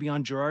going to be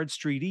on Gerrard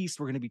Street East.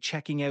 We're going to be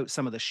checking out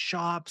some of the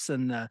shops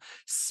and the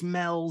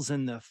smells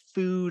and the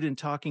food and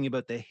talking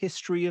about the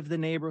history of the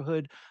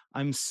neighborhood.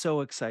 I'm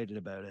so excited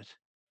about it.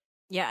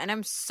 Yeah, and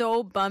I'm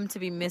so bummed to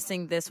be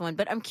missing this one.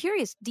 But I'm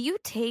curious,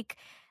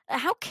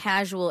 how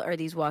casual are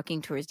these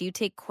walking tours? Do you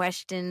take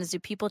questions? Do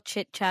people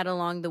chit chat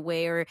along the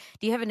way? Or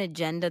do you have an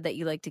agenda that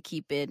you like to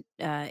keep it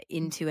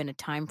into in a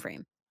time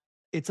frame?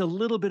 It's a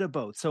little bit of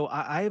both. So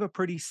I have a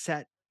pretty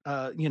set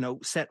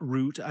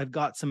route. I've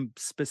got some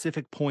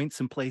specific points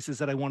and places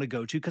that I want to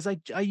go to because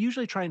I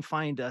usually try and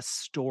find a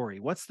story.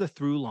 What's the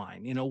through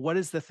line? What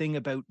is the thing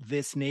about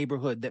this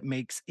neighborhood that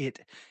makes it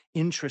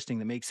interesting,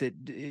 that makes it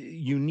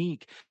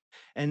unique?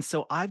 And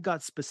so I've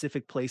got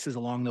specific places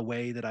along the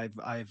way that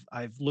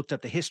I've looked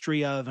up the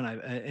history of,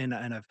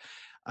 and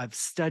I've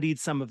studied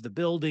some of the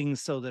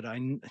buildings so that I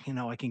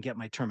can get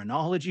my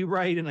terminology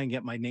right and I can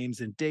get my names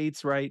and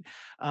dates right.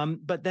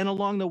 But then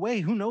along the way,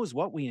 who knows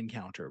what we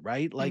encounter,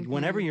 right? Like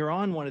whenever you're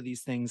on one of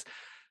these things,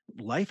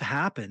 life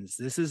happens.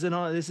 This is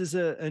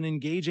an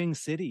engaging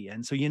city,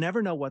 and so you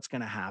never know what's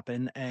going to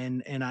happen.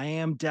 And I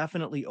am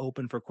definitely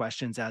open for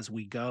questions as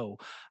we go.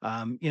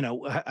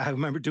 I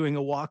remember doing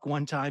a walk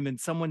one time, and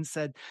someone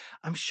said,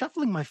 "I'm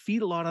shuffling my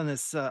feet a lot on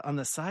this on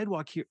the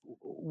sidewalk here.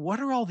 What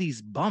are all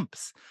these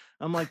bumps?"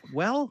 I'm like,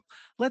 "Well,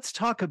 let's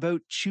talk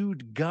about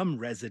chewed gum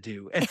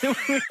residue." And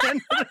we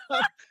ended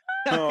up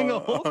having a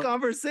whole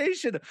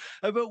conversation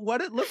about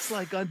what it looks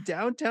like on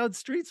downtown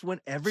streets when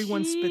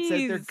everyone spits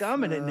out their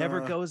gum and it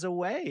never goes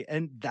away.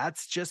 And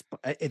that's just,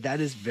 that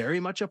is very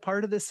much a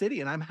part of the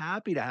city. And I'm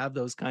happy to have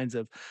those kinds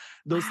of,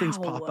 those things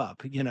pop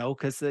up,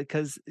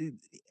 because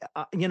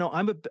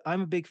I'm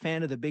a big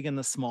fan of the big and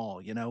the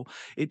small,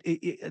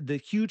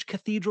 the huge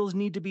cathedrals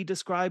need to be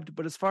described,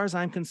 but as far as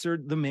I'm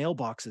concerned, the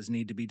mailboxes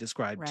need to be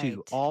described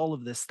too. All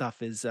of this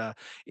stuff is,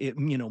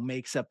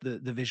 makes up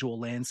the visual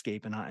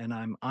landscape. And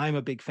I'm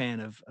a big fan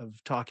of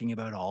talking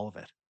about all of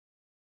it.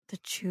 The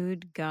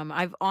chewed gum.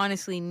 I've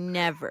honestly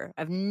never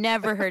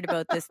heard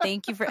about this.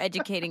 Thank you for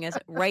educating us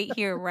right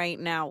here, right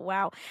now.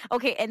 Wow.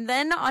 Okay. And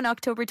then on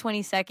October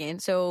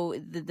 22nd, so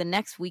the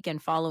next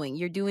weekend following,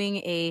 you're doing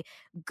a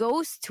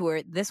ghost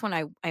tour. This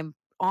one I'm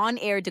on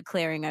air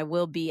declaring I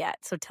will be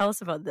at. So tell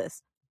us about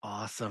this.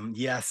 Awesome.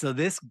 Yeah. So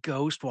this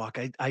ghost walk,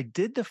 I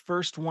did the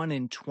first one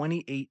in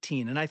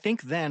 2018. And I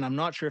think then, I'm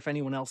not sure if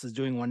anyone else is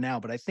doing one now,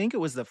 but I think it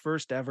was the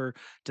first ever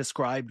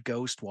described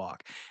ghost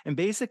walk. And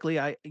basically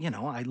I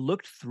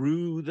looked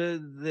through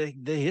the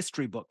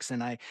history books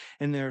and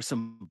there are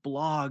some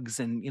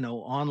blogs and,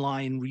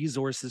 online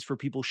resources for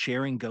people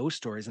sharing ghost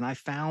stories. And I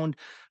found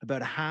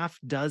about a half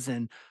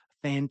dozen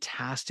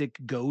fantastic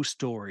ghost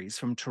stories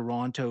from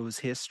Toronto's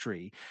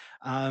history,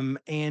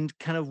 and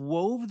kind of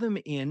wove them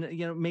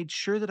in, made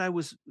sure that I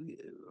was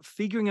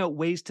figuring out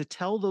ways to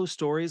tell those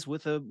stories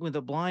with a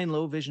blind,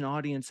 low vision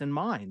audience in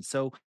mind.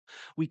 So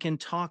we can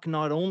talk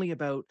not only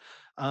about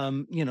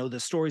the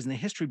stories and the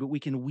history, but we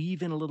can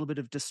weave in a little bit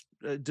of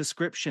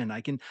description.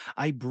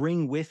 I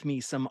bring with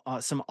me some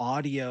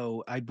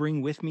audio. I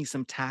bring with me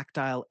some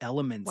tactile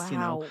elements.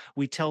 Wow.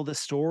 We tell the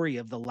story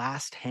of the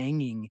last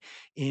hanging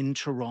in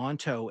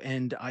Toronto,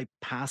 and I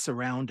pass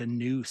around a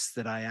noose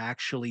that I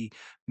actually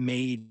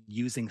made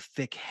using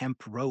thick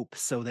hemp rope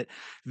so that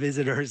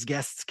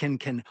guests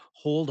can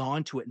hold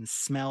on to it and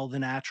smell the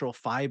natural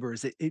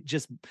fibers. It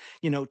just,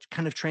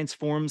 kind of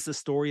transforms the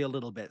story a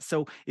little bit.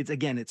 So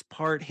it's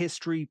part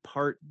history,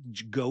 part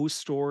ghost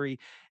story,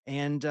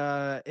 and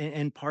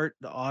part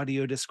the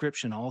audio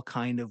description, all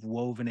kind of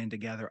woven in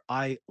together.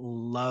 I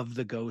love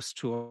the ghost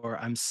tour.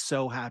 I'm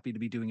so happy to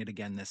be doing it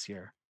again this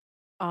year.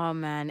 Oh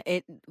man,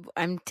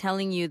 I'm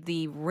telling you,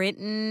 the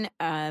written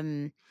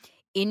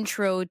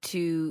intro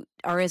to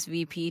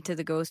RSVP to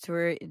the ghost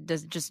tour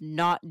does just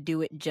not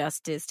do it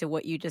justice to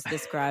what you just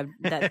described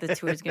that the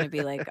tour is going to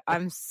be like.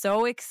 I'm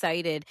so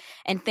excited,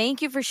 and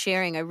thank you for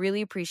sharing. I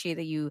really appreciate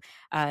that you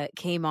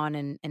came on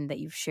and that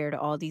you've shared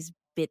all these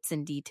bits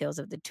and details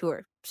of the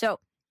tour. So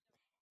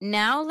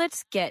now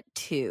let's get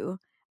to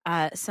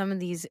some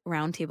of these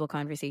roundtable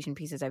conversation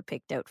pieces I've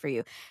picked out for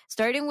you,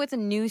 starting with a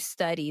new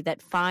study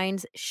that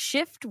finds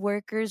shift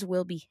workers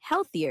will be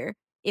healthier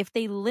if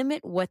they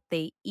limit what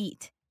they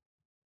eat.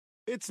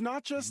 It's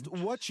not just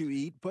what you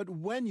eat, but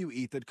when you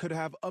eat that could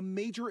have a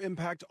major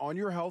impact on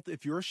your health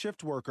if you're a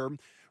shift worker.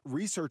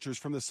 Researchers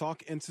from the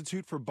Salk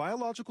Institute for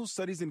Biological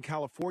Studies in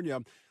California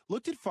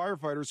looked at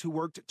firefighters who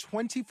worked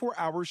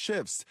 24-hour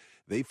shifts.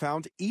 They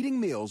found eating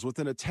meals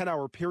within a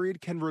 10-hour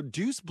period can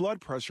reduce blood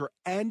pressure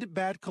and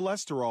bad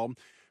cholesterol.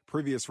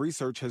 Previous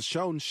research has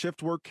shown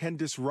shift work can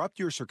disrupt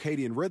your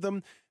circadian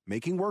rhythm,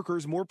 making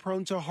workers more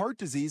prone to heart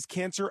disease,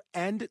 cancer,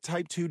 and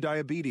type 2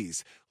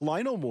 diabetes.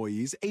 Lionel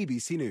Moyes,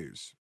 ABC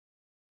News.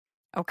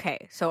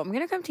 Okay, so I'm going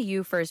to come to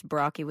you first,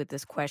 Brocky, with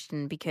this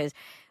question, because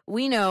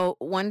we know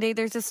one day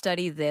there's a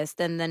study this,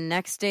 then the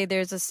next day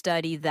there's a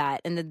study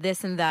that, and the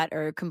this and that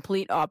are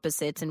complete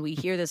opposites. And we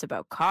hear this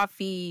about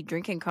coffee,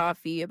 drinking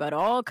coffee, about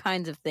all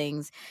kinds of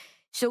things.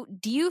 So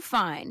do you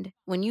find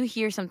when you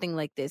hear something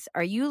like this,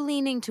 are you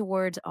leaning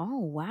towards, oh,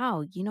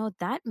 wow,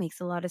 that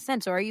makes a lot of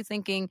sense? Or are you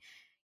thinking,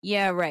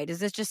 yeah, right, is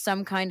this just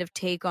some kind of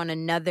take on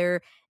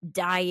another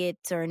diet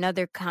or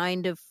another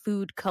kind of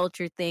food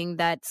culture thing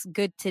that's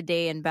good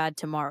today and bad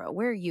tomorrow?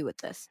 Where are you with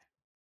this?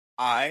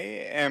 I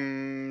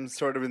am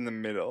sort of in the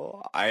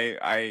middle.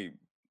 I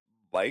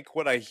like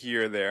what I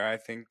hear there. I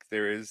think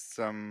there is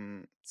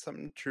some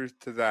truth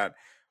to that.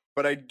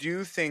 But I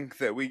do think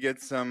that we get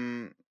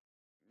some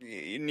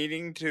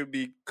needing to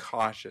be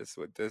cautious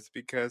with this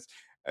because,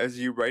 as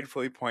you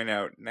rightfully point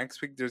out, next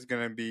week there's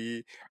going to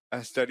be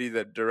a study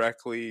that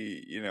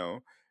directly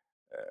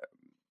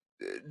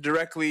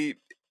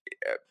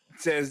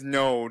says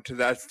no to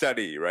that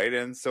study, right?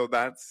 And so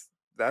that's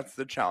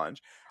the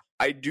challenge.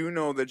 I do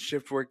know that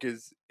shift work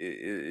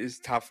is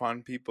tough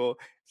on people.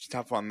 It's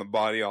tough on the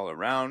body all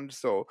around.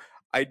 So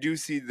I do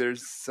see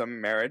there's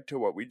some merit to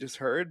what we just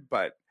heard,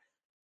 but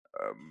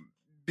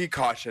be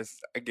cautious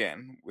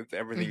again with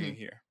everything you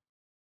hear.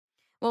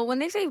 Well, when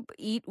they say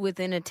eat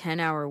within a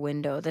 10-hour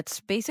window, that's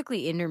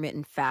basically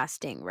intermittent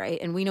fasting, right?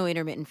 And we know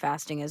intermittent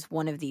fasting is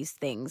one of these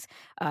things,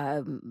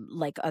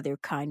 like other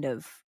kind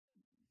of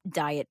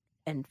diet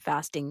and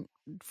fasting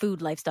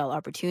food lifestyle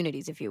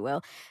opportunities, if you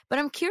will. But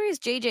I'm curious,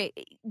 JJ,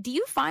 do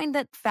you find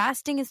that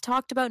fasting is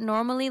talked about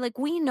normally? Like,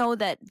 we know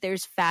that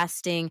there's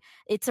fasting,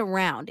 it's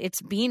around,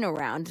 it's been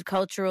around,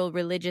 cultural,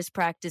 religious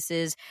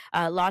practices,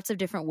 lots of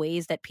different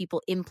ways that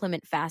people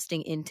implement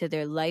fasting into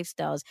their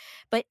lifestyles,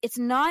 but it's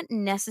not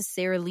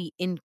necessarily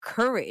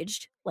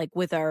encouraged, like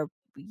with our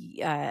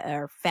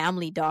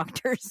family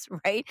doctors,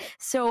 right?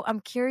 So I'm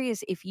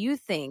curious if you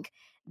think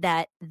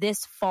that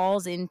this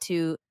falls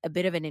into a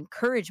bit of an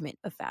encouragement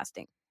of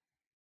fasting.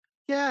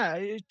 Yeah,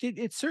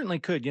 it certainly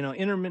could.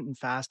 Intermittent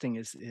fasting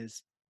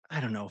is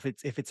I don't know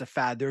if it's a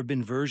fad. There have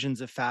been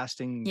versions of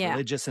fasting, Yeah.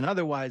 religious and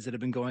otherwise, that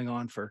have been going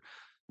on for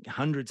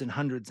hundreds and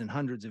hundreds and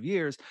hundreds of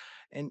years.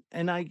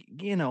 And I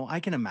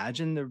can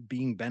imagine there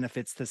being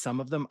benefits to some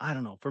of them. I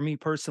don't know. For me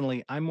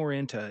personally, I'm more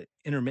into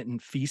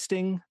intermittent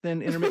feasting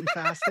than intermittent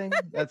fasting.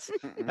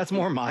 That's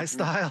more my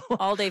style.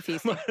 All day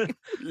feasting.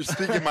 You're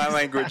speaking my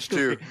language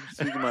too.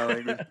 Speaking my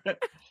language.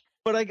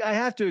 But I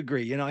have to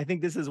agree. I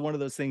think this is one of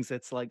those things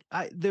that's like,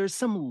 there's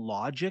some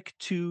logic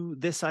to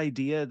this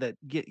idea that,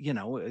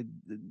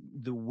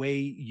 the way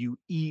you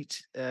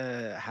eat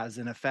has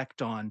an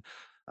effect on,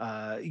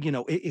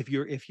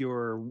 if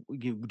you're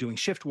doing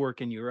shift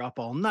work and you're up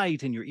all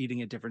night and you're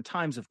eating at different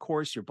times, of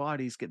course, your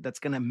that's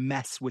going to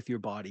mess with your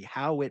body.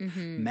 How it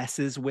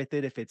messes with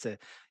it, if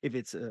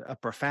it's a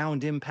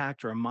profound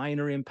impact or a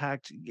minor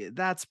impact,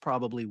 that's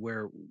probably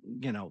where,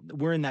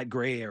 we're in that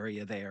gray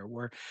area there,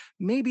 where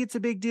maybe it's a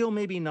big deal,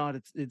 maybe not.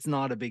 It's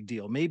not a big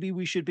deal. Maybe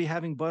we should be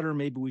having butter,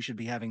 maybe we should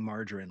be having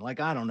margarine. Like,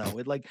 I don't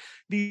know.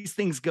 These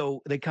things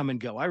they come and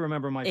go. I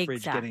remember my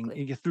fridge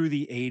getting through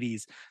the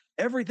 80s.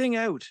 Everything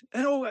out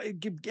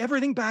and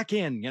everything back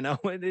in,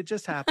 it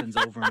just happens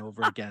over and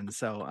over again.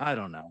 So I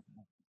don't know.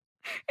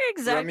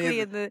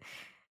 Exactly.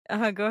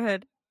 Go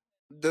ahead.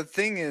 The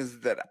thing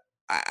is that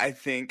I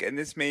think, and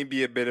this may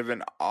be a bit of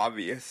an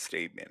obvious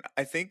statement,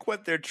 I think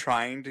what they're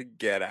trying to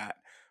get at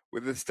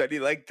with a study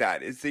like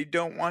that is they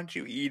don't want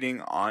you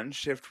eating on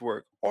shift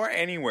work or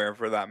anywhere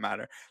for that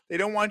matter. They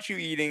don't want you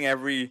eating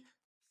every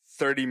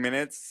 30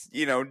 minutes,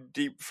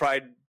 deep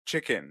fried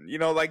chicken,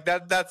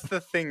 that's the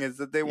thing, is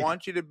that they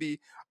want you to be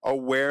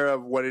aware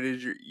of what it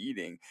is you're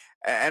eating.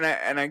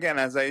 And again,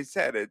 as I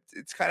said,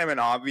 it's kind of an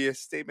obvious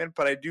statement,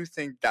 but I do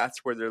think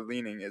that's where they're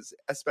leaning, is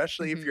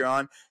especially if you're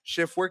on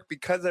shift work,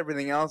 because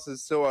everything else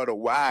is so out of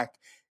whack,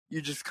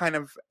 you just kind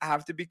of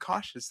have to be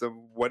cautious of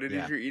what it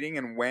is you're eating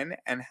and when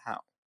and how.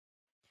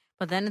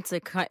 But then it's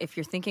if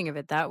you're thinking of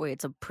it that way,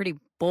 it's a pretty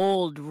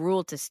bold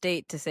rule to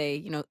state, to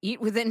say, eat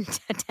within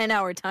a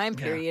 10-hour time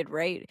period,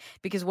 right?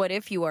 Because what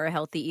if you are a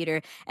healthy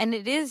eater? And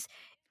it's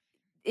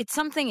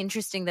something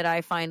interesting that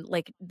I find,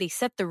 like, they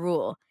set the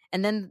rule,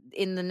 and then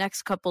in the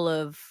next couple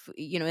of,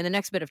 in the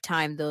next bit of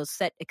time, they'll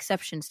set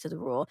exceptions to the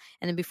rule.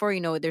 And then before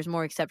you know it, there's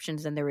more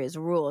exceptions than there is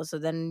rules. So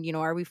then,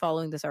 are we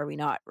following this? Are we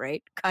not?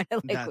 Right? Kind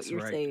of like what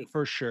you're saying.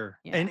 For sure.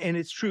 Yeah. And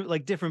it's true.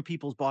 Like, different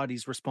people's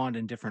bodies respond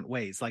in different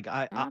ways. Like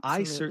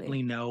I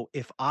certainly know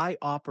if I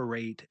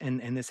operate,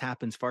 and this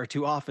happens far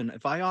too often,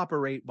 if I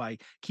operate by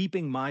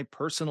keeping my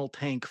personal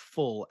tank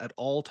full at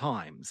all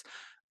times,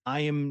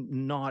 I am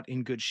not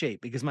in good shape,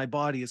 because my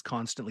body is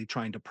constantly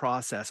trying to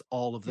process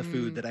all of the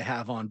food that I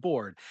have on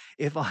board.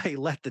 If I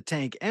let the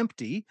tank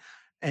empty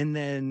and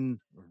then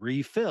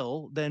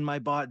refill, then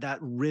that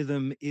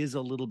rhythm is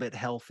a little bit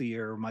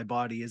healthier. My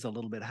body is a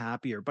little bit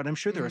happier. But I'm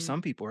sure there are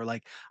some people who are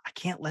like, I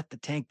can't let the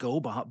tank go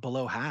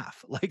below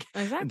half. Like,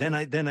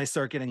 exactly. then I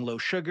start getting low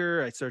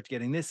sugar. I start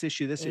getting this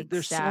issue. Exactly.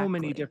 There's so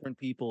many different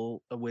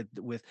people with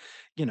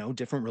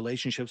different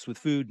relationships with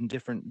food and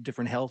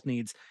different health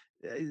needs.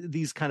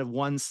 These kind of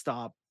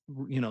one-stop,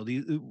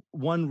 the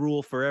one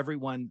rule for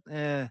everyone.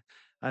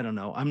 I don't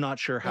know. I'm not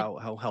sure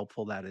how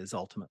helpful that is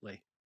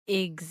ultimately.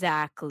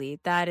 Exactly.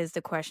 That is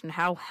the question.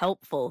 How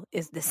helpful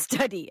is this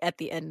study at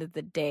the end of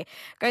the day?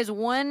 Guys,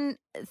 one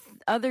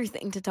other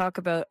thing to talk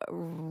about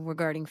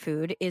regarding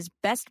food is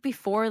best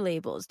before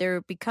labels.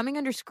 They're becoming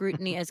under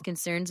scrutiny as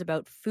concerns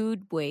about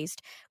food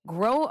waste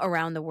grow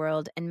around the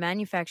world, and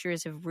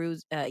manufacturers have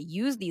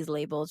used these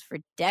labels for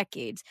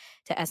decades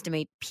to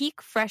estimate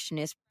peak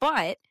freshness,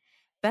 but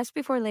best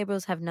before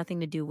labels have nothing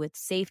to do with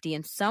safety,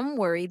 and some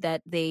worry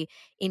that they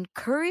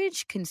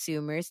encourage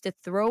consumers to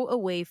throw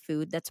away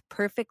food that's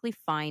perfectly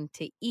fine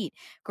to eat.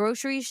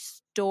 Grocery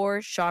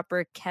store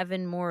shopper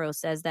Kevin Morrow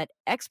says that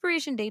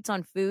expiration dates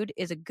on food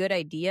is a good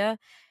idea.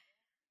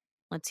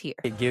 Let's hear.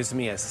 It gives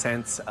me a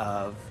sense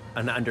of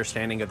an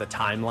understanding of the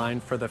timeline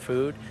for the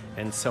food,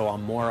 and so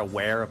I'm more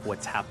aware of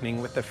what's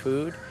happening with the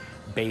food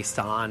based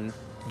on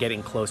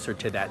getting closer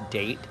to that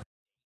date.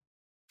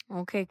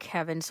 Okay,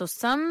 Kevin. So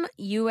some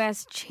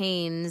U.S.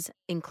 chains,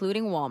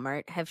 including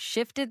Walmart, have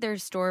shifted their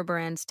store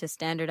brands to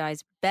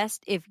standardize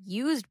best if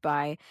used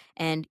by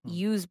and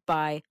used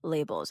by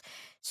labels.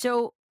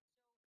 So,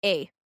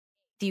 do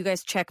you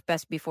guys check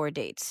best before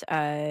dates?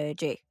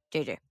 JJ.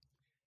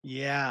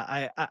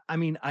 Yeah, I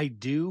mean, I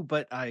do,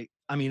 but I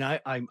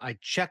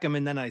check them,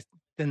 and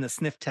then the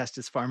sniff test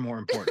is far more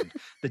important.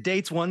 The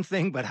date's one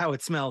thing, but how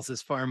it smells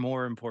is far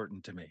more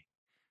important to me.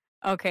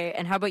 Okay,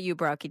 and how about you,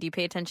 Brocky? Do you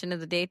pay attention to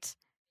the dates?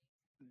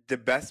 The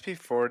best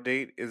before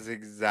date is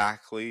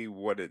exactly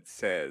what it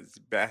says.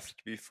 Best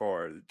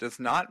before. It does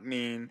not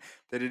mean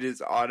that it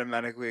is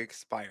automatically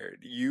expired.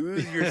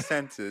 Use your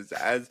senses,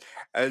 as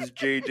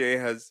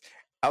JJ has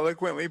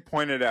eloquently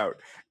pointed out.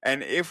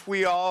 And if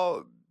we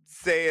all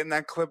say in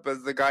that clip,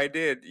 as the guy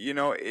did,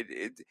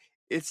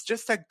 it's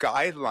just a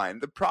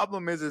guideline. The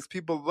problem is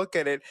people look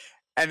at it,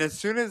 and as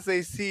soon as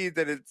they see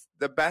that it's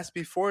the best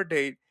before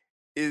date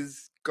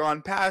is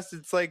gone past,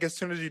 it's like as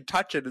soon as you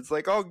touch it, it's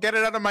like, oh, get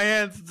it out of my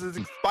hands, it's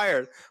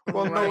expired.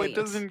 Well, no, it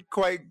doesn't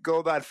quite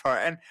go that far.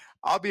 And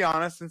I'll be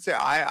honest and say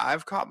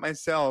I've caught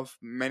myself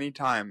many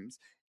times,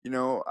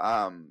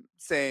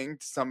 saying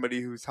to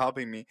somebody who's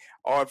helping me,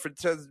 oh, if it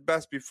says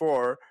best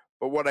before,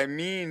 but what I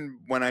mean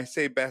when I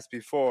say best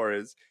before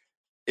is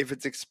if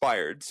it's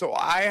expired. So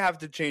I have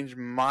to change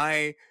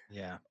my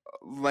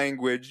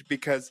language,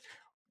 because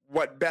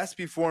what best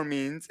before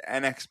means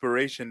and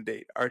expiration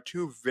date are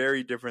two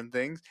very different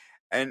things.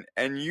 And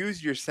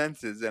use your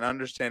senses and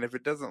understand, if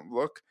it doesn't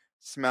look,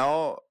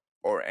 smell,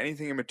 or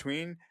anything in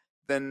between,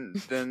 then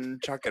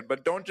chuck it.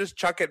 But don't just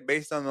chuck it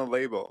based on the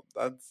label.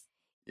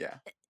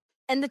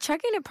 And the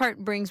chucking it part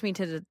brings me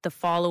to the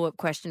follow-up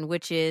question,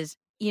 which is,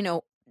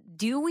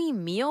 do we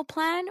meal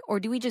plan, or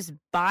do we just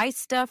buy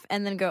stuff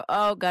and then go,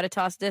 oh, gotta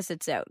toss this,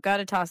 it's out.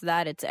 Gotta toss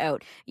that, it's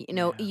out.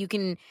 You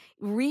can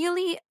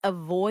really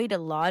avoid a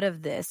lot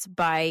of this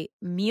by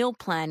meal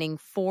planning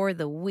for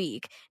the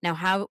week. Now,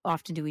 how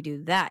often do we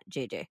do that,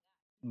 JJ?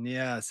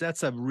 Yes,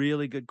 that's a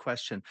really good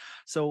question.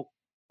 So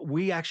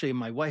we actually,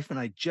 my wife and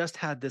I just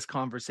had this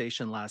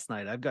conversation last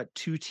night. I've got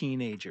 2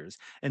 teenagers,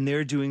 and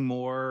they're doing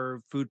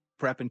more food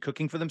prep and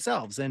cooking for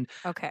themselves. And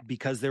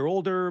because they're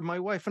older, my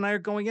wife and I are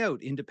going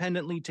out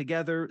independently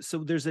together.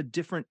 So there's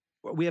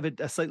we have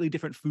a slightly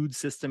different food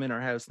system in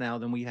our house now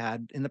than we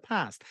had in the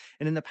past.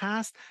 And in the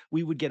past,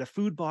 we would get a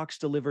food box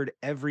delivered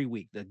every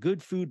week, the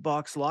good food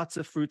box, lots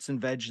of fruits and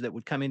veg that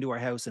would come into our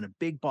house in a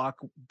big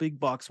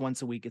box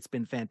once a week. It's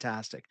been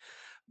fantastic.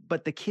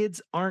 But the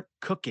kids aren't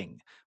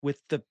cooking with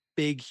the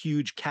big,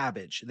 huge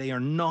cabbage. They are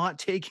not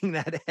taking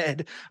that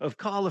head of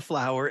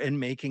cauliflower and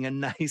making a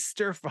nice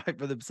stir fry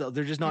for themselves.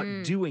 They're just not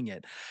doing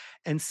it.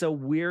 And so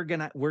we're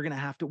gonna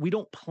have to, we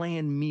don't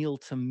plan meal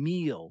to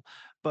meal,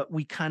 but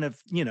we kind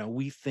of,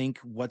 we think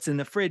what's in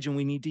the fridge and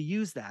we need to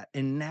use that.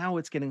 And now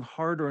it's getting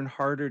harder and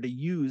harder to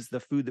use the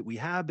food that we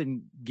have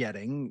been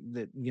getting,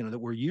 that, that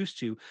we're used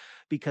to,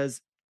 because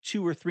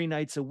 2 or 3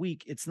 nights a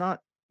week, it's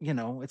not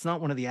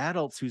one of the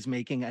adults who's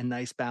making a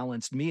nice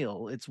balanced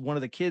meal. It's one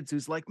of the kids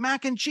who's like,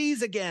 mac and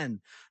cheese again.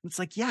 It's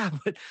like, yeah,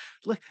 but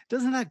look,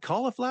 doesn't that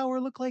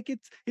cauliflower look like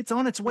it's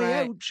on its way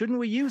out? Shouldn't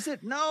we use it?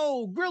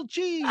 No, grilled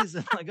cheese.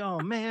 And like, oh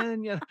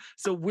man,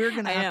 So we're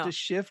going to have to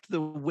shift the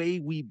way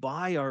we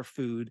buy our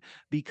food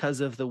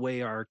because of the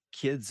way our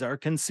kids are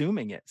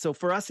consuming it. So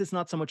for us, it's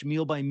not so much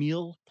meal by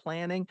meal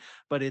planning,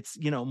 but it's,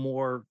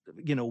 more,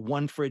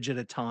 one fridge at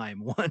a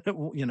time,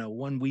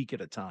 one week at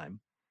a time.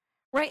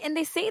 Right. And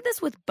they say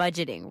this with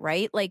budgeting,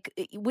 right? Like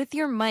with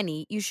your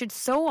money, you should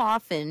so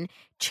often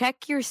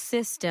check your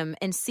system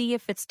and see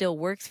if it still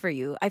works for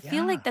you. I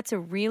feel like that's a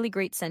really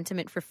great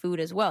sentiment for food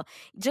as well.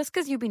 Just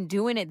because you've been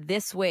doing it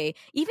this way,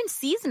 even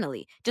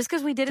seasonally, just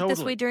because we did it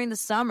this way during the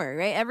summer,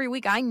 right? Every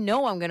week, I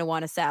know I'm going to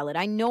want a salad.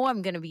 I know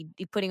I'm going to be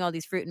putting all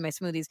these fruit in my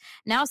smoothies.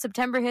 Now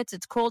September hits,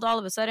 it's cold all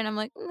of a sudden. I'm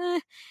like,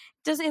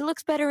 it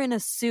looks better in a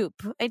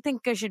soup. I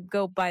think I should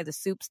go buy the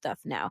soup stuff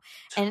now.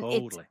 And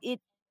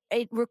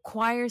it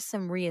requires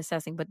some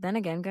reassessing. But then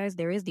again, guys,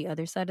 there is the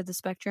other side of the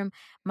spectrum.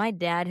 My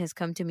dad has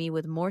come to me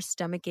with more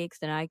stomach aches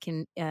than I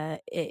can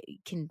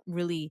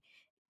really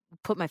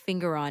put my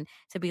finger on,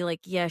 to be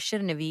like, yeah, I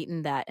shouldn't have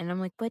eaten that. And I'm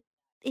like, but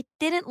it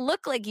didn't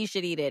look like you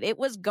should eat it. It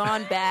was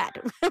gone bad.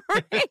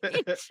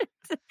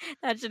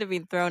 That should have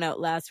been thrown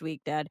out last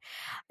week, Dad.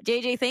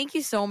 JJ, thank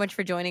you so much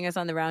for joining us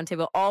on the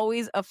Roundtable.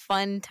 Always a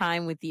fun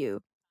time with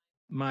you.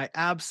 My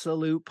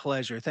absolute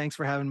pleasure. Thanks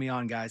for having me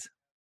on, guys.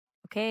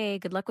 Okay,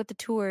 good luck with the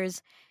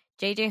tours.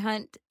 JJ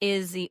Hunt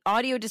is the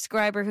audio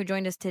describer who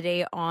joined us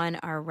today on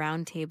our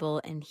roundtable,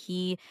 and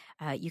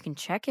you can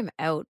check him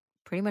out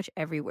pretty much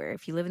everywhere.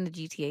 If you live in the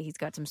GTA, he's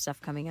got some stuff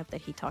coming up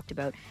that he talked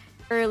about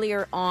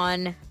earlier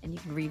on, and you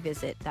can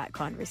revisit that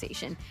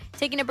conversation.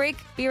 Taking a break,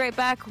 be right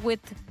back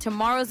with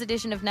tomorrow's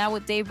edition of Now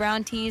with Dave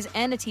Brown tease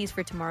and a tease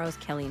for tomorrow's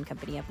Kelly and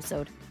Company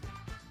episode.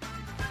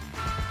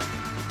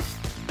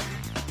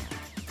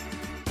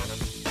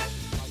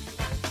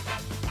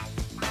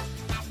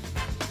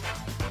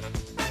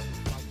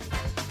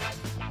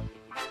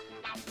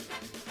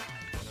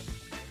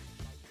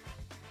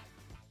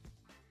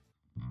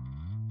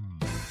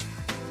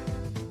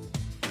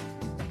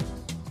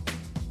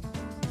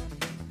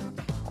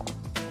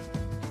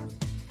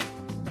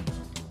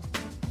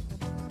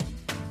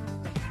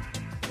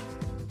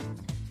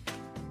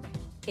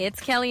 It's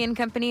Kelly and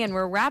Company, and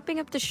we're wrapping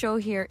up the show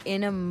here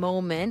in a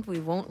moment. We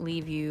won't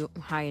leave you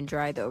high and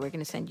dry, though. We're going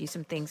to send you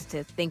some things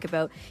to think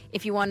about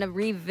if you want to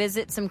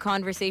revisit some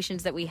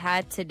conversations that we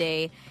had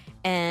today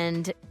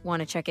and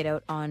want to check it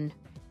out on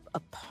a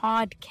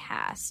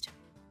podcast.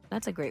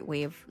 That's a great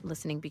way of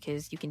listening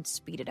because you can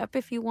speed it up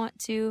if you want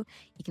to.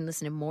 You can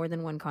listen to more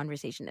than one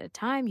conversation at a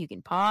time. You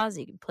can pause,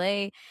 you can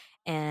play,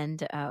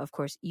 and of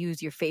course,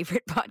 use your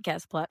favorite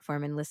podcast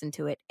platform and listen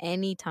to it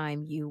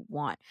anytime you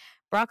want.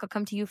 Brock, I'll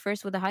come to you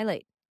first with a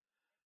highlight.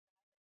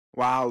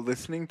 Wow,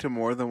 listening to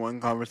more than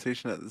one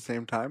conversation at the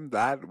same time,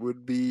 that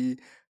would be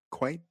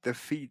quite the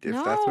feat if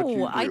that's what you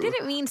do. I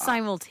didn't mean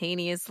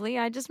simultaneously.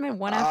 I just meant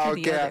one after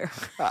the other.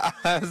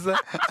 I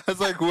was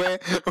like,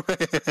 wait.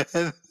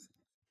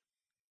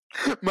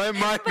 My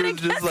mind was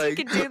just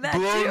like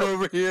blown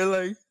over here.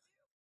 Like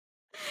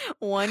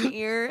one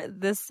ear,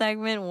 this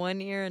segment, one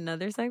ear,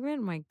 another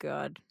segment. My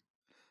God.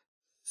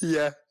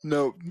 Yeah,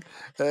 no.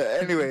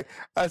 Anyway,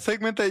 a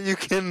segment that you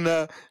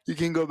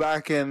can go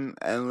back and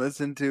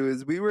listen to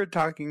is we were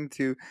talking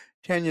to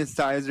Tanya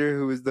Stizer,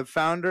 who is the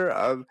founder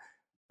of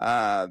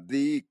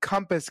the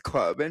Compass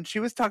Club, and she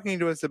was talking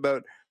to us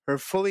about her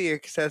fully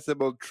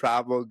accessible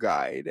travel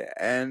guide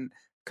and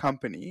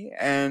company,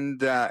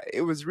 and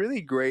it was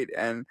really great.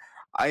 And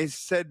I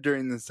said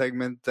during the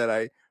segment that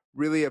I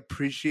really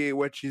appreciate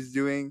what she's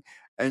doing,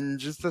 and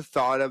just the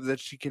thought of that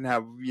she can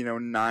have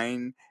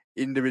 9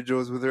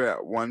 individuals with her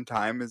at one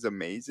time is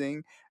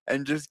amazing,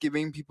 and just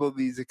giving people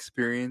these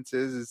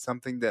experiences is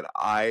something that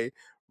I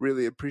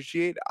really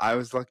appreciate. I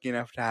was lucky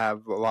enough to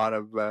have a lot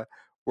of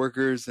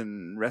workers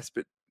and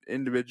respite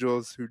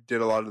individuals who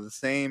did a lot of the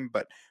same,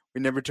 but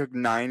we never took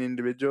 9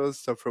 individuals.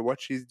 So for what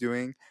she's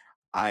doing,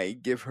 I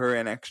give her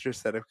an extra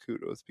set of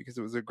kudos because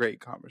it was a great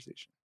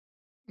conversation.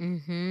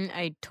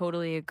 I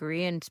totally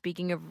agree. And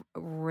speaking of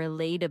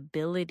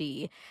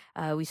relatability,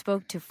 we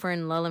spoke to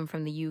Fern Lulham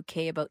from the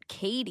UK about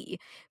Katie,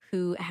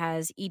 who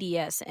has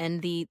EDS,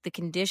 and the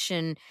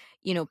condition,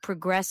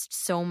 progressed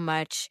so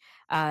much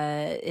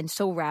and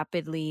so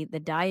rapidly. The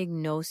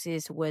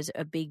diagnosis was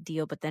a big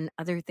deal, but then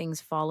other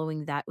things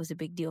following that was a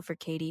big deal for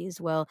Katie as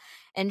well.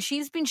 And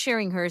she's been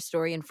sharing her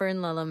story, and Fern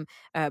Lulham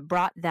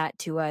brought that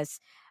to us.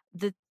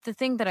 The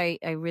thing that I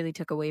really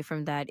took away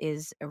from that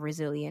is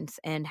resilience,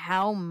 and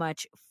how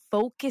much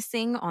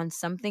focusing on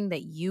something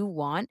that you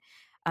want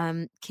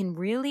can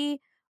really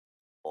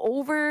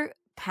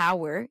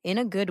overpower, in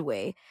a good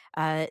way,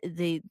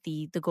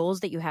 the goals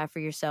that you have for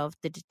yourself,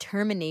 the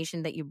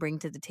determination that you bring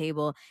to the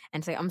table,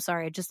 and say, I'm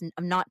sorry,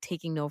 I'm not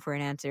taking no for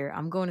an answer.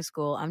 I'm going to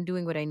school. I'm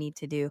doing what I need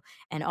to do.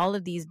 And all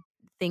of these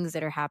things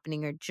that are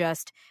happening are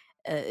just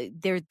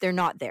they're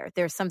not there.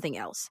 There's something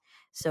else.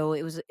 So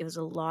it was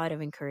a lot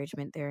of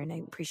encouragement there, and I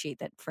appreciate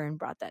that Fern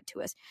brought that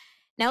to us.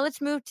 Now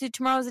let's move to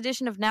tomorrow's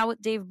edition of Now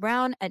with Dave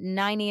Brown at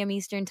 9 a.m.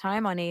 Eastern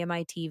Time on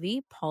AMI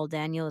TV. Paul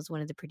Daniel is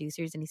one of the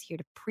producers, and he's here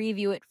to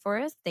preview it for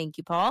us. Thank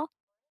you, Paul.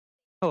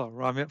 Hello,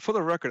 Ramya. For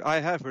the record, I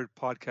have heard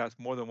podcasts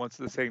more than once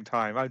at the same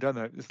time. I've done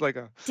that. It's like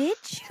a. Did you?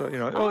 So,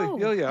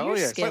 you're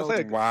yeah. Skilled. It's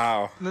like,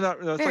 wow. No,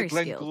 it's Very like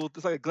Glenn skilled. Gould.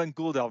 It's like a Glenn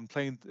Gould album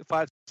playing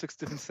 5-6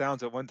 different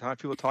sounds at one time.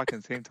 People talking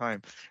at the same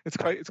time. It's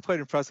quite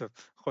impressive.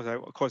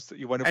 Of course,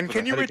 you went. And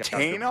can you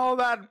retain all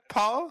that,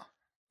 Paul?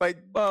 Like,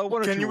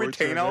 can you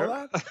retain all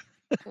that?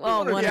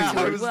 Well, one Yeah, or two.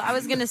 I was- Well, I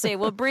was going to say,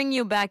 we'll bring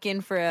you back in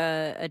for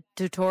a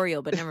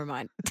tutorial, but never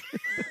mind.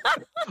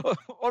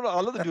 Oh no,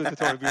 I'd love to do a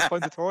tutorial. It'd be a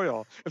fun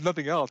tutorial, if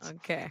nothing else.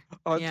 Okay.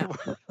 On Yeah.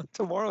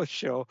 tomorrow's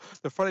show,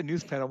 the Friday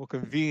News Panel will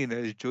convene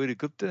as Jody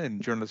Gupta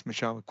and journalist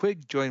Michelle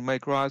McQuigg join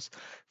Mike Ross,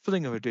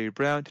 filling in for Dave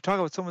Brown, to talk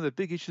about some of the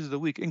big issues of the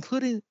week,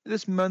 including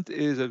this month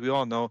is, as we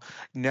all know,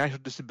 National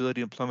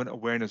Disability Employment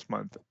Awareness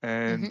Month.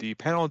 And the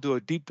panel will do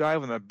a deep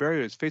dive on the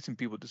barriers facing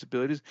people with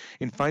disabilities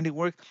in finding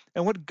work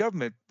and what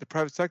government, the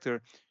private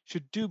sector,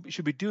 should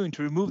be doing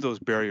to remove those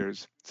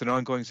barriers. It's an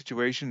ongoing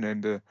situation,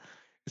 and it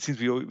seems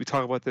we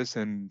talk about this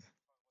and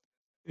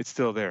it's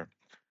still there.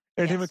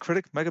 Entertainment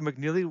critic Megan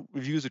McNeely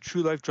reviews a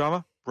true life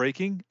drama,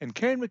 Breaking, and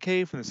Karen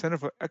McKay from the Center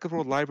for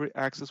Equitable Library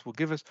Access will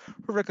give us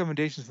her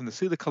recommendations from the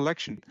Sealy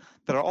collection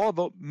that are all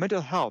about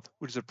mental health,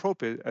 which is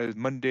appropriate as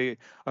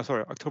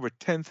October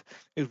 10th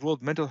is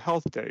World Mental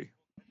Health Day.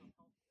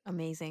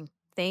 Amazing.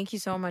 Thank you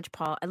so much,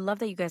 Paul. I love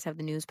that you guys have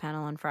the news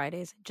panel on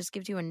Fridays. It just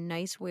gives you a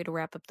nice way to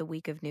wrap up the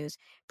week of news.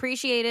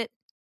 Appreciate it.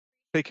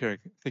 Take care,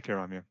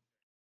 Ramya.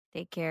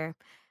 Take care.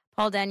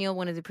 Paul Daniel,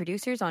 one of the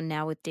producers on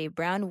Now with Dave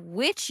Brown,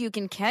 which you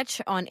can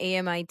catch on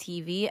AMI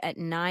TV at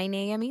 9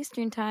 a.m.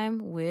 Eastern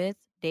Time with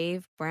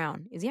Dave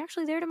Brown. Is he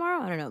actually there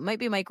tomorrow? I don't know. It might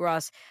be Mike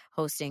Ross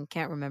hosting.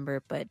 Can't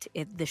remember, but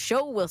the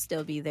show will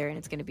still be there, and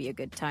it's going to be a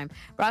good time.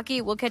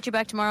 Rocky, we'll catch you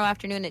back tomorrow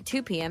afternoon at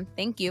 2 p.m.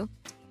 Thank you.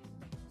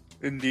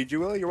 Indeed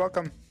you will. You're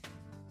welcome.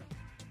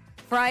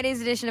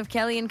 Friday's edition of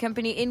Kelly and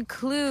Company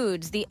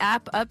includes the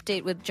app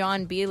update with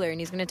John Beeler, and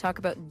he's going to talk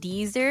about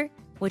Deezer,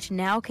 which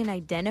now can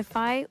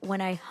identify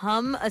when I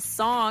hum a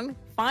song.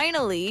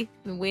 Finally,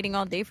 been waiting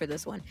all day for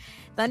this one.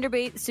 Thunder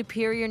Bay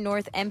Superior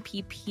North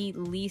MPP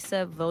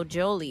Lisa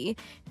Vojoli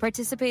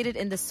participated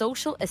in the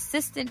Social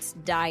Assistance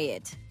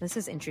Diet. This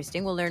is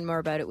interesting. We'll learn more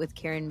about it with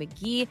Karen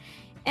McGee.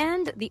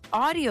 And the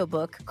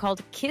audiobook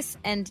called Kiss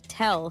and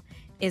Tell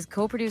is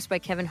co-produced by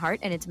Kevin Hart,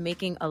 and it's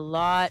making a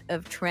lot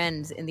of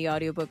trends in the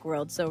audiobook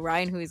world. So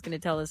Ryan, who is going to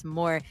tell us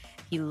more,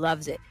 he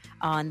loves it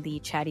on the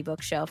Chatty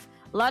Bookshelf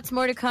Lots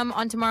more to come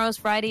on tomorrow's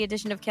Friday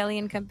edition of Kelly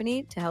and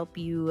Company to help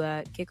you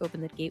kick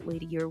open the gateway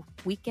to your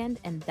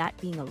weekend, and that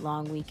being a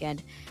long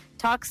weekend.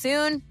 Talk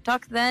soon.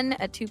 Talk then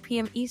at 2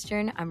 p.m.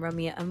 Eastern. I'm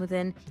Ramya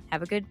Amuthan.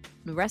 Have a good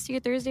rest of your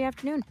Thursday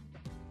afternoon.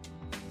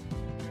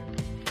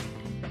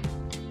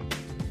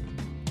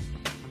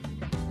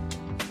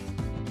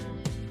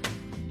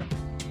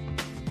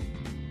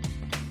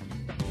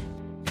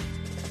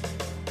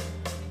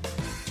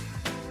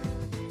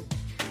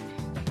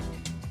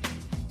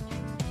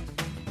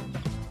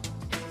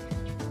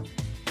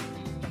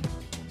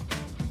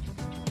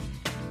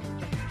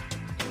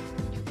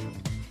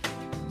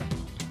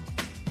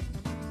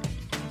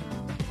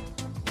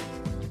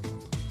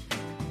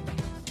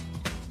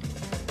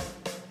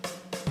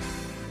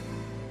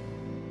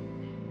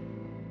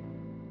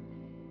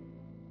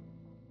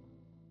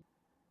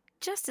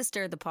 Just to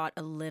stir the pot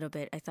a little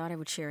bit, I thought I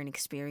would share an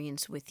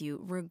experience with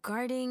you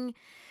regarding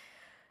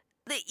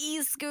the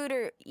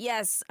e-scooter.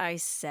 Yes, I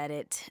said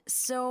it.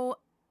 So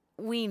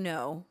we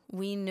know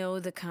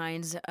the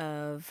kinds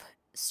of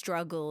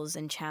struggles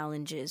and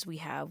challenges we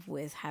have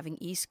with having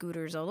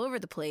e-scooters all over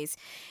the place,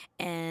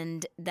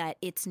 and that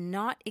it's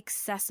not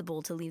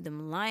accessible to leave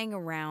them lying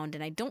around.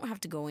 And I don't have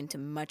to go into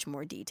much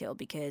more detail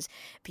because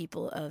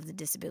people of the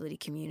disability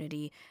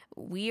community,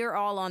 we are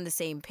all on the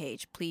same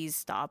page. Please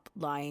stop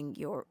lying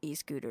your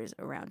e-scooters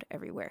around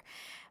everywhere.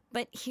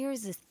 But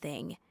here's the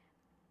thing.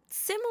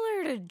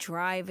 Similar to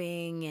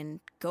driving and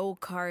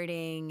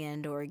go-karting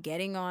and or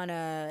getting on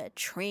a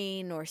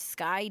train or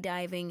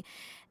skydiving,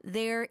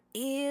 there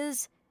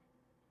is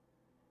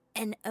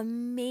an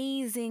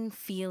amazing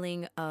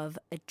feeling of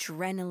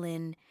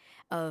adrenaline,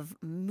 of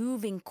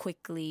moving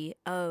quickly,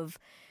 of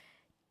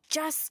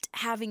just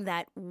having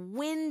that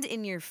wind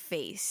in your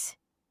face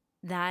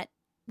that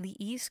the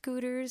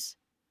e-scooters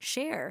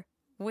share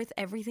with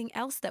everything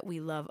else that we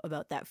love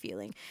about that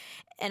feeling.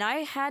 And I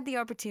had the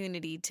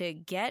opportunity to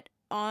get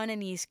on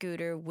an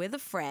e-scooter with a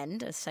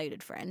friend, a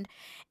sighted friend,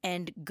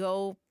 and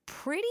go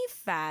pretty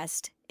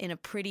fast in a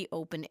pretty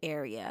open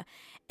area.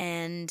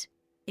 And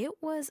it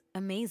was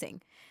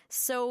amazing.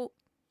 So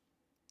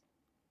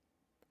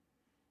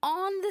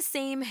on the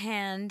same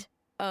hand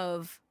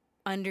of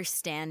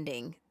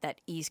understanding that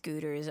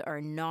e-scooters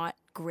are not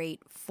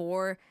great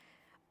for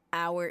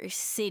our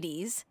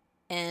cities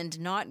and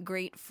not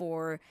great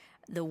for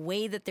the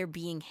way that they're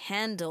being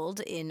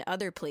handled in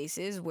other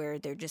places where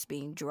they're just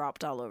being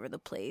dropped all over the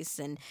place.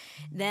 And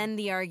then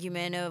the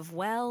argument of,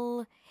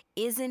 well,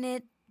 isn't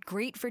it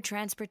great for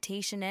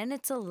transportation and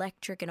it's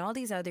electric and all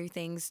these other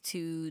things,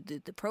 to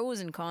the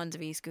pros and cons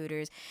of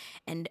e-scooters,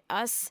 and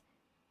us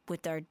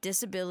with our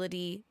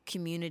disability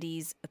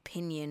community's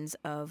opinions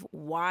of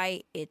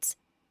why it's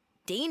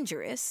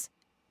dangerous,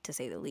 to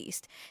say the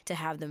least, to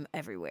have them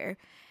everywhere.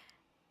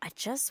 I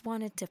just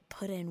wanted to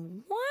put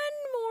in one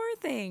more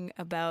thing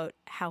about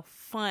how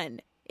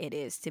fun it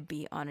is to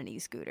be on an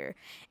e-scooter.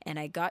 And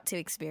I got to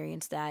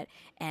experience that,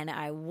 and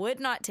I would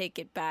not take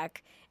it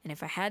back. And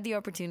if I had the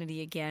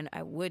opportunity again,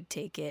 I would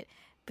take it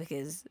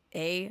because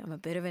A, I'm a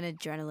bit of an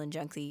adrenaline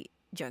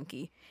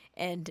junkie,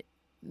 and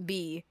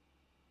B,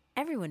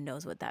 everyone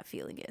knows what that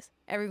feeling is.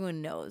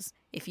 Everyone knows.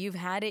 If you've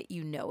had it,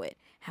 you know it.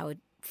 How it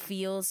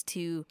feels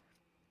to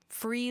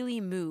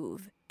freely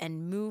move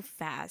and move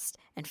fast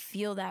and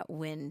feel that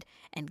wind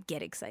and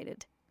get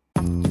excited.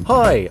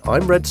 Hi,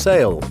 I'm Red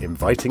Sail,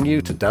 inviting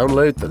you to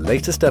download the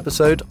latest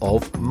episode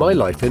of My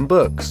Life in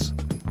Books,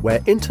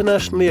 where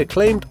internationally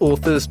acclaimed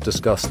authors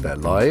discuss their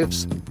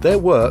lives, their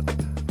work,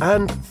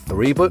 and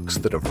 3 books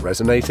that have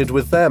resonated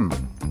with them.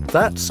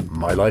 That's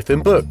My Life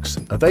in Books,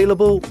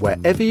 available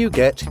wherever you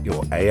get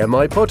your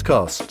AMI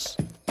podcasts.